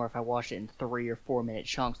enjoyed it more if I watched it in 3 or 4 minute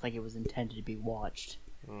chunks like it was intended to be watched.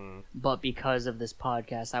 But because of this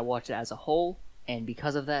podcast, I watched it as a whole, and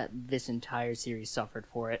because of that, this entire series suffered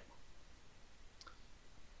for it.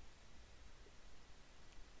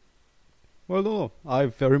 Well, no, I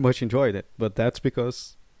very much enjoyed it, but that's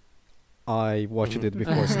because I watched it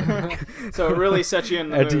before sleeping. So it really set you in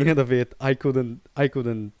the At mood. the end of it, I couldn't.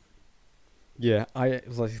 Yeah, I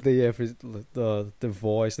like the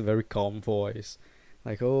voice, the very calm voice,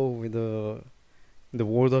 like in the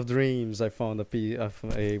world of dreams, I found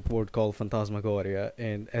a word called Phantasmagoria,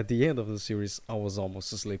 and at the end of the series, I was almost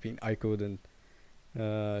sleeping. I couldn't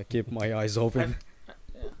keep my eyes open.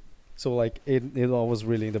 So like I was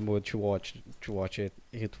really in the mood to watch it.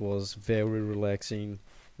 It was very relaxing.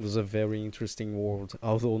 It was a very interesting world.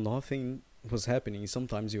 Although nothing was happening,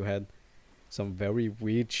 sometimes you had some very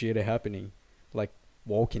weird shit happening, like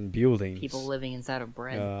walking buildings. People living inside of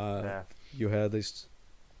bread. Yeah. You had this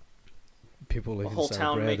people living whole inside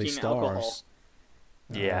town bread, making stars. alcohol.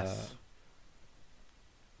 Yes.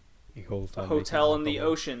 A whole A town hotel in making the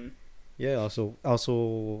alcohol. ocean. Yeah,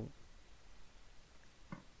 also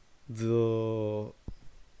the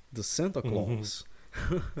Santa Claus.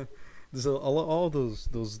 There's all those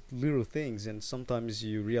little things, and sometimes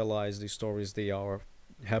you realize the stories they are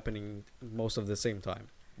happening most of the same time.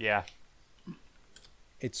 Yeah.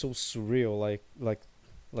 It's so surreal, like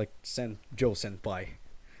Joe Senpai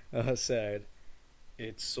said.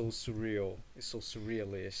 It's so surreal. It's so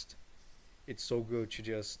surrealist. It's so good to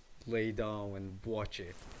just lay down and watch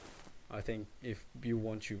it. I think if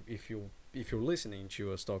you're listening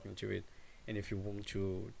to us talking to it, and if you want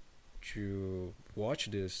to watch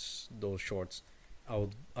those shorts, I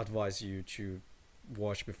would advise you to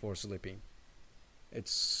watch before sleeping.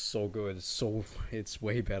 It's so good. It's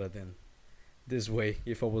way better than this way.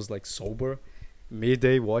 If I was like sober,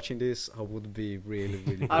 midday watching this, I would be really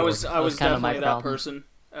really. I was was kinda my definitely that problem.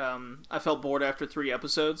 person. I felt bored after 3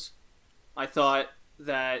 episodes. I thought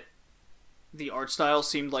that the art style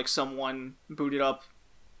seemed like someone booted up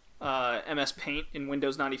MS Paint in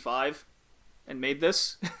Windows 95 and made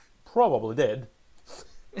this. Probably did.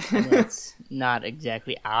 That's not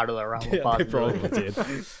exactly out of the realm of Yeah, they possibility. probably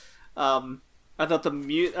did. I thought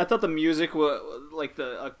the music was like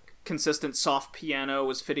a consistent soft piano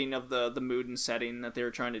was fitting of the mood and setting that they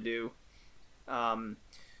were trying to do.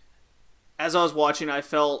 As I was watching, I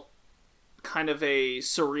felt kind of a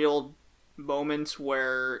surreal moment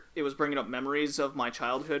where it was bringing up memories of my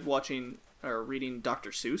childhood watching or reading Dr.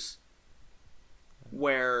 Seuss,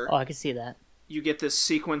 where Oh, I can see that. you get this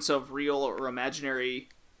sequence of real or imaginary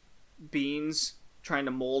beings trying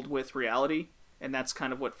to mold with reality, and that's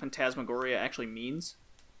kind of what Phantasmagoria actually means.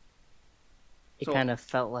 It So- kind of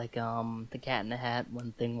felt like the Cat in the Hat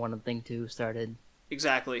when Thing 1 and Thing 2 started.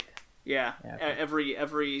 Exactly. Yeah. Yeah, okay.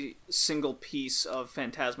 Every single piece of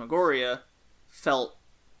Phantasmagoria felt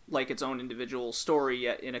like its own individual story,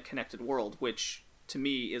 yet in a connected world, which to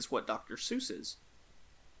me is what Dr. Seuss is.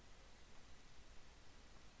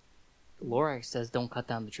 Lorax says don't cut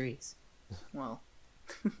down the trees. Well,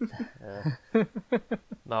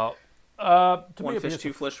 Now, to one me, fish,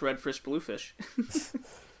 two fish, red fish, blue fish.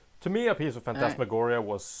 to me, a piece of Phantasmagoria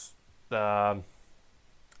was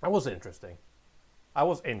interesting. I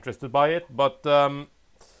was interested by it, but I'm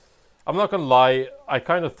not gonna lie. I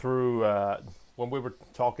kind of threw when we were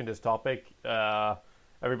talking this topic.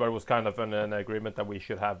 Everybody was kind of in an agreement that we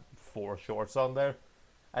should have 4 shorts on there,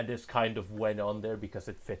 and this kind of went on there because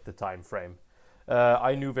it fit the time frame.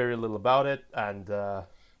 I knew very little about it, and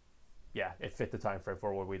yeah, it fit the time frame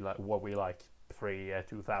for what we like pre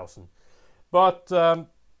 2000. But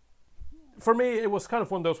for me, it was kind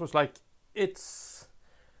of one of those was like, it's...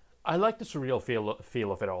 I like the surreal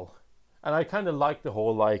feel of it all. And I kind of like the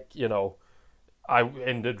whole, like, you know,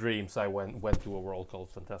 in the dreams, I went to a world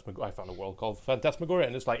called Phantasmagoria. I found a world called Phantasmagoria,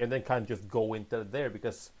 and it's like, and then kind of just go into there,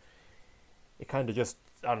 because it kind of just,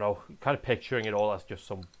 I don't know, kind of picturing it all as just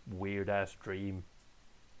some weird ass dream.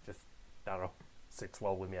 Just, I don't know, sits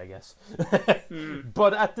well with me, I guess.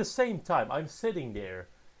 But at the same time, I'm sitting there,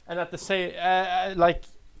 and at the same, like,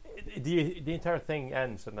 the entire thing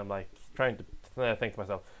ends, and I'm like trying to think to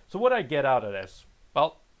myself, so what I get out of this?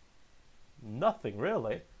 Well, nothing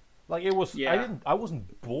really. Like, it was, I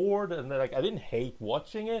wasn't bored, and like I didn't hate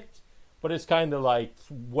watching it, but it's kind of like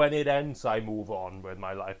when it ends, I move on with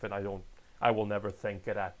my life, and I will never think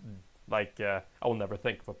of that. Like, I will never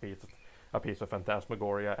think of a piece of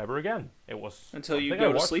Phantasmagoria ever again. It was until you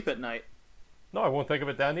go to sleep at night. No, I won't think of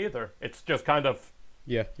it then either. It's just kind of.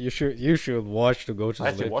 Yeah, you should watch to go to sleep. I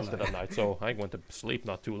actually watched it at night, so I went to sleep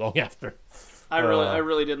not too long after. I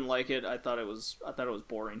really didn't like it. I thought it was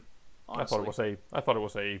boring. Honestly. I thought it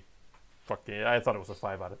was a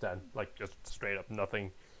 5 out of 10. Like, just straight up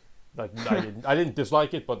nothing. Like, I didn't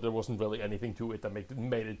dislike it, but there wasn't really anything to it that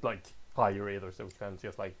made it like higher either. So it was kind of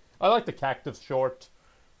just like, I like the cactus short.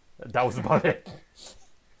 That was about it.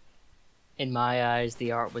 In my eyes,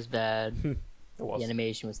 the art was bad. It was. The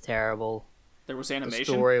animation was terrible. There was animation. The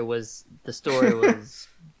story was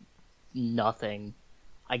nothing.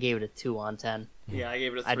 I gave it a 2 on 10. Yeah, I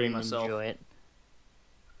gave it a 3 I didn't myself. enjoy it.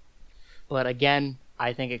 But again,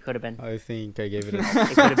 I think it could have been. I think I gave it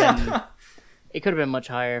a... It could have been much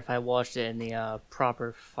higher if I watched it in the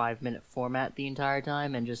proper 5-minute format the entire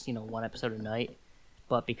time and just, one episode a night.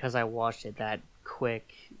 But because I watched it that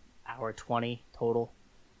quick, hour 20 total,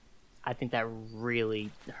 I think that really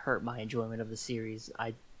hurt my enjoyment of the series.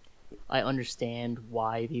 I understand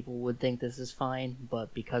why people would think this is fine,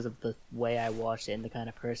 but because of the way I watched it and the kind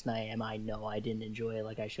of person I am, I know I didn't enjoy it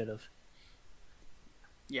like I should have.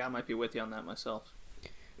 Yeah, I might be with you on that myself.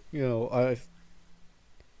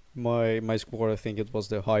 My score, I think it was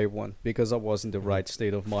the high one, because I was in the right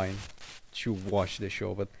state of mind to watch the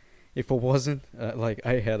show. But if I wasn't,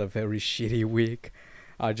 I had a very shitty week.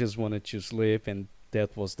 I just wanted to sleep, and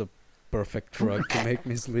that was the perfect drug to make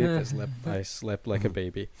me sleep. I slept like a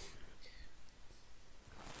baby.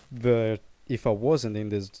 But if I wasn't in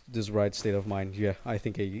this right state of mind, yeah, I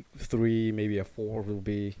think a 3, maybe a 4 will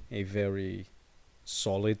be a very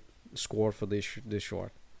solid score for this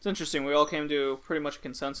short. It's interesting. We all came to pretty much a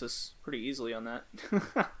consensus pretty easily on that.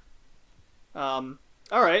 All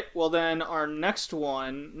right. Well, then our next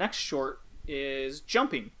short is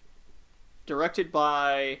Jumping, directed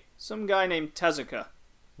by some guy named Tezuka.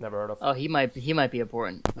 Never heard of. Oh, he might be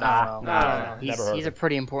important. Nah. He's a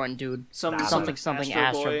pretty important dude. Something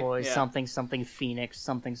Astro Boy, yeah. something Phoenix,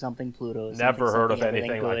 something Pluto. Never heard of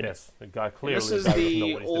anything like this. The guy clearly. This is doesn't know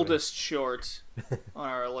the what he's oldest short on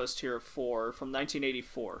our list here of 4 from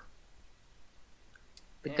 1984.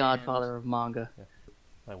 The Godfather of manga. Yeah.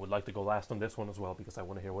 I would like to go last on this one as well, because I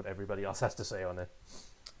want to hear what everybody else has to say on it.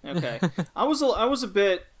 Okay, I was a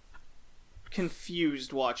bit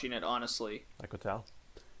confused watching it, honestly. I could tell.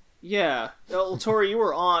 Yeah, well, Tori, you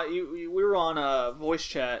were on. We were on a voice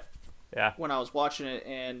chat. Yeah. When I was watching it,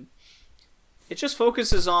 and it just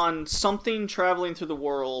focuses on something traveling through the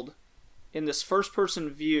world in this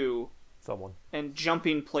first-person view. Someone. And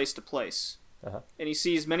jumping place to place. Uh-huh. And he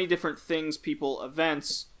sees many different things, people,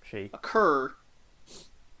 events occur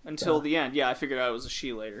until the end. Yeah, I figured out it was a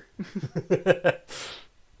she later.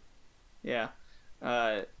 Yeah.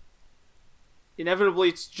 Inevitably,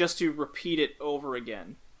 it's just to repeat it over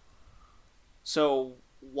again. So,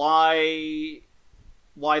 why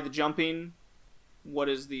the jumping? What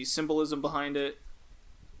is the symbolism behind it?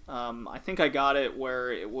 I think I got it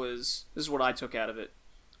where it was... This is what I took out of it.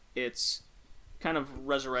 It's kind of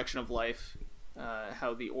resurrection of life.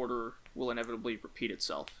 How the order will inevitably repeat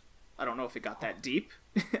itself. I don't know if it got that deep.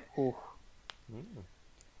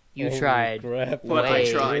 You tried, but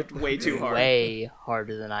I tried way too hard. Way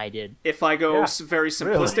harder than I did. If I go very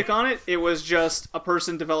simplistic on it, it was just a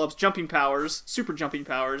person develops jumping powers, super jumping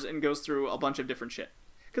powers, and goes through a bunch of different shit.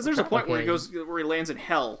 Because there's a point where he lands in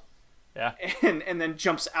hell, and then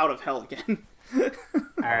jumps out of hell again.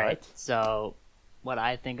 All right. So, what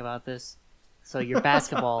I think about this. So your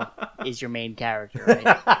basketball is your main character,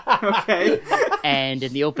 right? Okay. And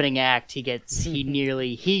in the opening act, it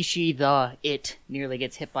nearly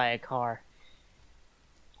gets hit by a car.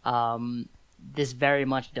 This very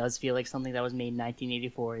much does feel like something that was made in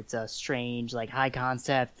 1984. It's a strange, high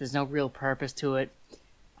concept. There's no real purpose to it.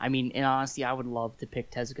 I mean, in honesty, I would love to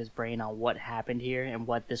pick Tezuka's brain on what happened here and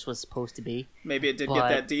what this was supposed to be. Maybe it did get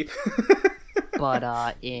that deep.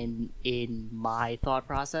 But in my thought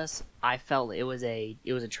process, I felt it was a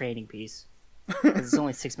training piece. 'Cause it's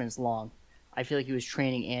only 6 minutes long. I feel like he was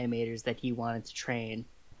training animators that he wanted to train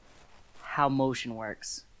how motion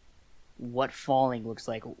works, what falling looks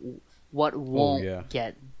like, what won't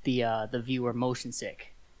get the viewer motion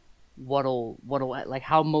sick, what'll like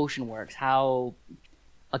how motion works, how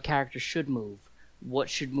a character should move, what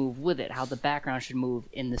should move with it, how the background should move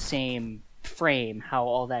in the same frame, how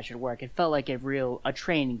all that should work. It felt like a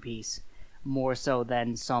training piece more so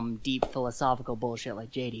than some deep philosophical bullshit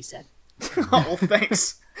like JD said. Oh,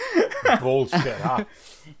 thanks. Bullshit, huh?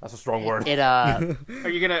 That's a strong word. Are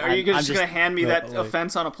you just gonna hand me that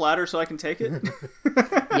offense on a platter so I can take it?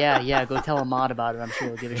 Yeah. Go tell Ahmad about it. I'm sure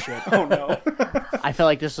he'll give a shit. Oh no. I feel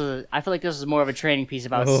like this was more of a training piece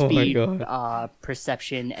about speed,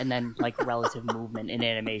 perception, and then like relative movement in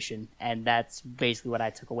animation, and that's basically what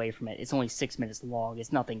I took away from it. It's only 6 minutes long.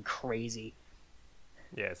 It's nothing crazy.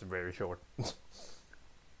 Yeah, it's very short.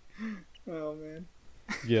 Oh man.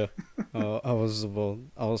 Yeah, I was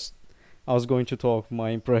going to talk my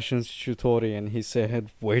impressions to Tori, and he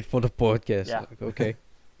said, "Wait for the podcast." Yeah. Like, okay.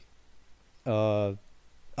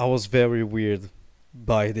 I was very weird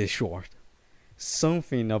by this short.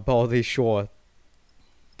 Something about this short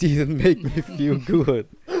didn't make me feel good.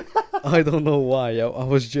 I don't know why. I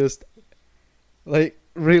was just like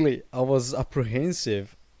really. I was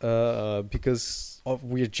apprehensive because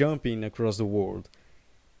we're jumping across the world,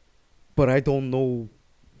 but I don't know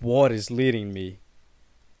what is leading me.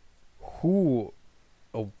 Who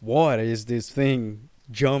or what is this thing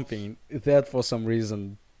jumping? That for some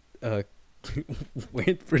reason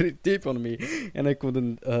went pretty deep on me, and I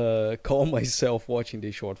couldn't calm myself watching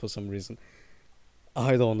this short for some reason.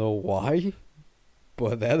 I don't know why,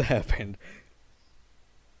 but that happened.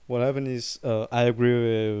 What happened is I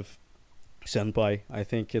agree with Senpai. I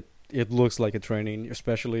think it looks like a training,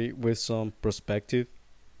 especially with some perspective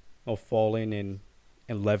of falling and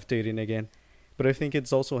levitating again. But I think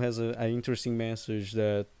it also has an interesting message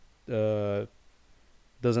that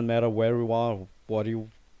doesn't matter where you are, what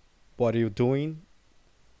you're doing,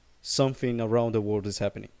 something around the world is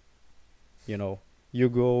happening. You know, you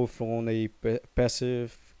go from a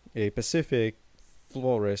Pacific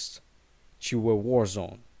forest to a war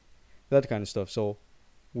zone, that kind of stuff. So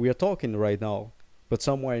we are talking right now, but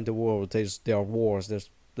somewhere in the world there are wars.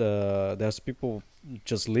 There's people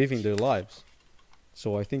just living their lives.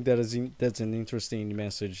 So I think that's an interesting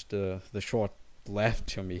message the short left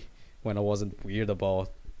to me when I wasn't weird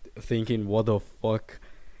about thinking, what the fuck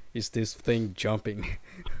is this thing jumping?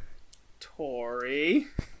 Tori.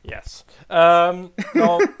 Yes. Like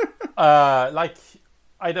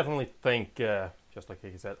I definitely think, just like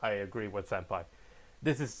he said, I agree with Senpai.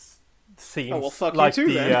 This seems fuck like you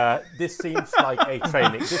too, then. This seems like a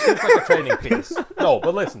training. This seems like a training piece. No,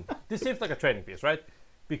 but listen, this seems like a training piece, right?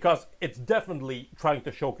 Because it's definitely trying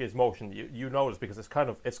to showcase motion. You notice because it's kind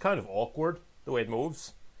of awkward the way it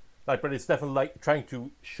moves, like, but it's definitely like trying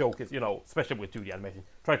to showcase, especially with 2D animation,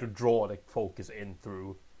 trying to draw the focus in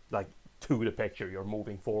through like to the picture. You're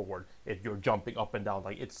moving forward, you're jumping up and down,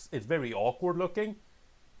 like it's very awkward looking,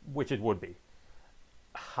 which it would be.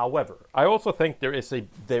 However, I also think there is a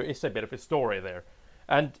bit of a story there,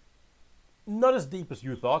 and not as deep as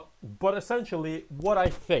you thought, but essentially what I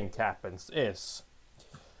think happens is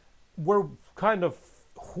we're kind of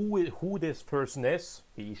who this person is,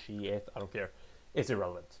 he, she, it, I don't care, is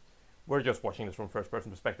irrelevant. We're just watching this from first person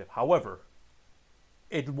perspective. However,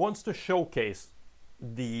 it wants to showcase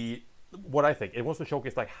what I think it wants to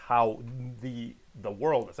showcase like how the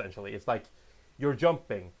world essentially is like you're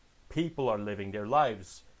jumping, people are living their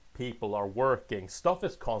lives, people are working, stuff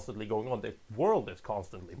is constantly going on, the world is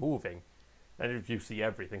constantly moving. And if you see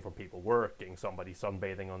everything from people working, somebody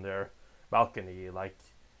sunbathing on their balcony, like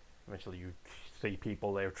eventually you see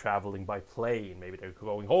people they're traveling by plane, maybe they're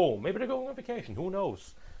going home, maybe they're going on vacation, who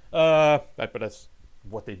knows? But that's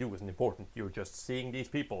what they do isn't important. You're just seeing these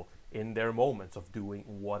people in their moments of doing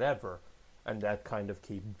whatever, and that kind of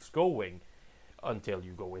keeps going until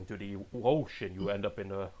you go into the ocean. You end up in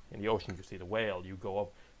the ocean, you see the whale, you go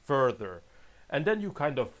up further, and then you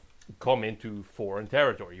kind of come into foreign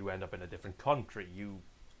territory. You end up in a different country, you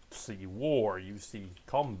see war, you see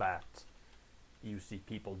combat, you see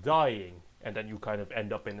people dying, and then you kind of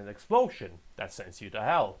end up in an explosion that sends you to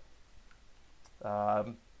hell,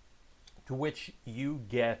 to which you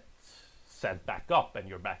get sent back up and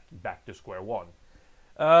you're back to square one.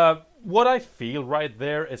 What I feel right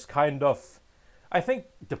there is kind of, I think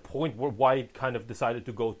the point why it kind of decided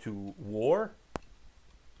to go to war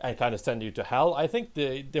and kind of send you to hell. I think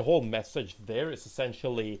the whole message there is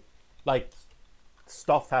essentially like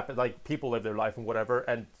stuff happen, like people live their life and whatever,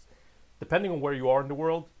 and depending on where you are in the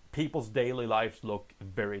world, people's daily lives look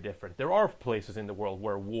very different. There are places in the world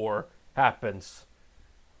where war happens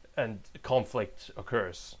and conflict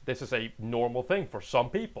occurs. This is a normal thing for some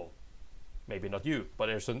people. Maybe not you, but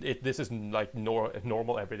this is like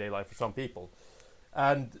normal everyday life for some people.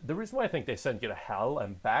 And the reason why I think they send you to hell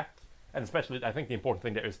and back, and especially I think the important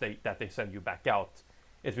thing there is that they send you back out,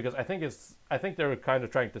 is because I think they're kind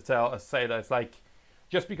of trying to say that it's like,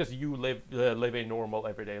 just because you live a normal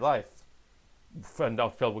everyday life and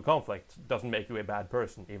not filled with conflict doesn't make you a bad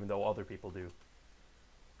person, even though other people do.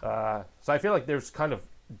 So I feel like there's kind of,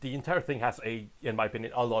 the entire thing has in my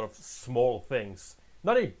opinion, a lot of small things.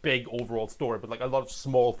 Not a big overall story, but like a lot of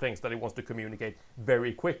small things that it wants to communicate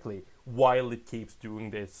very quickly while it keeps doing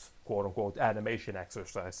this quote-unquote animation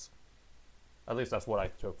exercise. At least that's what I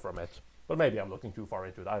took from it. But maybe I'm looking too far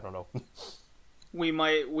into it. I don't know. We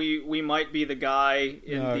might be the guy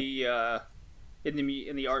in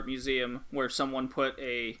the art museum where someone put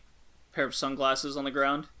a pair of sunglasses on the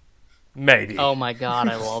ground. Maybe. Oh my god,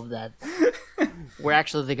 I love that. We're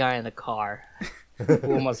actually the guy in the car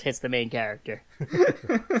who almost hits the main character.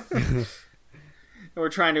 We're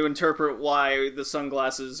trying to interpret why the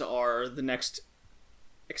sunglasses are the next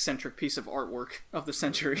eccentric piece of artwork of the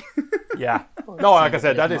century. Yeah. No, like I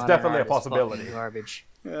said, that is definitely a possibility. Garbage.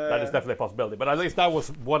 That is definitely a possibility. But at least that was,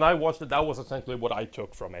 when I watched it, that was essentially what I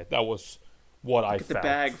took from it. That was what I Look at the felt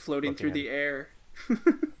bag floating through the air.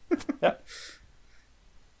 Yeah.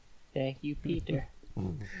 Thank you, Peter.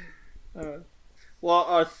 Well,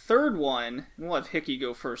 our third one, we'll have Hickey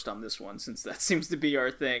go first on this one, since that seems to be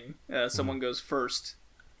our thing. Someone goes first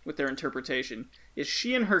with their interpretation. Is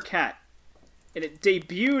She and Her Cat. And it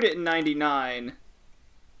debuted in '99,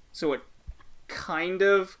 so it kind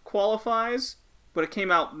of qualifies, but it came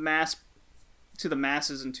out to the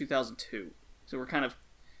masses in 2002. So we're kind of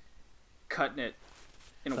cutting it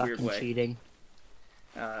in a Fucking weird way. cheating.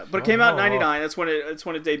 But it came out in '99. That's when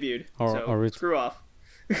it debuted. So screw off.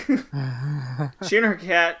 She and Her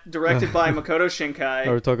Cat, directed by Makoto Shinkai.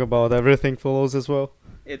 Are we talking about Everything Follows as well?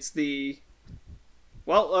 It's the...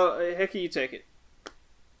 Well, Hickey, you take it.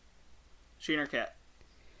 She and Her Cat.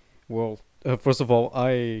 Well, first of all,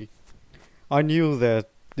 I knew that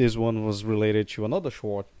this one was related to another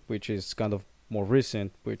short, which is kind of more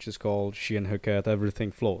recent, which is called She and Her Cat, Everything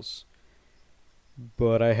Flows.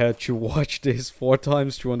 But I had to watch this 4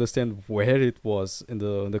 times to understand where it was in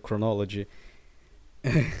the chronology.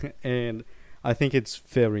 And I think it's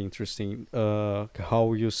very interesting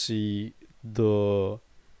how you see the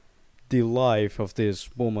life of this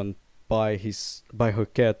woman by her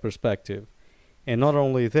cat perspective, and not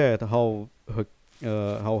only that, how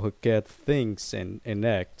her cat thinks and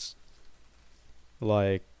acts.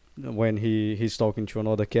 Like when he's talking to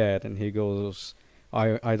another cat and he goes,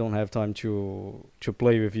 I don't have time to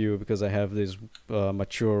play with you because I have this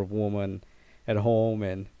mature woman at home.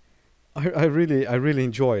 And I really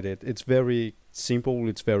enjoyed it. It's very simple,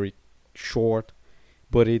 it's very short,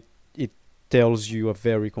 but it tells you a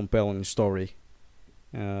very compelling story.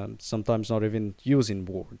 Sometimes not even using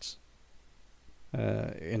words.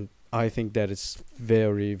 And I think that is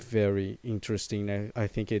very, very interesting. I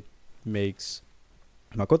think it makes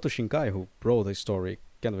Makoto Shinkai, who wrote the story,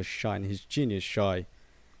 kind of shine his genius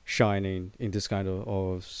shining in this kind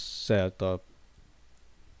of setup.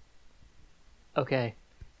 Okay,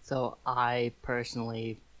 so I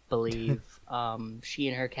personally believe She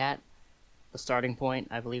and Her Cat, the starting point,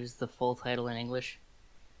 I believe is the full title in English.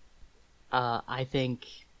 I think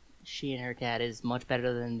She and Her Cat is much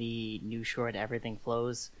better than the new short Everything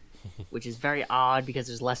Flows, which is very odd because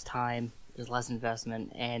there's less time, there's less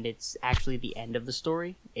investment, and it's actually the end of the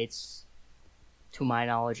story. It's, to my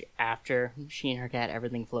knowledge, after She and Her Cat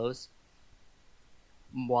Everything Flows,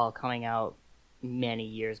 while coming out many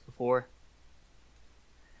years before.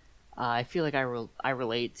 I feel like I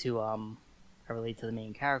relate to the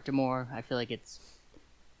main character more. I feel like it's,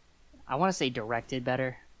 I want to say directed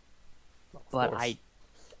better, but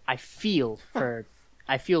I feel for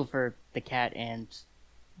the cat and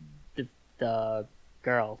the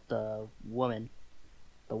girl, the woman,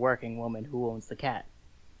 the working woman who owns the cat.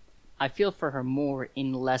 I feel for her more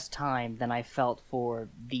in less time than I felt for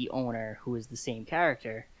the owner, who is the same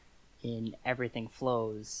character in Everything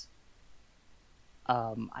Flows.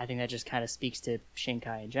 I think that just kind of speaks to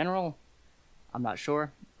Shinkai in general. I'm not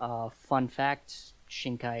sure. Fun fact,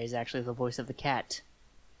 Shinkai is actually the voice of the cat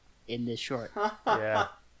in this short. Yeah.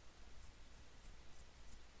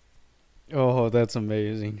 Oh, that's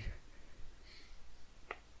amazing.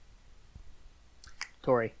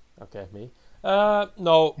 Tori. Okay, me.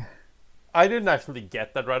 No, I didn't actually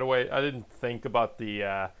get that right away. I didn't think about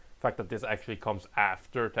the fact that this actually comes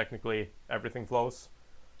after technically everything flows.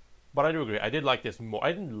 But I do agree. I did like this more.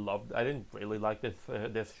 I didn't really like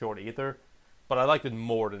this short either. But I liked it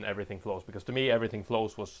more than Everything Flows because to me Everything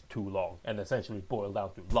Flows was too long and essentially boiled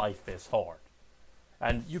down to life is hard.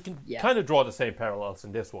 And you can kind of draw the same parallels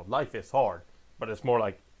in this one. Life is hard, but it's more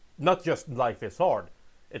like not just life is hard.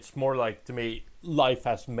 It's more like to me life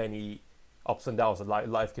has many ups and downs and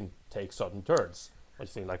life can take sudden turns. I've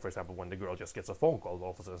seen like for example when the girl just gets a phone call and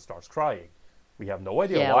all of a sudden starts crying. We have no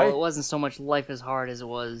idea Yeah, why. well, it wasn't so much life is hard as it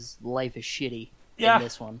was life is shitty Yeah. in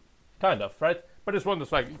this one. Kind of, right? But it's one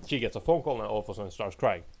that's like she gets a phone call and all of a sudden starts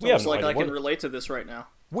crying. It's almost like I can relate to this right now.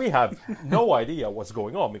 We have no idea what's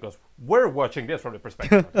going on because we're watching this from the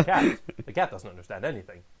perspective of the cat. The cat doesn't understand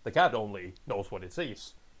anything. The cat only knows what it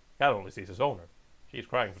sees. The cat only sees its owner. She's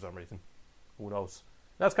crying for some reason. Who knows?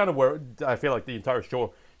 That's kind of where I feel like the entire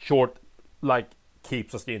short like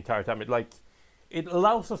keeps us the entire time. It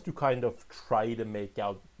allows us to kind of try to make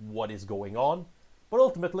out what is going on, but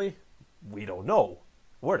ultimately we don't know.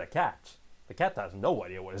 We're the cat. The cat has no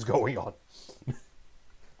idea what is going on.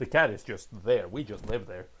 The cat is just there. We just live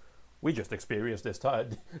there. We just experience this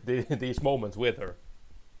time, these moments with her.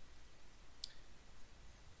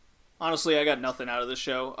 Honestly, I got nothing out of the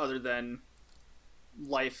show other than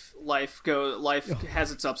life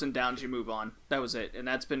has its ups and downs. You move on. That was it, and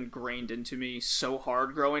that's been grained into me so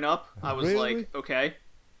hard growing up. I was like, okay,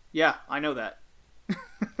 yeah, I know that.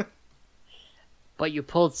 But you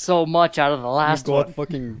pulled so much out of the last You got one.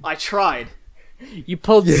 fucking. I tried. You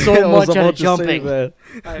pulled I so was much out about of to say jumping.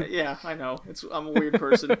 that. Yeah, I know. I'm a weird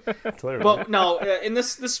person. Clearly. But no, and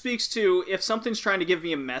this speaks to if something's trying to give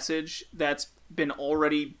me a message that's been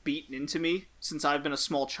already beaten into me since I've been a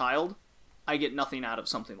small child, I get nothing out of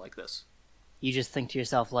something like this. You just think to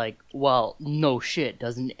yourself like, well, no shit,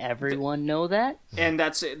 doesn't everyone know that? And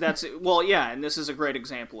that's well, yeah, and this is a great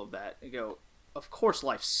example of that. You go, of course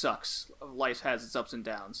life sucks. Life has its ups and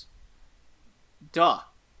downs. Duh.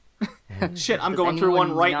 Shit, I'm Does going through anyone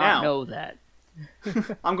one right not now. know that?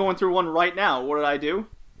 I'm going through one right now. What did I do?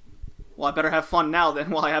 Well, I better have fun now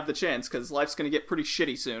then while I have the chance, because life's going to get pretty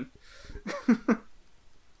shitty soon.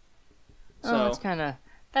 Oh, that's kind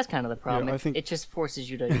of the problem. I think- It just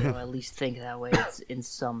forces you to at least think that way in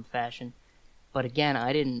some fashion. But again,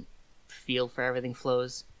 I didn't feel for Everything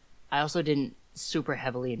Flows. I also didn't super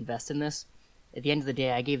heavily invest in this. At the end of the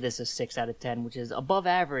day, I gave this a 6 out of 10, which is above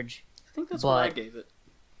average, I think that's what I But- gave it.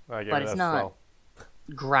 I gave but it it's as not well.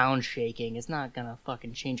 ground shaking. It's not gonna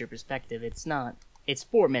fucking change your perspective. It's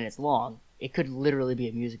 4 minutes long. It could literally be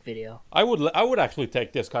a music video. I would actually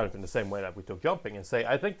take this kind of in the same way that we took jumping and say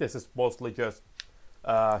I think this is mostly just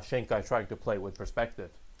Shinkai trying to play with perspective.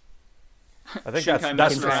 I think Shinkai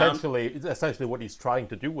that's messing around. essentially what he's trying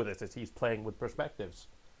to do with this is he's playing with perspectives.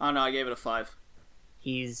 I don't know, I gave it a 5.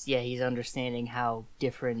 He's understanding how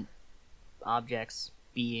different objects,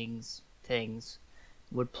 beings, things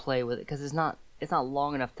would play with it because it's not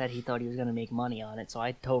long enough that he thought he was going to make money on it. So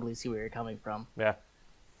I totally see where you're coming from. Yeah.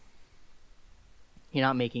 You're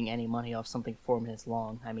not making any money off something 4 minutes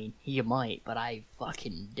long. I mean, you might, but I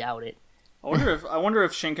fucking doubt it. I wonder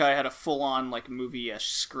if Shinkai had a full-on like movie-ish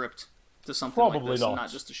script to something Probably like this, not. and not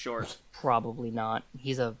just a short. Probably not.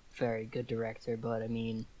 He's a very good director, but I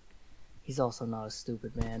mean, he's also not a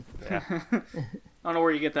stupid man. I don't know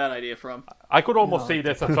where you get that idea from. I could almost No. see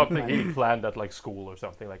this as something he planned at like school or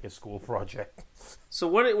something, like a school project. So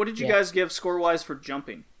what did you Yeah. guys give score-wise for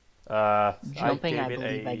jumping? Jumping, I gave it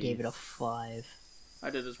believe I gave it a 5. I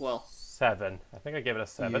did as well. 7. I think I gave it a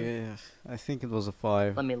 7. Yeah, I think it was a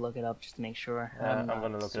 5. Let me look it up just to make sure. I'm not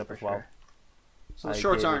gonna look it up super as well. sure. So the I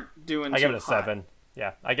shorts gave it- aren't doing I gave too it a hot, 7.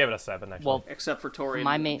 Yeah, I gave it a 7 actually. Well, except for Tori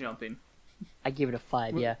My and main- jumping. I gave it a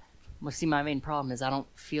 5, yeah. Well, see, my main problem is I don't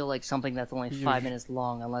feel like something that's only 5 minutes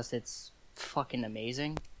long, unless it's fucking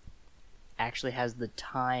amazing, actually has the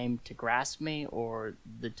time to grasp me or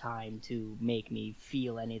the time to make me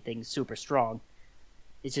feel anything super strong.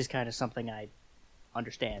 It's just kind of something I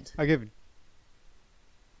understand. I gave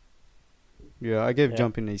Yeah.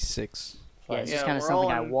 Jumping a 6. Yeah, it's Yeah, just kind of we're something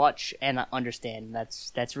all I in- watch and I understand.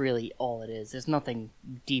 That's really all it is. There's nothing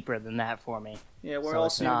deeper than that for me. Yeah, we So all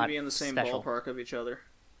it's seem to not be in the same special. ballpark of each other,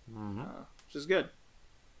 Mm-hmm. which is good.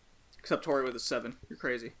 Except Tori with a 7. You're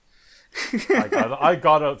crazy. I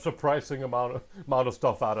got a surprising amount of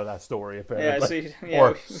stuff out of that story apparently. see, yeah,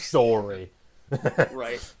 or we- story.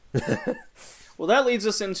 Right. Well, that leads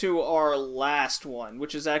us into our last one,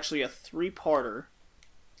 which is actually a 3-parter.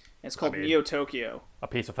 It's called mean- Neo Tokyo. A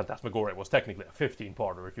piece of Phantasmagoria was technically a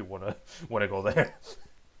 15-parter if you wanna go there.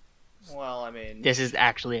 Well, I mean, This is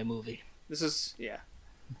actually a movie this is yeah.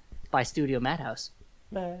 by Studio Madhouse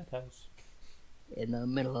Madhouse. in the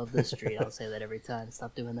middle of the street. I'll say that every time.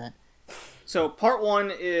 Stop doing that. So part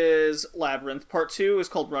 1 is Labyrinth. Part 2 is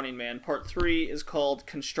called Running Man. Part 3 is called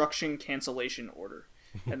Construction Cancellation Order,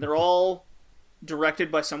 and they're all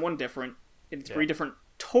directed by someone different in 3 different,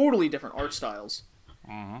 totally different art styles.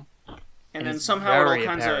 And then it's somehow it all very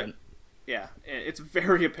kinds apparent. of yeah, it's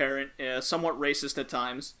very apparent, somewhat racist at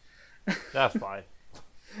times. That's fine.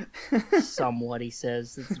 Somewhat, he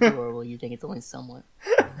says. It's adorable. You think it's only somewhat.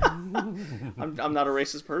 I'm not a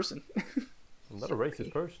racist person. I'm not a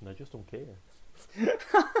racist person. I just don't care.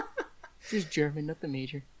 Just German, nothing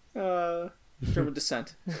major. German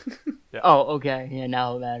descent. Oh, okay. Yeah,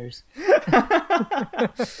 now it matters.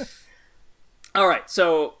 All right,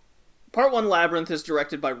 so part 1 Labyrinth is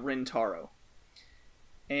directed by Rin Taro.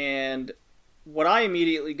 And what I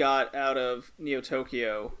immediately got out of Neo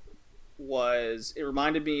Tokyo was it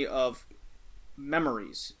reminded me of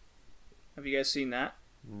Memories. Have you guys seen that?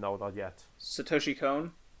 No, not yet. Satoshi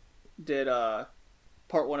Kon did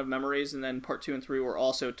part 1 of Memories, and then part 2 and 3 were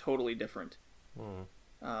also totally different.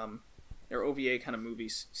 They're OVA kind of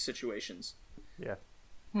movies situations. Yeah.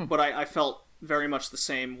 But I felt very much the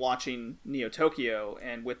same watching Neo Tokyo,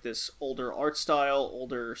 and with this older art style,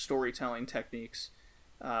 older storytelling techniques,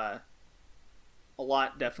 a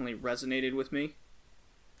lot definitely resonated with me.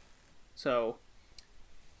 So,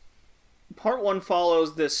 part 1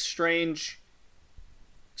 follows this strange,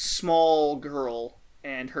 small girl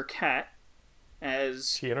and her cat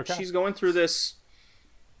as She and her cat? she's going through this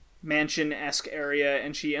mansion-esque area,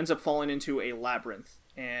 and she ends up falling into a labyrinth.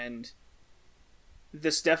 And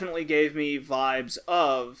this definitely gave me vibes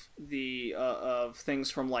of the of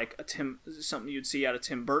things from like something you'd see out of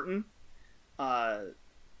Tim Burton, the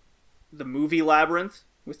movie Labyrinth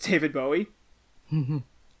with David Bowie.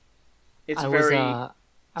 It's I very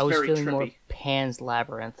was very feeling more trippy. Pan's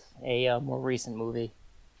Labyrinth, a more recent movie.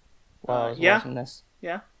 While I was yeah. watching this,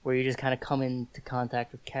 yeah. where you just kind of come into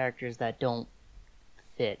contact with characters that don't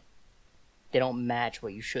fit. They don't match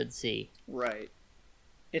what you should see. Right.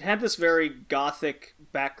 It had this very gothic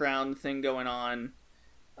background thing going on.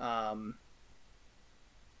 A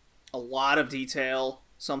lot of detail.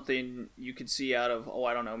 Something you could see out of,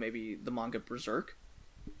 I don't know, maybe the manga Berserk.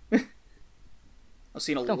 I've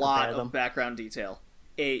seen a Don't lot compare them. of background detail.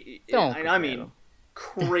 Don't I compare mean, them.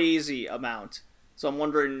 crazy amount. So I'm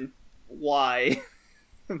wondering why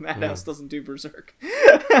Madhouse doesn't do Berserk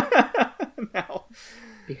now.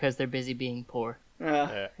 Because they're busy being poor.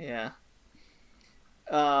 Yeah.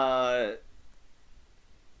 What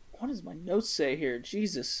does my notes say here?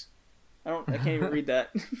 Jesus, I can't even read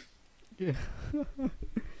that. Yeah.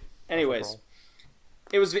 Anyways,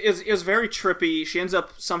 it was very trippy. She ends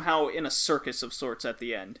up somehow in a circus of sorts at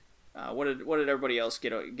the end. What did everybody else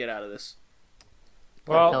get out of this?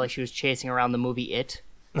 I Well, felt like she was chasing around the movie It.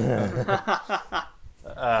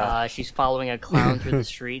 She's following a clown through the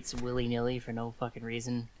streets willy-nilly for no fucking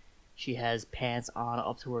reason. She has pants on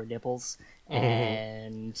up to her nipples,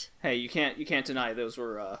 and Hey, you can't deny those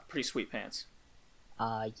were pretty sweet pants.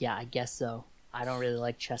 yeah, I guess so. I don't really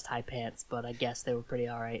like chest-high pants, but I guess they were pretty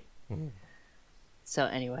alright. So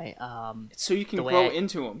anyway, It's so you can The way grow I-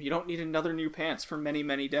 into them. You don't need another new pants for many,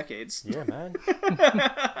 many decades. yeah, man.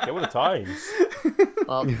 Get with the times.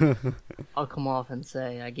 well, I'll come off and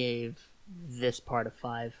say I gave this part a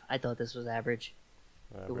 5. I thought this was average.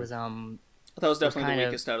 It was I thought it was definitely kind the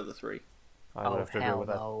of- weakest out of the 3. I would oh have to agree hell with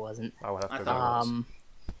that. no, it wasn't. I would have to I agree thought with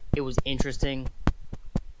that. It was interesting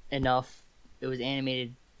enough. It was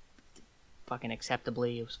animated fucking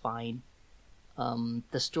acceptably. It was fine.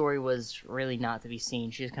 The story was really not to be seen.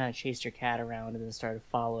 She just kind of chased her cat around and then started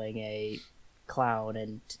following a clown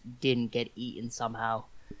and didn't get eaten somehow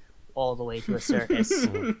all the way to a circus.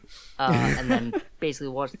 And then basically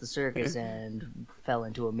watched the circus and fell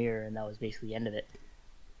into a mirror, and that was basically the end of it.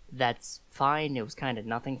 That's fine. It was kind of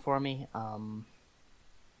nothing for me.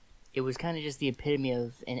 It was kind of just the epitome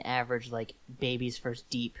of an average, like, Baby's First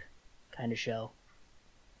Deep kind of show.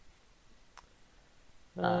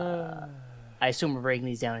 I assume we're breaking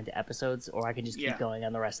these down into episodes, or I can just keep Yeah. going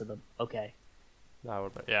on the rest of them. Okay. That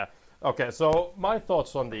would be, yeah. Okay, so my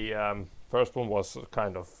thoughts on the first one was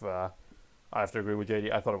kind of, I have to agree with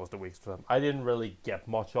JD, I thought it was the weakest film. I didn't really get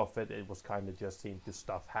much of it. It was kind of just seemed to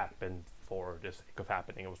stuff happen for the sake of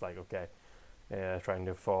happening. It was like, okay, trying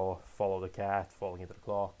to follow the cat, falling into the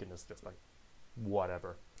clock, and it's just like,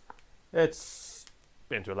 whatever. It's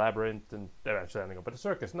into a labyrinth and eventually ending up at a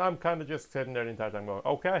circus. And I'm kind of just sitting there the entire time going,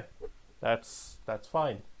 okay, that's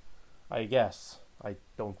fine, I guess. I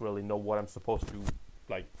don't really know what I'm supposed to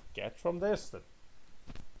like get from this. That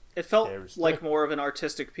It felt There's like the- more of an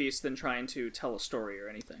artistic piece than trying to tell a story or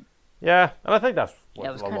anything. Yeah, and I think that's what Yeah,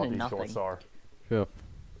 it was a lot kinda of these nothing. shorts are. Yeah.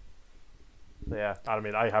 So, yeah, I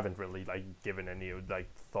mean, I haven't really given any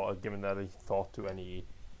thought to any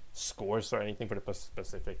scores or anything for the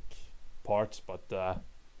specific parts, but I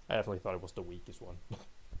definitely thought it was the weakest one.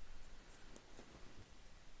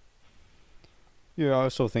 Yeah, I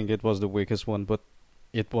also think it was the weakest one, but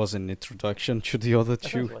it was an introduction to the other two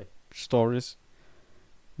Essentially. stories.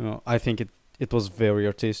 I think it was very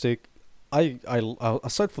artistic. I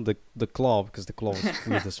aside from the claw, because the claw was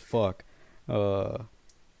weird as fuck.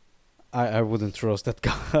 I wouldn't trust that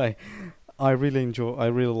guy. I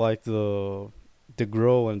really like the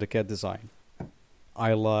grow and the cat design.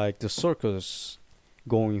 I like the circus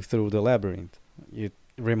going through the labyrinth. It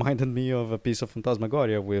reminded me of a piece of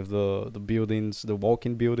Phantasmagoria with the buildings, the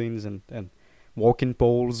walking buildings and walking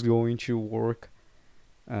poles going to work.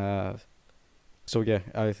 So yeah,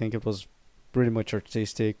 I think it was pretty much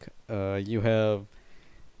artistic. You have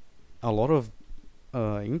a lot of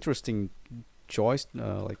interesting choice,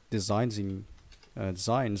 like designs.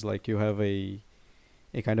 Like you have a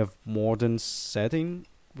kind of modern setting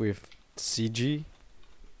with CG.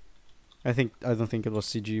 I don't think it was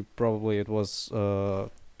CG. Probably it was draw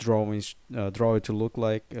it to look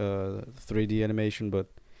like 3D animation. But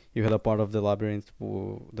you had a part of the labyrinth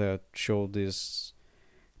that showed this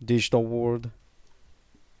digital world,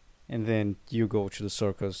 and then you go to the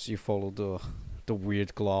circus. You follow the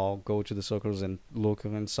weird claw, go to the circus and look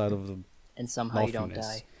inside of the And somehow you don't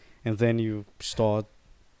nothingness. die. And then you start.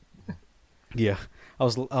 Yeah, I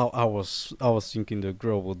was thinking the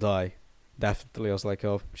girl will die. Definitely, I was like,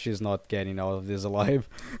 oh, she's not getting out of this alive.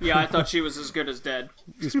 Yeah, I thought she was as good as dead.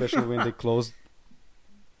 Especially when they closed.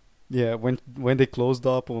 Yeah, when they closed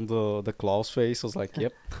up on the claw's face, I was like,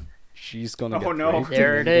 yep, she's gonna Oh, get no. raped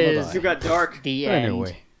There and it gonna is. die. You got dark. The end.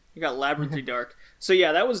 Anyway, You got labyrinthy dark. So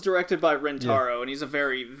yeah, that was directed by Rentaro, and he's a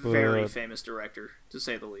very, very But- famous director, to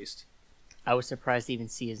say the least. I was surprised to even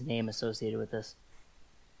see his name associated with this.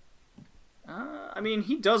 I mean,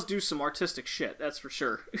 he does do some artistic shit, that's for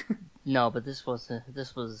sure. No, but this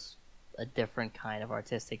was a different kind of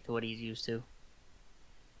artistic to what he's used to.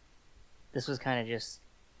 This was kind of just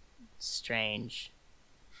strange.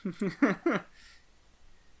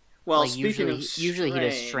 Well, Like, speaking usually, of strange, usually he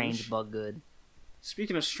does strange but good.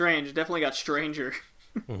 Speaking of strange, it definitely got stranger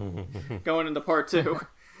going into part 2.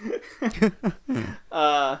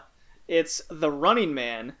 It's The Running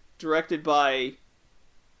Man, directed by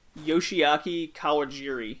Yoshiaki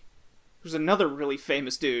Kawajiri, who's another really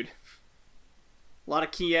famous dude. A lot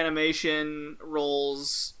of key animation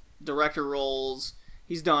roles, director roles.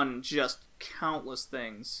 He's done just countless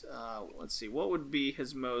things. Let's see, what would be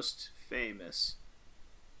his most famous?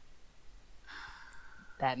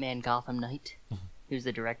 Batman Gotham Knight. Who's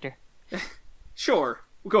the director? Sure,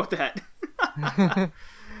 we'll go with that.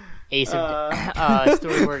 Ace of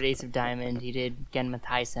storyboard Ace of Diamond. He did Genma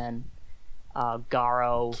Taisen,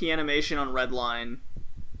 Garo, Key animation on Redline.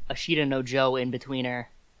 Ashita no Joe in betweener.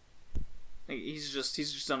 He's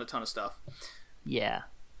just done a ton of stuff. Yeah,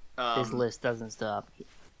 his list doesn't stop.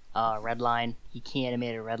 Redline. He key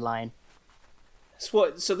animated Redline.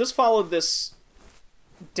 So this followed this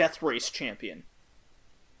Death Race champion.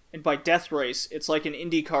 And by Death Race, it's like an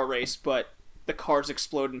IndyCar race, but the cars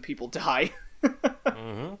explode and people die.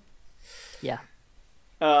 Mm-hmm. Yeah.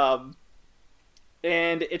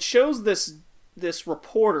 And it shows this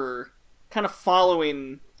reporter kind of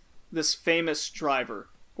following this famous driver.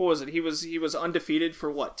 What was it? He was undefeated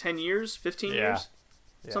for what, 10 years? 15 Yeah. years?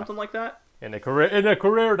 Yeah. Something like that? In a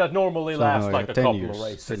career that normally lasts yeah, like a 10 couple years, of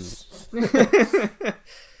races. 10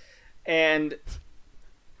 And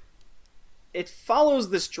it follows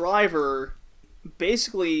this driver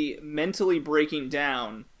basically mentally breaking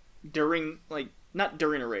down during, like, not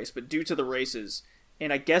during a race, but due to the races.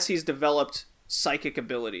 And I guess he's developed psychic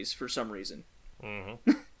abilities for some reason.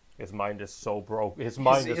 Mm-hmm. His mind is so broke. His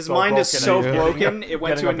mind is so broken. broken, it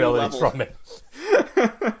went to a new abilities level. from it.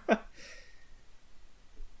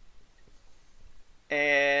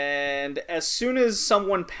 And as soon as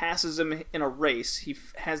someone passes him in a race, he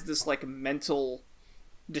has this like mental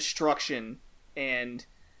destruction, and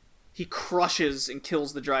he crushes and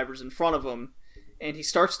kills the drivers in front of him, and he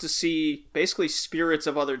starts to see basically spirits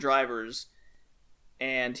of other drivers,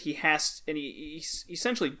 and he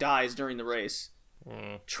essentially dies during the race,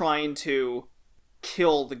 trying to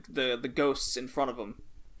kill the ghosts in front of him,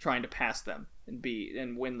 trying to pass them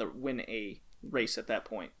and win a race at that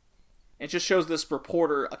point. It just shows this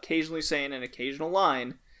reporter occasionally saying an occasional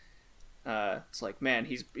line. It's like, man,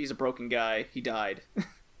 he's a broken guy. He died.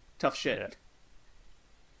 Tough shit.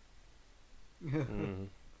 Yeah.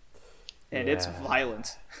 and it's Yeah.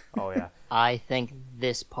 violent. Oh yeah. I think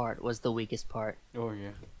this part was the weakest part. Oh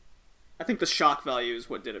yeah. I think the shock value is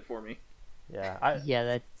what did it for me. Yeah.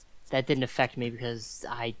 Yeah, that didn't affect me because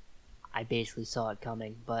I basically saw it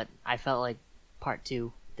coming. But I felt like part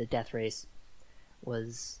 2, the death race,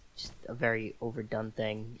 was just a very overdone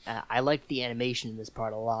thing. I liked the animation in this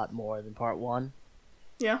part a lot more than part 1.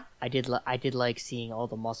 Yeah. I did like seeing all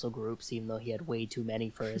the muscle groups, even though he had way too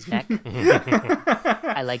many for his neck.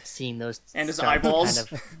 I liked seeing those And his start to eyeballs.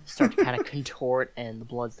 start to kind of contort and the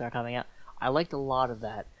blood start coming out. I liked a lot of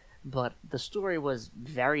that, but the story was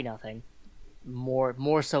very nothing,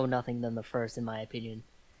 more so nothing than the first, in my opinion.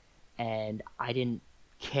 And I didn't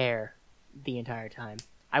care the entire time.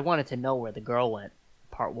 I wanted to know where the girl went,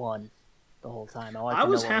 part 1, the whole time. I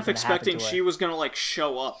was half gonna happen expecting to her. she was gonna like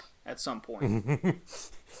show up at some point.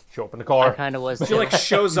 Show up in the I car. kind of was. She too. like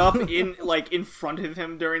shows up in front of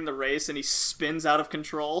him during the race, and he spins out of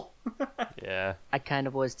control. Yeah. I kind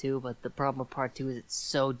of was too, but the problem with part 2 is it's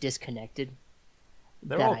so disconnected.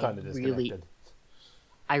 They're that all kind of disconnected.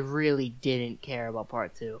 I really didn't care about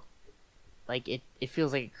part 2. Like it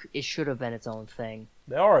feels like it should have been its own thing.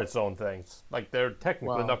 They are its own things. Like they're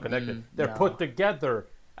technically Well, not connected. They're no. put together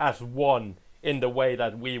as one in the way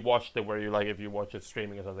that we watched it, where you like if you watch it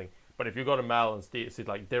streaming or something. But if you go to Mal and see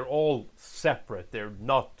like they're all separate. They're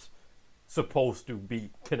not supposed to be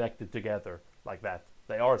connected together like that.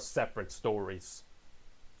 They are separate stories.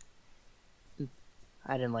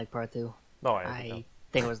 I didn't like part 2. No, I I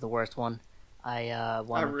think it was the worst one. I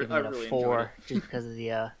wound up re- giving I it a really enjoyed 4 just because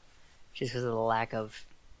of the lack of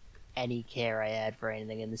any care I had for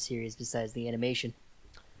anything in the series besides the animation.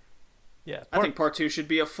 yeah. I think part 2 should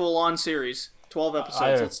be a full-on series, 12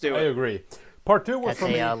 episodes. Let's do I it. agree. Part 2 was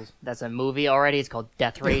That's a movie already. It's called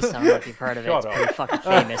Death Race. I don't know if you've heard of it. Shut It's pretty fucking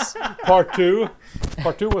famous. Part 2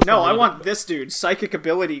 was No, for I me want this dude, psychic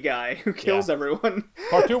ability guy who kills Yeah. everyone.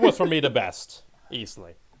 Part 2 was for me the best,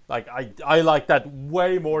 easily. Like I like that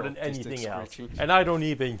way more than Autistic anything else, screeching. and I don't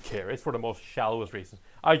even care. It's for the most shallowest reasons.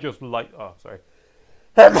 I just like. Oh, sorry.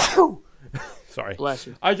 Sorry. Bless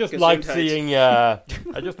you. I just Gesundheit. like seeing. I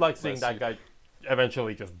just like seeing Bless that guy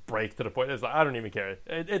eventually just break to the point. It's like I don't even care.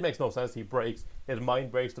 It makes no sense. He breaks. His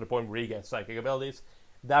mind breaks to the point where he gets psychic abilities.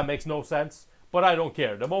 That makes no sense. But I don't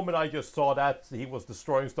care. The moment I just saw that he was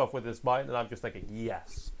destroying stuff with his mind, and I'm just thinking,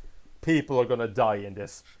 yes, people are gonna die in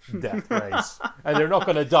this death race, and they're not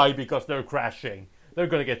gonna die because they're crashing. They're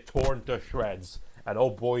gonna get torn to shreds. And oh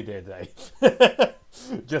boy, did they!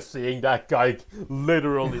 Just seeing that guy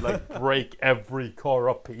literally like break every car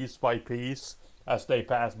up piece by piece as they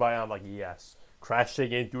pass by, I'm like, yes,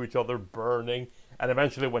 crashing into each other, burning, and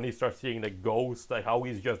eventually when he starts seeing the ghost, like how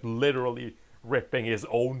he's just literally ripping his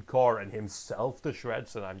own car and himself to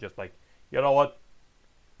shreds, and I'm just like, you know what?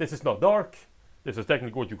 This is not dark. This is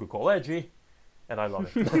technically what you could call edgy, and I love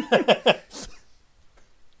it.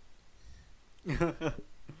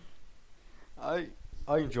 I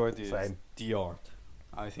enjoyed Same. the art.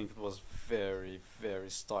 I think it was very very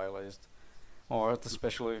stylized art,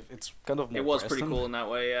 especially it's kind of more It was pretty Western, cool in that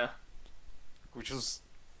way, yeah. which was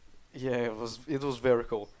it was very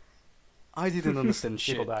cool. I didn't understand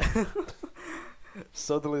People shit. die.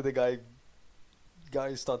 Suddenly the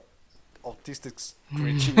guy start autistic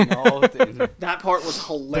screeching out and That part was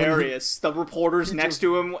hilarious. The reporter's next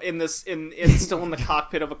to him in still in the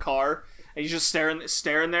cockpit of a car, and he's just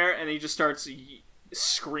staring there, and he just starts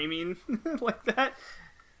screaming like that.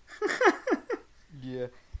 yeah,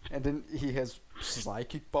 and then he has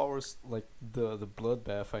psychic powers like the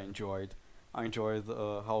bloodbath. I enjoyed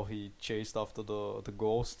how he chased after the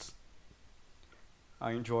ghosts.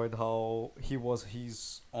 I enjoyed how he was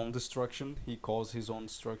his own destruction. He caused his own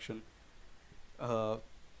destruction.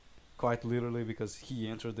 Quite literally, because he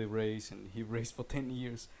entered the race and he raced for 10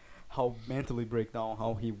 years. How mentally break down,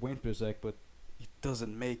 how he went berserk, but it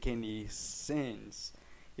doesn't make any sense.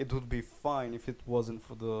 It would be fine if it wasn't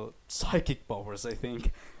for the psychic powers, I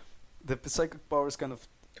think. The psychic powers kind of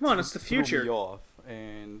Come on, it's the threw me future. off,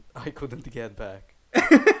 and I couldn't get back.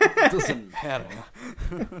 It doesn't matter.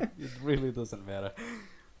 It really doesn't matter.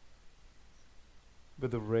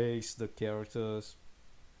 But the race, the characters,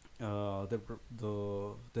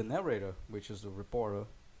 the narrator, which is the reporter,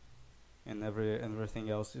 and everything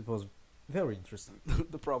else, it was very interesting.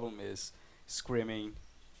 The problem is screaming,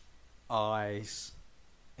 eyes,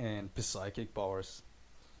 and psychic powers.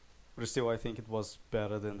 But still, I think it was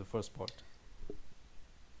better than the first part.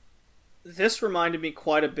 This reminded me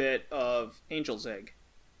quite a bit of Angel's Egg.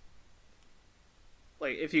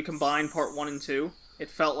 Like, if you combine part 1 and 2, it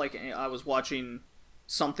felt like I was watching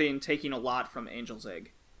something taking a lot from Angel's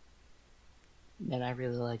Egg. Man, I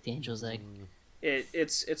really liked Angel's Egg.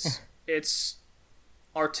 It's it's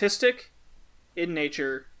artistic in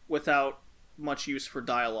nature without much use for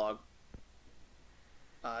dialogue.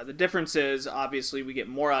 The difference is, obviously, we get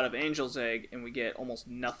more out of Angel's Egg, and we get almost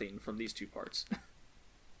nothing from these two parts.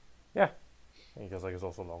 Yeah. Angel's Egg is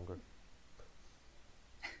also longer.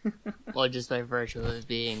 Well, just by virtue of it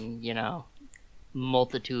being,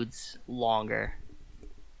 multitudes longer.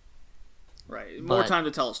 Right. More But- time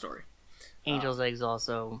to tell a story. Angel's Egg's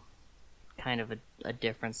also kind of a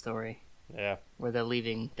different story, Yeah. where they're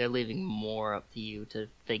leaving more up to you to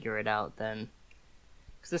figure it out than...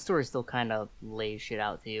 Because the story still kind of lays shit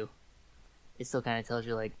out to you. It still kind of tells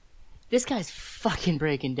you, like, this guy's fucking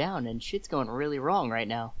breaking down and shit's going really wrong right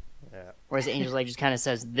now. Yeah. Whereas Angel's Egg just kind of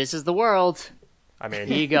says, this is the world. I Here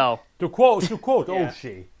mean, you go. to quote Yeah.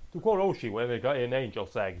 Oshii when it got in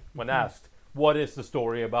Angel's Egg, when asked, what is the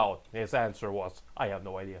story about? His answer was, I have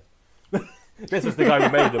no idea. This is the guy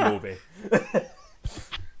who made the movie.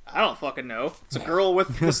 I don't fucking know. It's a girl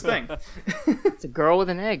with this thing. It's a girl with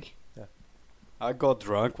an egg. I got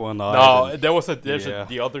drunk one night. No, and-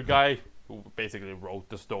 the other guy who basically wrote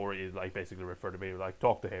the story, like basically referred to me, like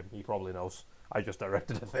talk to him. He probably knows. I just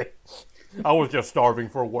directed the thing. I was just starving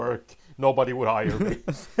for work. Nobody would hire me.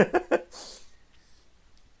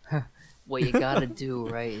 What you gotta do,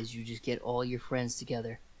 right, is you just get all your friends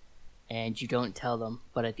together and you don't tell them,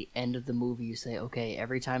 but at the end of the movie you say, okay,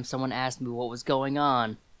 every time someone asked me what was going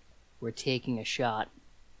on, we're taking a shot.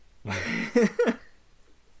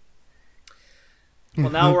 Well,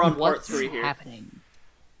 now we're on part What's 3 here. happening?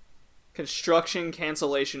 Construction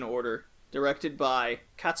Cancellation Order, directed by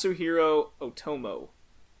Katsuhiro Otomo.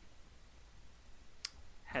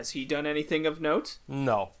 Has he done anything of note?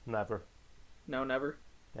 No, never. No, never?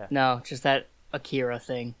 No, just that Akira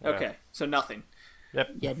thing. Yeah. Okay, so nothing.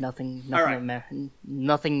 Yeah, nothing, All right.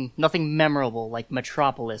 nothing memorable like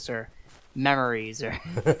Metropolis or Memories or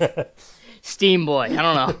Steam Boy. I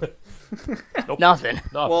don't know. Nope. Nothing.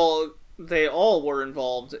 Nothing. Well, they all were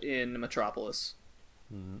involved in Metropolis.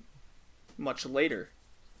 Much later.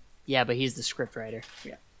 Yeah, but he's the scriptwriter.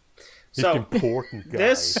 He's So, the important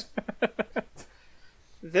guy.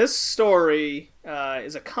 this story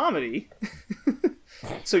is a comedy.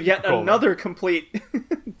 So yet Cool. another complete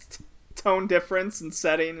tone difference and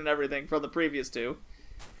setting and everything from the previous two.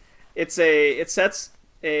 It sets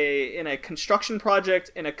in a construction project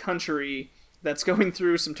in a country that's going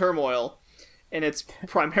through some turmoil, and it's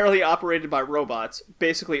primarily operated by robots,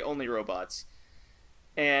 basically only robots.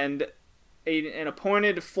 And an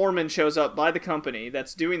appointed foreman shows up by the company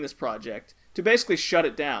that's doing this project to basically shut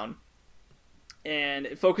it down. And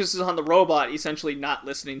it focuses on the robot essentially not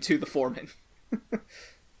listening to the foreman.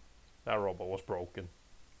 That robot was broken.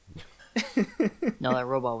 No, that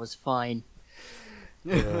robot was fine.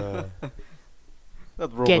 That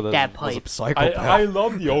robot Get is- that was a pipe. psychopath. I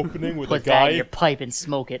love the opening with the Put that in guy. your pipe and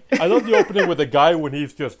smoke it. I love the opening with the guy when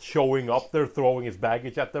he's just showing up there, throwing his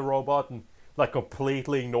baggage at the robot and like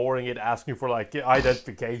completely ignoring it, asking for like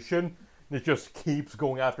identification. And it just keeps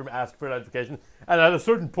going after him, asking for identification. And at a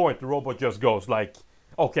certain point, the robot just goes like,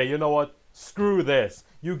 "Okay, you know what? Screw this.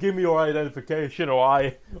 You give me your identification, or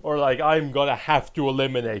I'm gonna have to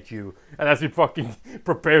eliminate you." And as he fucking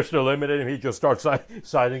prepares to eliminate him, he just starts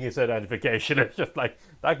signing his identification. It's just like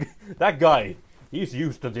that guy. He's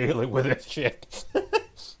used to dealing with this shit.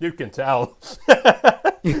 You can tell.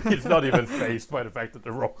 He's not even fazed by the fact that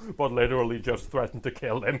the robot literally just threatened to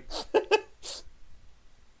kill him.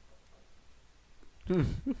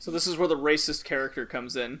 So this is where the racist character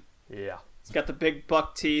comes in. Yeah. He's got the big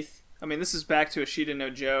buck teeth. I mean, this is back to Ashita no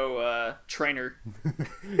Joe trainer.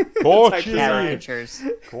 Kochi! Caricatures.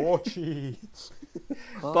 Kochi!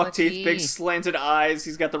 Buck teeth, big Kochi. slanted eyes.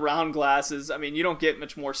 He's got the round glasses. I mean, you don't get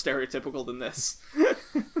much more stereotypical than this.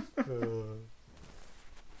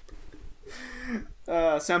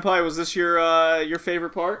 Senpai, was this your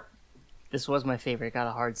favorite part? This was my favorite. Got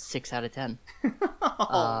a hard 6 out of 10.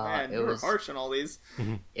 Oh man, it you were was- harsh on all these.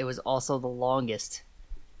 It was also the longest.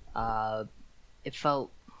 It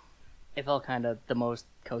felt kind of the most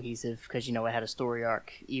cohesive because it had a story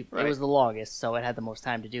arc. It Right. was the longest, so it had the most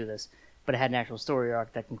time to do this. But it had an actual story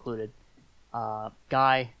arc that concluded.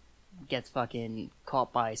 Guy gets fucking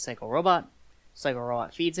caught by Psycho Robot. Psycho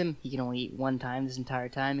Robot feeds him. He can only eat one time this entire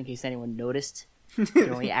time. In case anyone noticed, he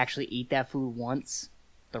can only actually eat that food once.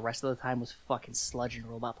 The rest of the time was fucking sludge and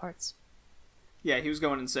robot parts. Yeah, he was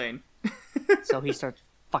going insane. So he starts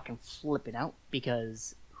fucking flipping out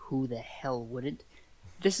because who the hell wouldn't?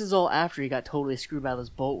 This is all after he got totally screwed by those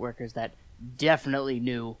boat workers that definitely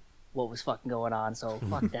knew what was fucking going on, so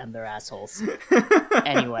fuck them, they're assholes.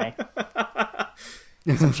 Anyway.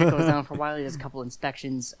 Some shit goes down for a while, he does a couple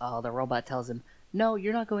inspections, the robot tells him, no,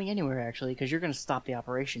 you're not going anywhere actually, because you're gonna stop the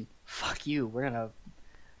operation. Fuck you. We're gonna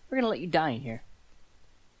let you die in here.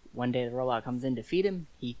 One day the robot comes in to feed him.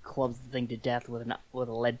 He clubs the thing to death with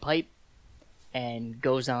a lead pipe, and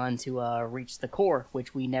goes on to reach the core,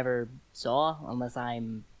 which we never saw unless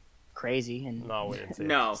I'm crazy and No, we didn't see it.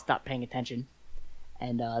 No. stop paying attention.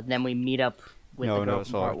 And then we meet up with No, the girl no,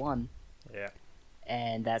 from sorry. part 1. Yeah.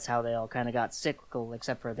 And that's how they all kind of got cyclical,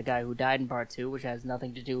 except for the guy who died in part 2, which has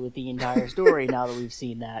nothing to do with the entire story now that we've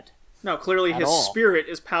seen that. No, clearly At his all. spirit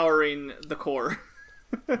is powering the core.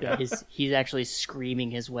 Yeah, he's actually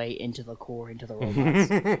screaming his way into the core, into the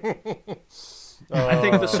robots. I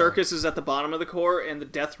think the circus is at the bottom of the core, and the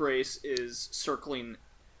death race is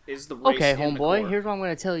the race Okay, in the homeboy, core. here's what I'm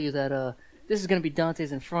going to tell you, that this is going to be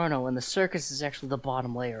Dante's Inferno, and the circus is actually the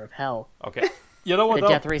bottom layer of hell. Okay. You know what? The though?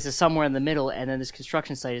 death race is somewhere in the middle, and then this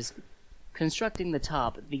construction site is constructing the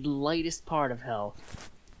top, the lightest part of hell.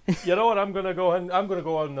 You know what? I'm gonna go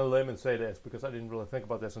on a limb and say this because I didn't really think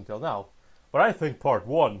about this until now. But I think part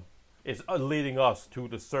 1 is leading us to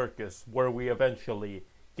the circus where we eventually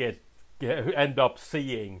end up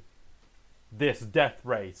seeing this death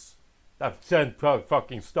race that then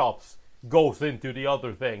fucking stops, goes into the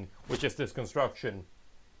other thing, which is this construction,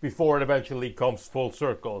 before it eventually comes full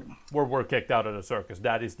circle where we're kicked out of the circus.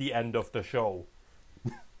 That is the end of the show.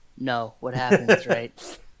 No, what happens,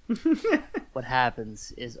 right? What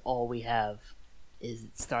happens is all we have is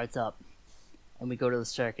it starts up, and we go to the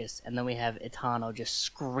circus, and then we have Itano just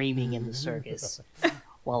screaming in the circus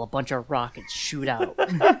while a bunch of rockets shoot out.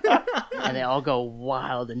 And they all go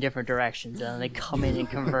wild in different directions, and then they come in and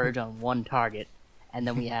converge on one target. And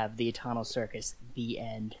then we have the Itano circus, the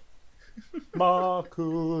end.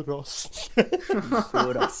 Makuros.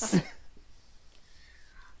 Kudos.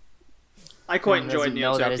 I quite Anyone enjoyed doesn't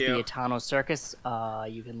Neo know that is Tokyo. the Itano circus.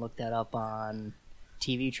 You can look that up on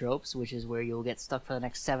TV Tropes, which is where you'll get stuck for the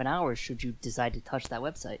next 7 hours should you decide to touch that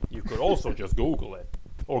website, You could also just Google it.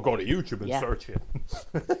 Or go to YouTube and Yeah. search it.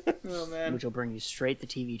 Oh, man. which will bring you straight to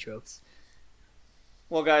TV Tropes.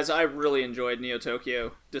 Well, guys, I really enjoyed Neo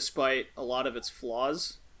Tokyo, despite a lot of its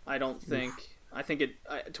flaws. I think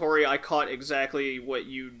it... Tori, I caught exactly what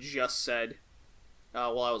you just said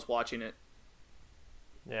while I was watching it.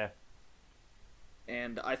 Yeah.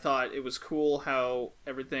 And I thought it was cool how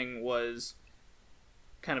everything was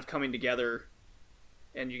kind of coming together,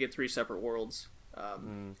 and you get 3 separate worlds.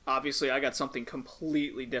 Obviously, I got something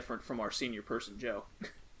completely different from our senior person, Joe.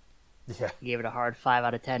 Yeah. I gave it a hard 5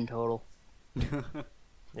 out of 10 total.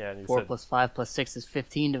 Yeah, and you 4 said... plus 5 plus 6 is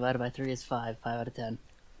 15, divided by 3 is 5. 5 out of 10.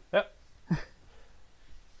 Yep.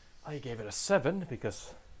 I gave it a 7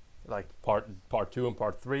 because, like, part 2 and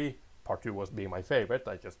part 3, part 2 was being my favorite.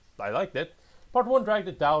 I liked it. Part 1 dragged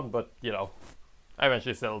it down, but, you know, I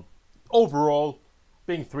eventually still, overall,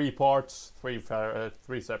 being 3 parts, 3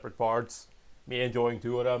 separate parts, me enjoying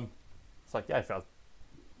 2 of them, it's like, yeah, I felt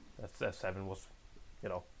that 7 was, you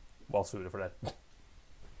know, well suited for that.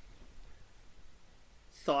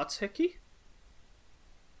 Thoughts, Hickey?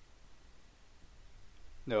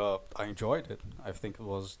 No, I enjoyed it. I think it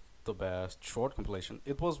was the best short compilation.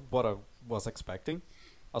 It was what I was expecting,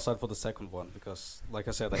 aside for the second one, because, like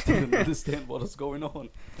I said, I didn't understand what was going on.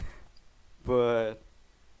 But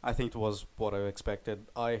I think it was what I expected.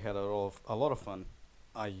 I had a lot of fun.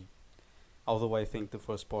 Although I think the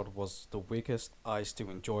first part was the weakest, I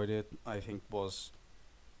still enjoyed it. I think it was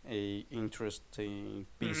a interesting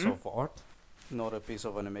piece of art, not a piece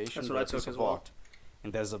of animation, That's but what I a piece took as of well. art.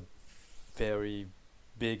 And there's a very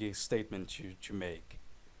big statement to make.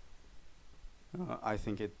 I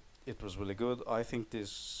think it was really good. I think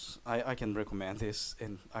I can recommend this,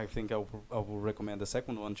 and I think I will recommend the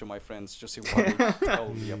second one to my friends to see what they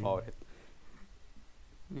tell me about it.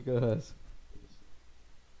 Because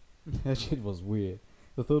that shit was weird.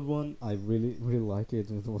 The third one, I really, really like it.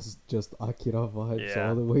 It was just Akira vibes Yeah.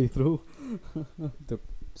 all the way through. The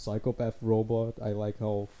psychopath robot, I like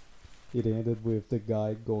how it ended with the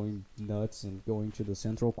guy going nuts and going to the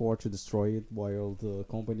central core to destroy it, while the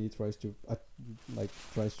company tries to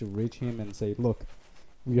reach him and say, "Look,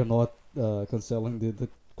 we are not canceling the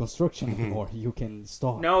construction anymore. You can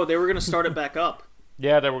stop." No, they were going to start it back up.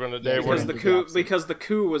 Yeah, they were gonna. They Yeah, were. Because the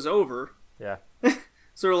coup was over. Yeah.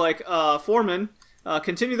 So they're like, Foreman,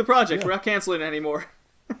 continue the project. Yeah. We're not canceling it anymore.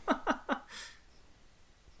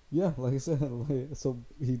 Yeah, like I said, so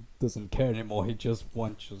he doesn't care anymore. He just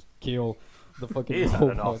wants to kill the fucking He's had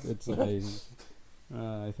robot. enough. It's amazing.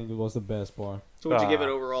 I think it was the best part. So what'd you give it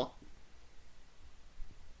overall?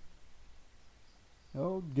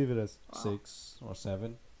 I'll give it a 6 or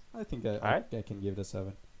 7. I think Alright. I can give it a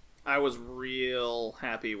 7. I was real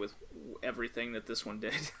happy with everything that this one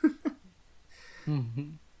did.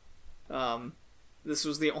 This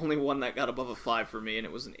was the only one that got above a 5 for me, and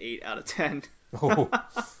it was an 8 out of 10. Oh,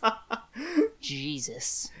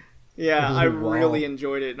 Jesus. Yeah, I Wow. really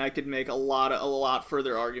enjoyed it, and I could make a lot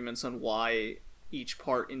further arguments on why each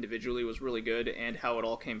part individually was really good and how it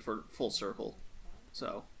all came for full circle.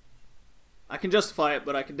 So I can justify it,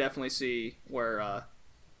 but I can definitely see where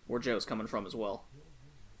Joe's coming from as well.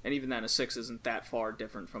 And even then, a 6 isn't that far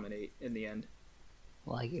different from an 8 in the end.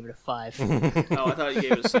 Well, I gave it a 5. Oh, I thought you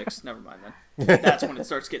gave it a 6. Never mind then. That's when it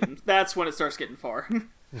starts getting far.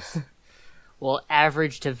 Well,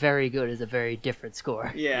 average to very good is a very different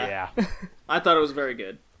score. Yeah. yeah. I thought it was very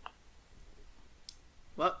good.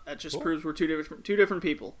 Well, that just Cool. proves we're two different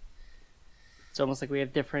people. It's almost like we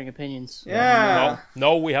have differing opinions. Yeah.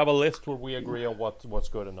 No, we have a list where we agree on what's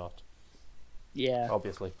good and not. Yeah.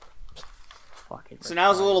 Obviously. Fucking So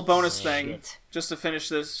now's a little bonus thing, shit. just to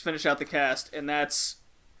finish out the cast, and that's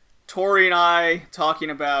Tori and I talking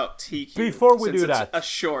about TQ. Before we since do it's that- a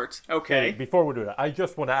short. Hey, Okay. before we do that, I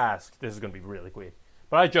just want to ask. This is going to be really quick,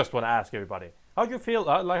 but I just want to ask everybody: how do you feel?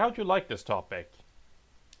 How do you like this topic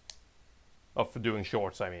of doing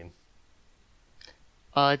shorts? I mean,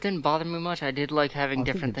 It didn't bother me much. I did like having I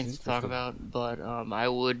think different it's things to talk interesting. about, but I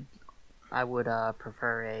would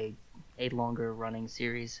prefer a longer running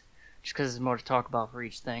series, just because there's more to talk about for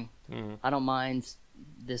each thing. I don't mind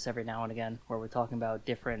this every now and again, where we're talking about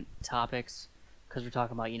different topics, because we're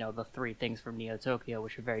talking about the 3 things from Neo Tokyo,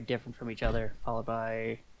 which are very different from each other, followed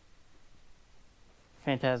by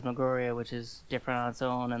Phantasmagoria, which is different on its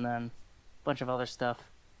own, and then a bunch of other stuff.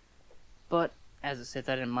 But as it sits,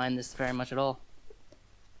 I didn't mind this very much at all.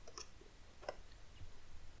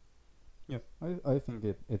 Yeah, I think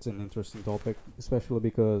it's an interesting topic, especially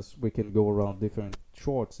because we can go around different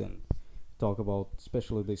shorts and talk about,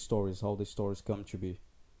 especially the stories, how the stories come to be.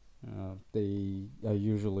 They are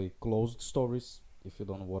usually closed stories. If you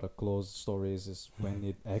don't know what a closed story is when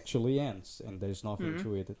it actually ends and there's nothing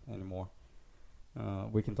to it anymore.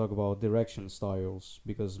 We can talk about direction styles,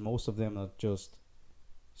 because most of them are just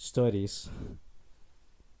studies,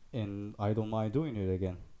 and I don't mind doing it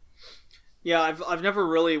again. Yeah, I've never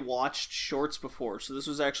really watched shorts before, so this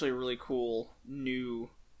was actually a really cool new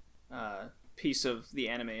piece of the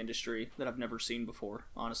anime industry that I've never seen before,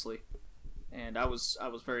 honestly. And I was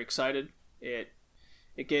very excited. It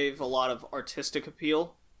gave a lot of artistic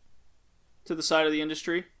appeal to the side of the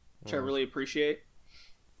industry, which I really appreciate.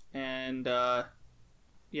 And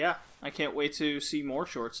yeah, I can't wait to see more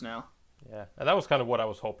shorts now. yeah, and that was kind of what I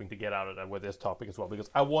was hoping to get out of that with this topic as well, because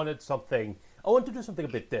I wanted to do something a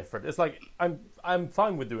bit different. It's like I'm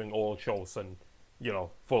fine with doing all shows and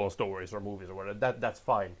full on stories or movies or whatever. That's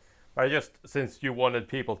fine. But I just, since you wanted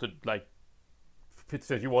people to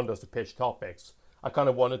since you wanted us to pitch topics, I kind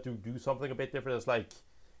of wanted to do something a bit different. It's like,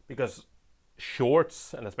 because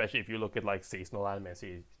shorts, and especially if you look at like seasonal anime,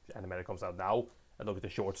 see anime that comes out now, and look at the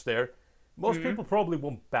shorts there, most people probably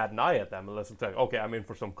won't bat an eye at them unless it's like, okay, I'm in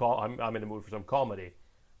for some I'm in the mood for some comedy.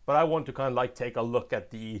 But I want to kind of like take a look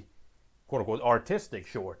at the quote unquote artistic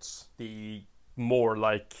shorts, the more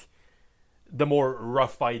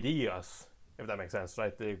rough ideas, if that makes sense,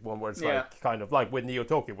 right? The one where it's Yeah. like kind of like with Neo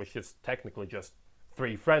Tokyo, which is technically just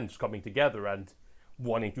 3 friends coming together and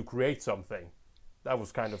wanting to create something. That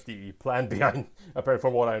was kind of the plan behind, apparently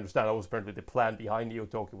from what I understand, that was apparently the plan behind Neo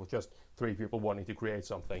Tokyo, was just 3 people wanting to create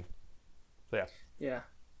something. So yeah. Yeah.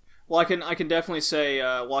 Well, I can definitely say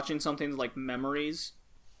watching something like Memories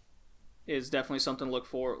is definitely something to look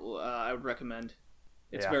for. I would recommend.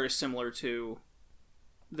 It's Yeah. very similar to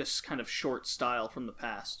this kind of short style from the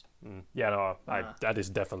past, Yeah, no, that is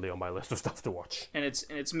definitely on my list of stuff to watch. and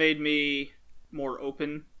it's made me more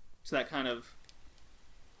open to that kind of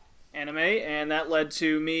anime, and that led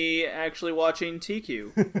to me actually watching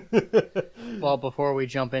TQ. Well, before we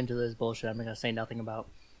jump into this bullshit, I'm gonna say nothing about.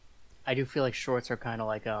 I do feel like shorts are kind of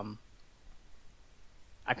like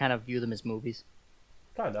I kind of view them as movies.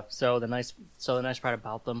 Kinda. So the nice part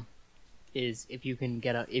about them is if you can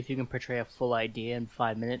portray a full idea in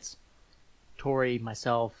 5 minutes. Tori,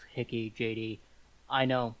 myself, Hickey, JD, I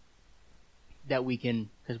know that we can,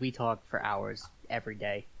 because we talk for hours every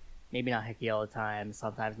day. Maybe not Hickey all the time,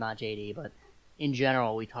 sometimes not JD, but in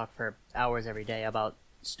general, we talk for hours every day about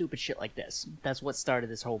stupid shit like this. That's what started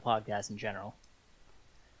this whole podcast in general.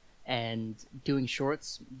 And doing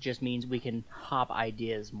shorts just means we can hop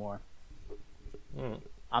ideas more.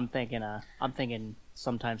 I'm thinking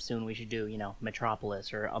sometime soon we should do,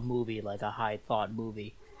 Metropolis or a movie, like a high thought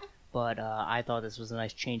movie. But I thought this was a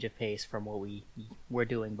nice change of pace from what we were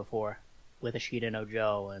doing before with Ashita no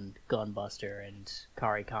Joe and Gunbuster and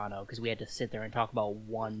Kari Kano, because we had to sit there and talk about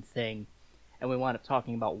one thing and we wound up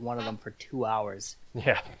talking about one of them for 2 hours.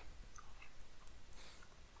 Yeah.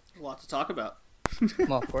 A lot to talk about.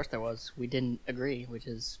 Well, of course there was. We didn't agree, which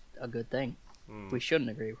is a good thing. We shouldn't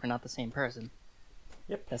agree. We're not the same person.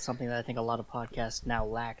 Yep. That's something that I think a lot of podcasts now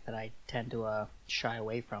lack that I tend to shy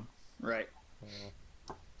away from. Right.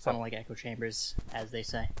 Sound like echo chambers, as they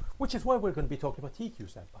say. Which is why we're going to be talking about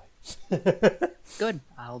TQ Senpai. Good.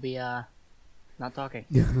 I'll be not talking.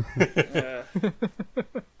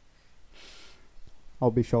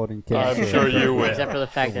 I'll be shouting. I'm Case, sure you will. Except for the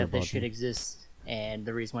fact Don't that worry this about should it. exist, and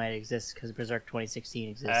the reason why it exists because Berserk 2016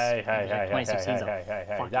 exists. Hey, and Berserk 2016 is a hey,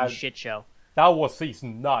 fucking that- shit show. That was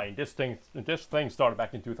season 9. This thing started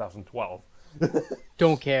back in 2012.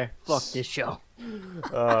 Don't care. Fuck this show.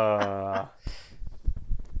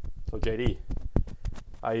 So JD,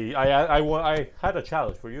 I had a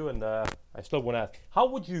challenge for you, and I still want to ask: how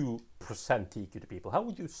would you present TQ to people? How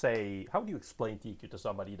would you explain TQ to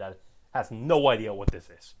somebody that has no idea what this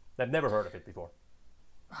is? They've never heard of it before.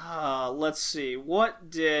 Let's see. What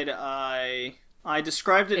did I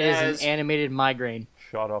described it It is as... an animated migraine.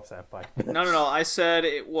 Shut up, Senpai. No. I said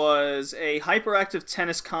it was a hyperactive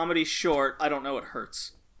tennis comedy short. I don't know, it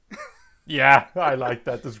hurts. Yeah, I like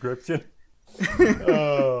that description.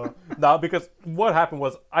 No, because what happened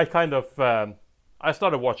was I kind of I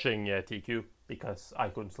started watching TQ because I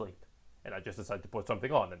couldn't sleep, and I just decided to put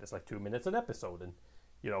something on, and it's like 2 minutes an episode, and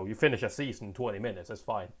you finish a season in 20 minutes. That's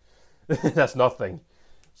fine. That's nothing.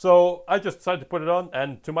 So I just decided to put it on,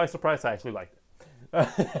 and to my surprise, I actually liked it.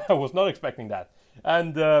 I was not expecting that,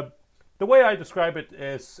 and the way I describe it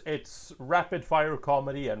is it's rapid fire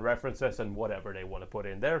comedy and references and whatever they want to put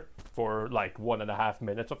in there for like 1.5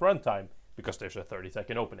 minutes of runtime because there's a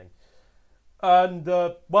 30-second opening. And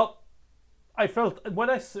well, I felt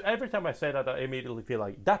every time I say that, I immediately feel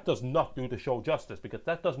like that does not do the show justice because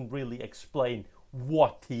that doesn't really explain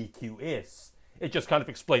what TQ is. It just kind of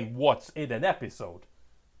explains what's in an episode,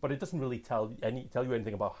 but it doesn't really tell you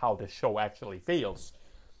anything about how the show actually feels.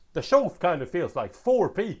 The show kind of feels like 4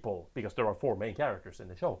 people, because there are 4 main characters in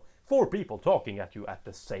the show, 4 people talking at you at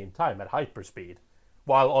the same time at hyperspeed,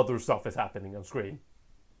 while other stuff is happening on screen.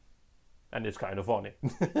 And it's kind of funny.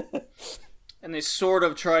 And they sort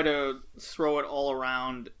of try to throw it all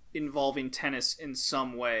around involving tennis in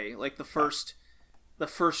some way. Like the first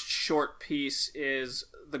short piece is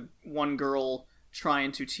the one girl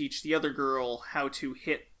trying to teach the other girl how to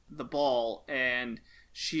hit the ball, and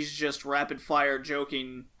she's just rapid fire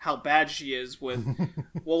joking how bad she is with,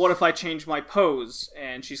 well, what if I change my pose?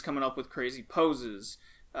 And she's coming up with crazy poses.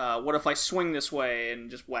 What if I swing this way? And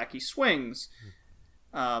just wacky swings.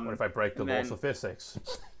 What if I break the laws of physics?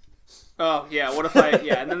 Oh, yeah, what if I...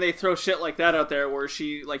 Yeah, and then they throw shit like that out there where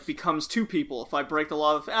she, like, becomes 2 people. If I break the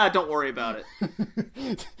law of... don't worry about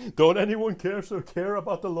it. Don't anyone care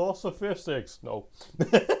about the laws of physics? No.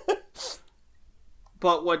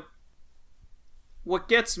 But what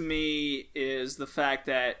gets me is the fact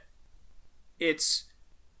that it's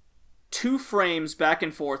 2 frames back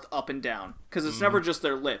and forth, up and down. Because it's never just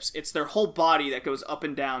their lips. It's their whole body that goes up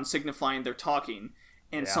and down, signifying they're talking,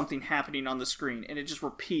 and something happening on the screen. And it just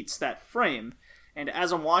repeats that frame. And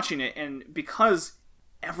as I'm watching it, and because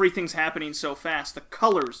everything's happening so fast, the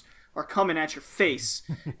colors are coming at your face,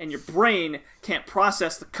 and your brain can't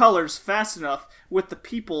process the colors fast enough with the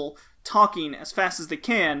people talking as fast as they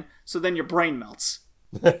can, so then your brain melts.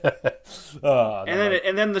 And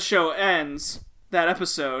then the show ends, that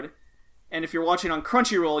episode, and if you're watching on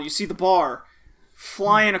Crunchyroll, you see the bar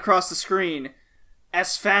flying across the screen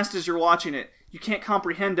as fast as you're watching it. You can't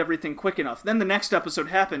comprehend everything quick enough. Then the next episode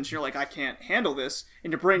happens, you're like, I can't handle this,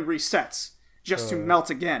 and your brain resets just to melt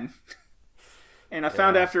again. And I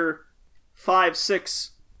found after 5,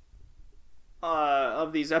 6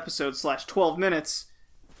 of these episodes / 12 minutes,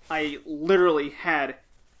 I literally had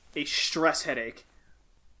a stress headache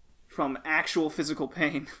from actual physical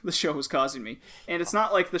pain the show was causing me. And it's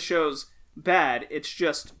not like the show's bad, it's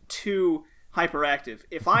just too hyperactive.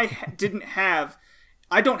 If I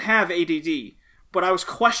I don't have ADD, but I was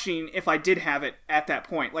questioning if I did have it at that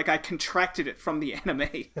point. Like, I contracted it from the anime.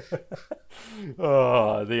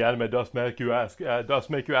 The anime does make you ask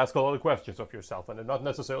a lot of questions of yourself, and not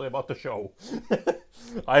necessarily about the show.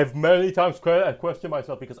 I have many times questioned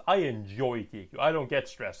myself because I enjoy TQ. I don't get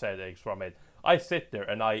stress headaches from it. I sit there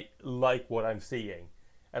and I like what I'm seeing,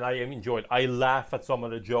 and I enjoy it. I laugh at some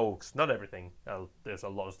of the jokes. Not everything. There's a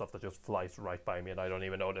lot of stuff that just flies right by me, and I don't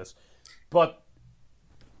even notice. But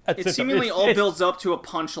it seemingly all builds up to a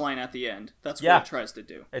punchline at the end. That's what it tries to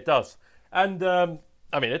do. It does. And, I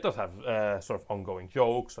mean, it does have sort of ongoing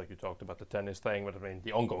jokes, like you talked about the tennis thing, but I mean,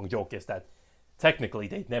 the ongoing joke is that technically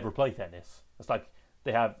they'd never play tennis. It's like,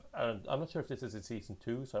 they have, I'm not sure if this is in season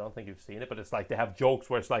 2, so I don't think you've seen it, but it's like they have jokes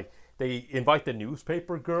where it's like they invite the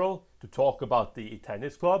newspaper girl to talk about the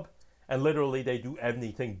tennis club, and literally they do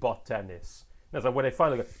anything but tennis. And it's like when they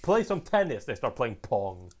finally go, play some tennis, they start playing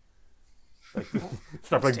Pong. Like,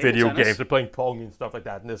 start playing video games, they're playing Pong and stuff like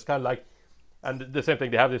that. And it's kind of like, and the same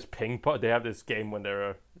thing, they have this ping pong, they have this game when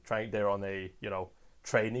they're on a,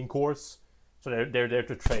 training course. So they're there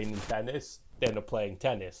to train in tennis. They end up playing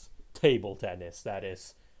tennis. Table tennis, that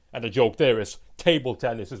is. And the joke there is, table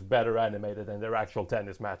tennis is better animated than their actual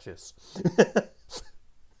tennis matches.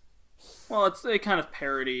 Well, they kind of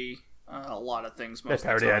parody a lot of things most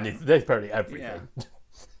of the time. They parody everything.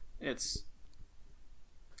 Yeah.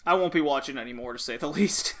 I won't be watching anymore, to say the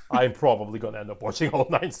least. I'm probably going to end up watching all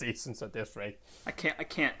 9 seasons at this rate. I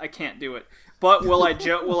can't do it. But will I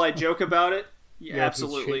joke about it? Yeah,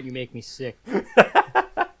 absolutely. You make me sick.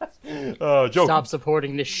 Joke. Stop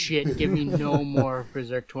supporting this shit. Give me no more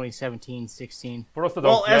Berserk 2017-16. For us to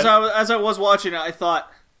Well, as I was watching it, I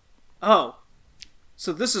thought, oh,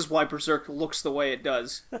 so this is why Berserk looks the way it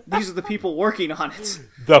does. These are the people working on it.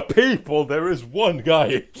 The people. There is one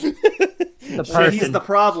guy. The person. He's the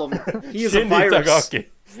problem. He is a Shinji virus. Takagi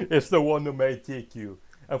is the one who made TQ.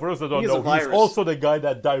 And for those that don't He is a know, he's virus. also the guy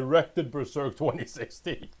that directed Berserk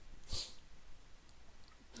 2016.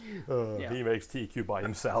 Yeah. He makes TQ by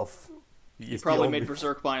himself. He probably made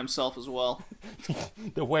Berserk by himself as well.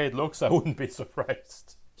 The way it looks, I wouldn't be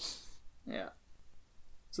surprised. Yeah.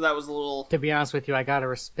 So that was a little... To be honest with you, I gotta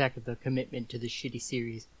respect the commitment to the shitty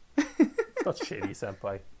series. It's not shitty,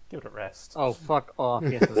 senpai. Give it a rest. Oh, fuck off.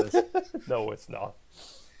 Yes, it is. No, it's not.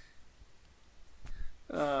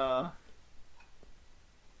 Well,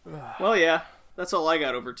 yeah. That's all I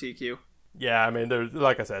got over TQ. Yeah, I mean,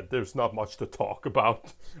 like I said, there's not much to talk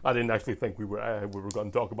about. I didn't actually think we were going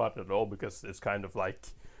to talk about it at all, because it's kind of like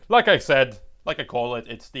I said, like I call it,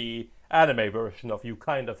 it's the anime version of you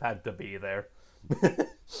kind of had to be there.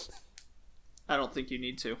 I don't think you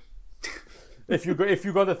need to. If you're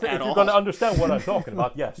gonna understand what I'm talking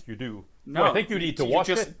about, yes, you do. No, I think you need to watch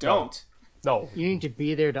it. You just don't. No, You need to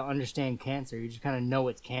be there to understand cancer. You just kind of know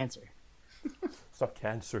it's cancer. it's not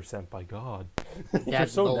cancer, senpai. God, That's you're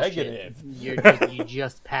so bullshit. negative. You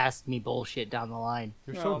just passed me bullshit down the line.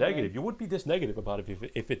 You're so negative. You wouldn't be this negative about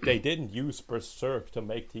it if they didn't use Berserk to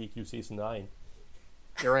make TQ Season 9.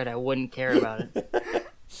 You're right, I wouldn't care about it.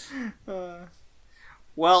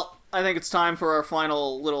 Well, I think it's time for our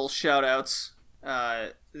final little shout-outs.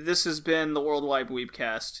 This has been the Worldwide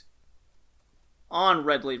Weebcast on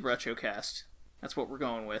Red Lead Retrocast. That's what we're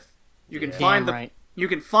going with. You can You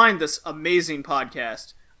can find this amazing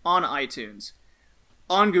podcast on iTunes,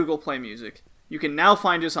 on Google Play Music. You can now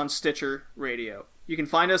find us on Stitcher Radio. You can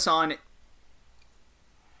find us on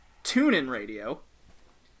TuneIn Radio,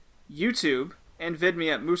 YouTube, and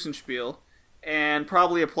VidMe at Moosenspiel, and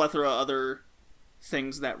probably a plethora of other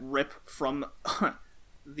things that rip from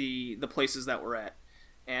the places that we're at.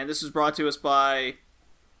 And this is brought to us by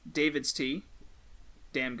David's Tea.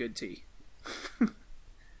 Damn good tea.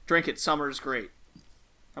 Drink it. Summer's great.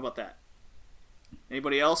 How about that?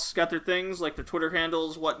 Anybody else got their things, like their Twitter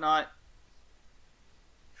handles, whatnot?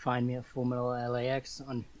 Find me at Fullmetal LAX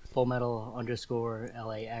on Fullmetal_LAX.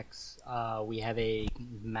 We have a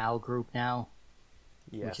MAL group now,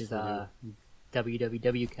 Yes, which is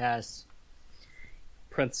www.cast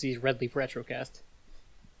parentheses Red Leaf Retrocast.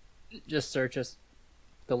 Just search us.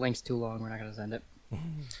 The link's too long. We're not gonna send it.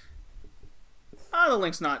 The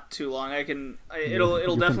link's not too long.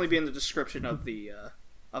 It'll definitely be in the description of the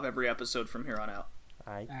of every episode from here on out.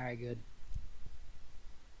 All right, good.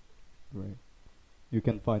 Right. You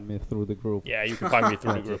can find me through the group. Yeah, you can find me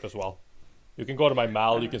through the group as well. You can go to my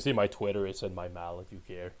MAL. You can see my Twitter. It's in my MAL if you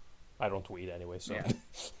care. I don't tweet anyway, so. Yeah.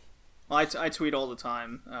 Well, I tweet all the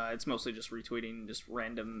time. It's mostly just retweeting just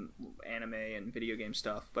random anime and video game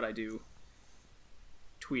stuff, but I do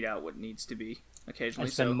tweet out what needs to be I occasionally.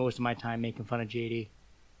 spend most of my time making fun of JD.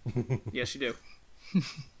 Yes, you do.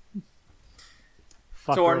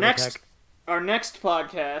 Fuck So our Robotech. next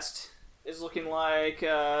podcast is looking like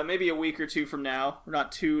maybe a week or two from now. We're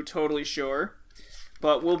not totally sure,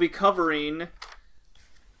 but we'll be covering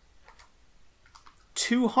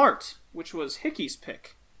Two Heart, which was Hickey's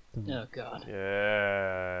pick. Oh god.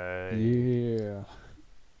 Yeah. Yeah.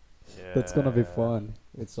 That's gonna be fun.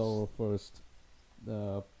 It's our first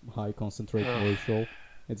high concentrate ratio.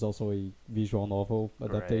 It's also a visual novel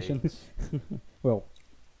adaptation. Well,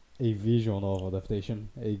 a visual novel adaptation.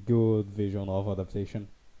 A good visual novel adaptation.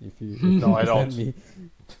 If you No, I understand don't. me.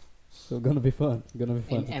 So gonna be fun. Gonna be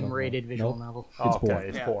fun. An to talk M-rated about. visual No? novel. Oh, It's okay, porn.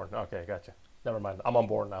 it's Yeah. porn. Okay, gotcha. Never mind. I'm on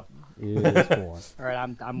board now. It is born. All right,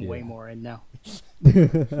 I'm way Yeah. more in now.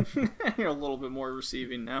 You're a little bit more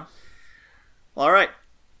receiving now. All right.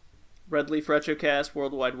 Red Leaf Retrocast,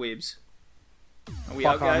 Worldwide Weebs. Are we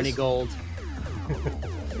Fuck out, Harmony guys? Gold.「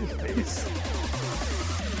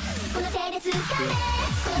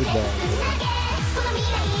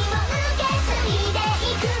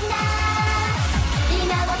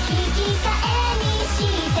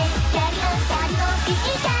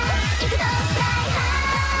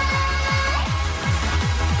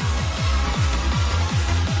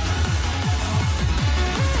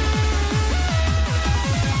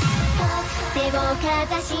手をか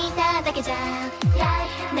ざしただけじゃ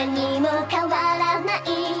何も変わらない」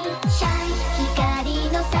「シャイ光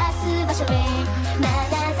の差す場所へ